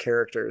powerhouse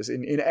characters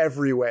in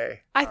every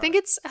way. I think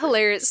it's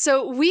hilarious.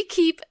 So we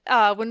keep,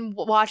 when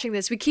watching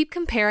this, we keep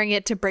comparing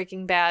it to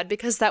Breaking Bad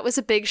because that was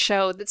a big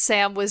show that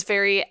Sam was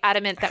very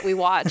adamant that we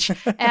watch.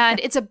 And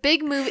it's a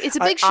big movie. It's a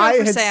big show I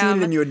for had Sam.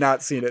 seen it and you had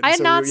not seen it. I had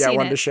so not yeah, seen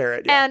wanted it. to share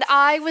it. Yeah. And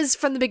I was,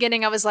 from the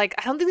beginning, I was like,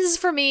 I don't think this is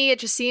for me. It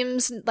just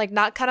seems like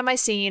not kind of my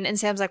scene. And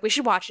Sam's like, we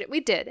should watch it. We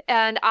did.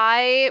 And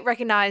I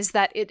recognized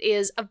that it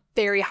is a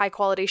very high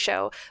quality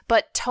show.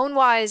 But tone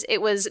wise,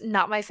 it was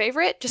not my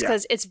favorite just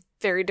because it's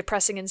very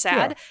depressing and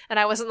sad. Yeah. And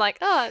I wasn't like,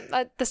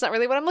 that's not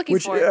really what I'm looking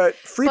Which for.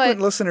 frequent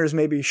listeners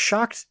may be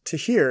shocked to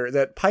hear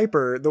that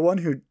Piper, the one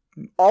who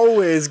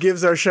always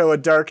gives our show a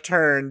dark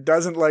turn,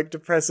 doesn't like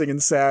depressing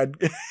and sad.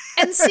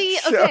 And see,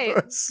 okay,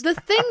 shows. the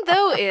thing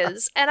though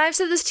is, and I've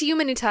said this to you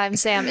many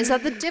times, Sam, is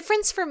that the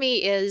difference for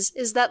me is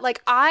that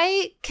like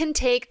I can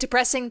take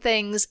depressing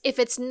things if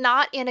it's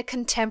not in a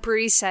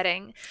contemporary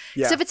setting.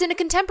 Yeah. So if it's in a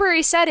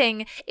contemporary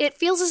setting, it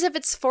feels as if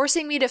it's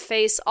forcing me to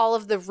face all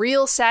of the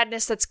real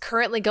sadness that's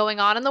currently going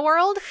on in the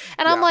world.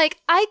 And I'm Yeah. like,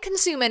 I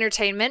consume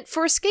entertainment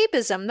for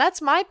escapism.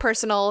 That's my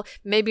personal,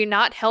 maybe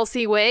not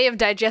healthy way of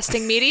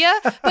digesting media,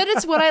 but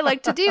it's what I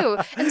like to do.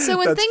 And so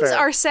when That's things fair.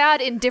 are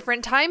sad in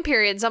different time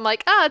periods, I'm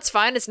like, it's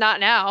fine. It's not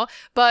now.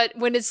 But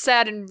when it's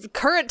sad in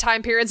current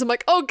time periods, I'm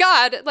like, oh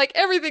God, like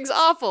everything's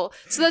awful.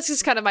 So that's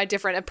just kind of my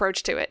different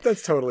approach to it.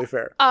 That's totally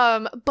fair.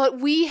 But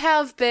we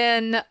have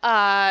been,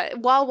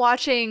 while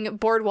watching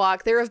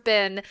Boardwalk, there's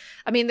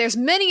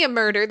many a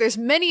murder, there's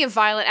many a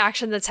violent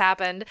action that's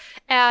happened.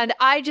 And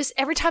I just,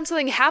 every time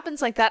something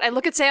happens like that, I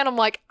look at Sam and I'm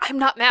like, I'm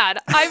not mad.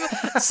 I'm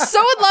so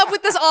in love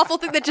with this awful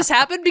thing that just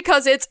happened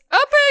because it's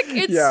epic.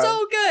 It's Yeah.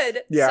 so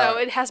good. Yeah. So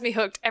it has me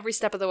hooked every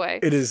step of the way.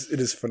 It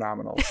is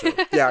phenomenal. So,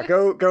 yeah,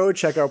 go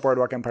check out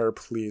Boardwalk Empire,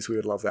 please. We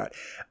would love that.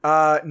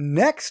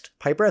 Next,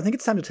 Piper, I think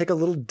it's time to take a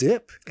little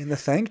dip in the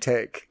thank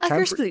take. A Time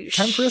first sploosh.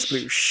 Time for a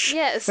sploosh.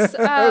 Yes. Who's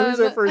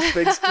our first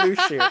big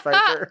sploosh here,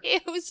 Piper?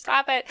 Ew,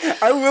 stop it.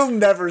 I will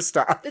never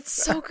stop. It's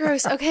so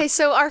gross. Okay,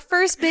 so our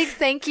first big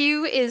thank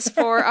you is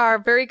for our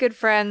very good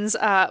friends,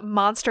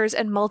 Monsters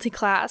and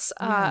Multiclass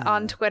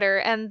on Twitter.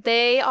 And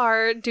they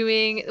are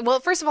doing, well,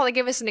 first of all, they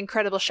gave us an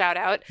incredible shout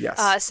out,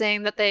 Yes.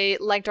 saying that they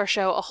liked our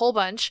show a whole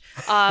bunch.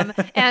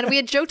 And we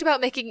had joked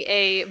about making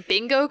a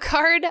bingo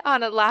card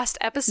on a last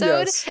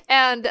episode. Yes.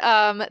 And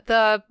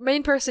the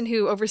main person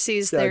who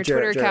oversees their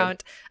Jared, Twitter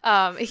account,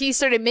 he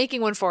started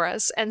making one for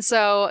us. And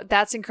so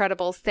that's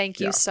incredible. Thank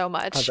you Yeah. so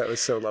much. That was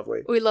so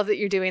lovely. We love that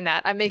you're doing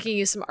that. I'm making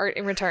you some art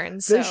in return.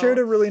 They shared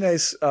a really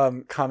nice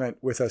comment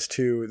with us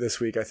too this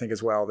week, I think,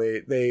 as well.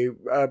 They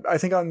I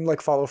think on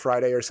like Follow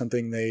Friday or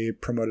something, they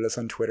promoted us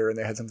on Twitter and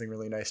they had something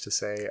really nice to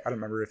say. I don't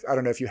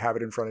know if you have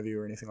it in front of you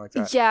or anything like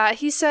that. Yeah,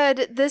 he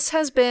said, "This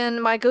has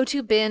been my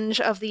go-to binge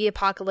of the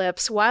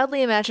apocalypse.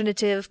 Wildly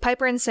imaginative.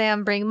 Piper and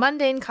Sam bring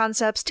mundane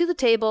concepts to the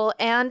table,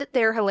 and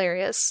they're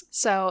hilarious."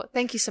 So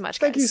thank you so much,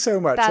 guys. Thank you so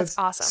much. That's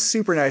awesome.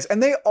 Super nice.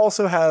 And they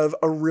also have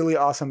a really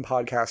awesome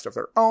podcast of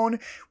their own,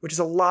 which is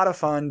a lot of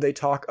fun. They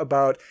talk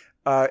about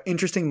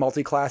interesting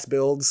multi-class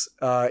builds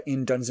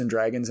in Dungeons and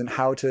Dragons and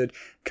how to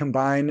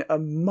combine a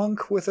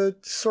monk with a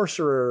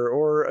sorcerer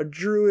or a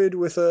druid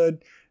with a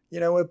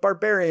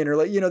barbarian,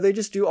 or they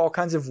just do all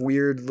kinds of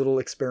weird little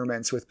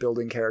experiments with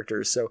building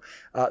characters. So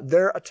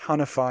they're a ton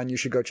of fun. You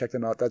should go check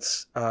them out.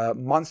 That's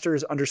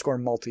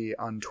monsters_multi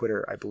on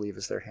Twitter, I believe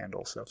is their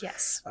handle. So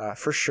Yes.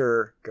 for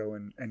sure, go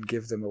and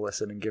give them a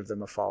listen and give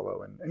them a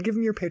follow and give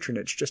them your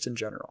patronage just in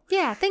general.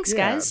 Yeah, thanks,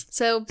 Yeah. guys.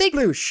 So big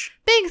Sploosh.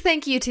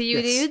 thank you to you,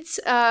 Yes. dudes.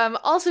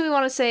 Also, we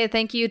want to say a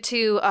thank you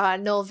to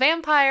Noel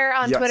Vampire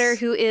on Yes. Twitter,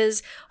 who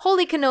is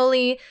Holy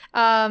Cannoli.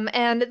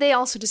 And they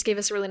also just gave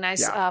us a really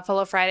nice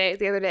Follow Friday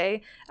the other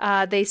day.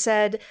 They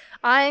said,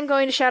 "I am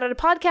going to shout out a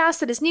podcast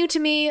that is new to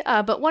me,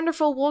 but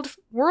wonderful.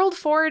 World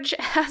Forge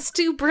has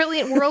two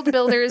brilliant world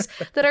builders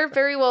that are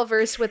very well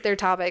versed with their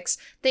topics.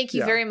 Thank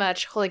you very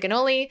much, Holy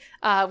Cannoli.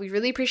 We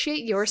really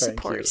appreciate your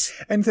support."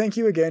 You. And thank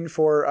you again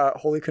for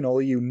Holy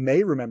Cannoli. You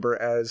may remember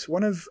as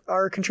one of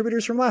our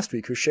contributors from last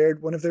week who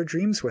shared one of their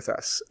dreams with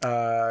us,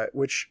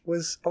 which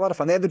was a lot of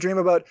fun. They had the dream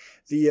about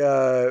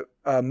the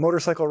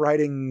motorcycle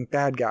riding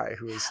bad guy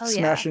who was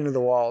smashing into the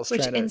walls,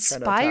 which trying to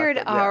inspired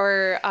attack them.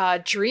 our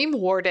Dream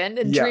Warden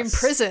and Dream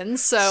Prison.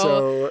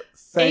 So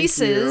thank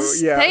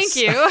Aces, you. Yes. thank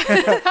you.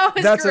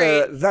 That was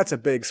great. That's a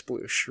big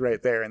sploosh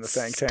right there in the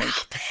thank tank.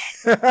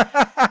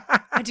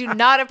 I do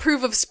not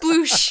approve of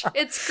sploosh.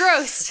 It's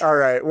gross. All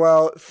right.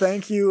 Well,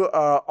 thank you,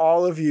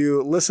 all of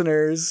you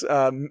listeners,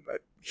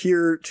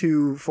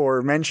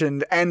 heretofore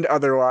mentioned and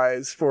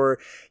otherwise, for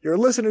your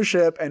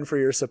listenership and for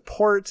your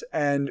support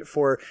and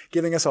for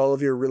giving us all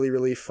of your really,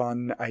 really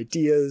fun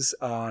ideas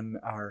on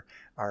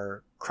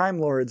our crime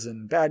lords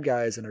and bad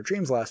guys in our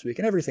dreams last week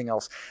and everything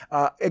else.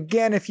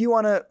 Again, if you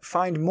want to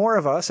find more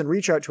of us and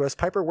reach out to us,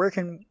 Piper, where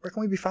can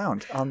we be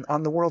found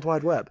on the World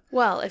Wide Web?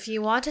 Well, if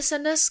you want to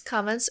send us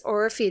comments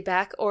or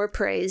feedback or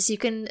praise, you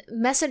can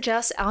message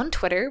us on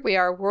Twitter. We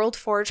are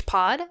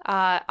WorldForgePod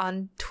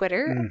on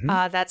Twitter.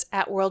 That's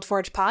at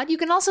WorldForgePod. You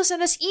can also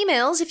send us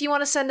emails if you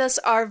want to send us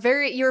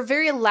your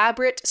very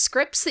elaborate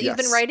scripts that you've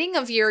been writing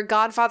of your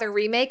Godfather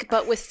remake,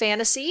 but with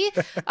fantasy,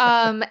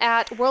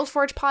 at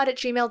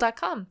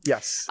worldforgepod@gmail.com.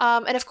 Yes.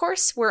 And of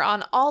course, we're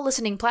on all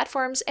listening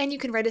platforms, and you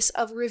can write us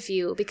a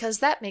review because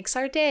that makes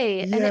our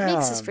day, and it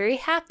makes us very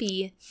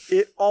happy.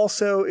 It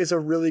also is a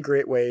really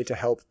great way to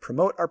help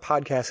promote our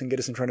podcast and get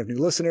us in front of new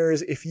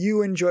listeners. If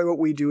you enjoy what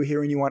we do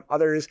here and you want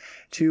others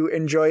to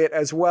enjoy it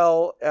as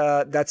well,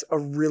 that's a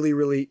really,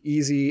 really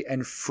easy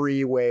and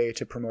free way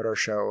to promote our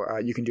show.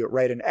 You can do it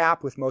right in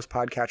app with most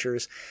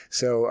podcatchers.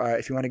 So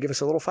if you want to give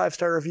us a little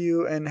 5-star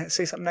review and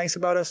say something nice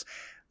about us,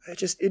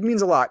 it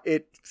means a lot.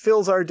 It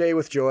fills our day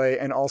with joy,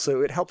 and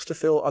also it helps to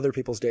fill other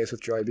people's days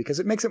with joy because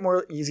it makes it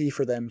more easy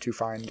for them to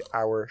find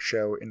our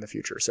show in the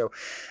future. So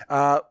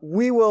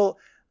we will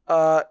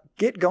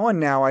get going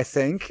now, I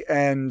think,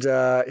 and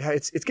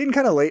it's getting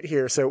kind of late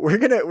here, so we're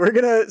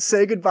gonna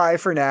say goodbye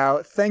for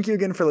now. Thank you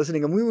again for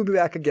listening, and we will be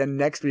back again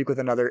next week with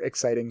another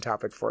exciting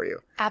topic for you.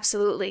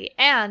 Absolutely.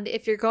 And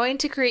if you're going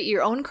to create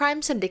your own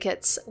crime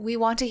syndicates, we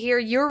want to hear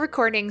your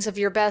recordings of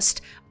your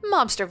best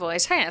mobster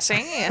voice. So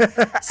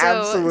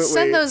Absolutely.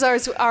 Send those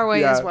our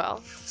way as well.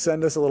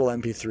 Send us a little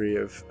MP3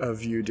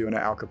 of you doing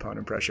an Al Capone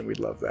impression. We'd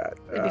love that.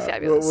 It'd be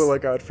fabulous. We'll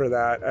look out for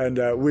that, and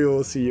we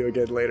will see you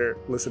again later,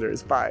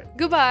 listeners. Bye.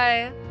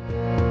 Goodbye.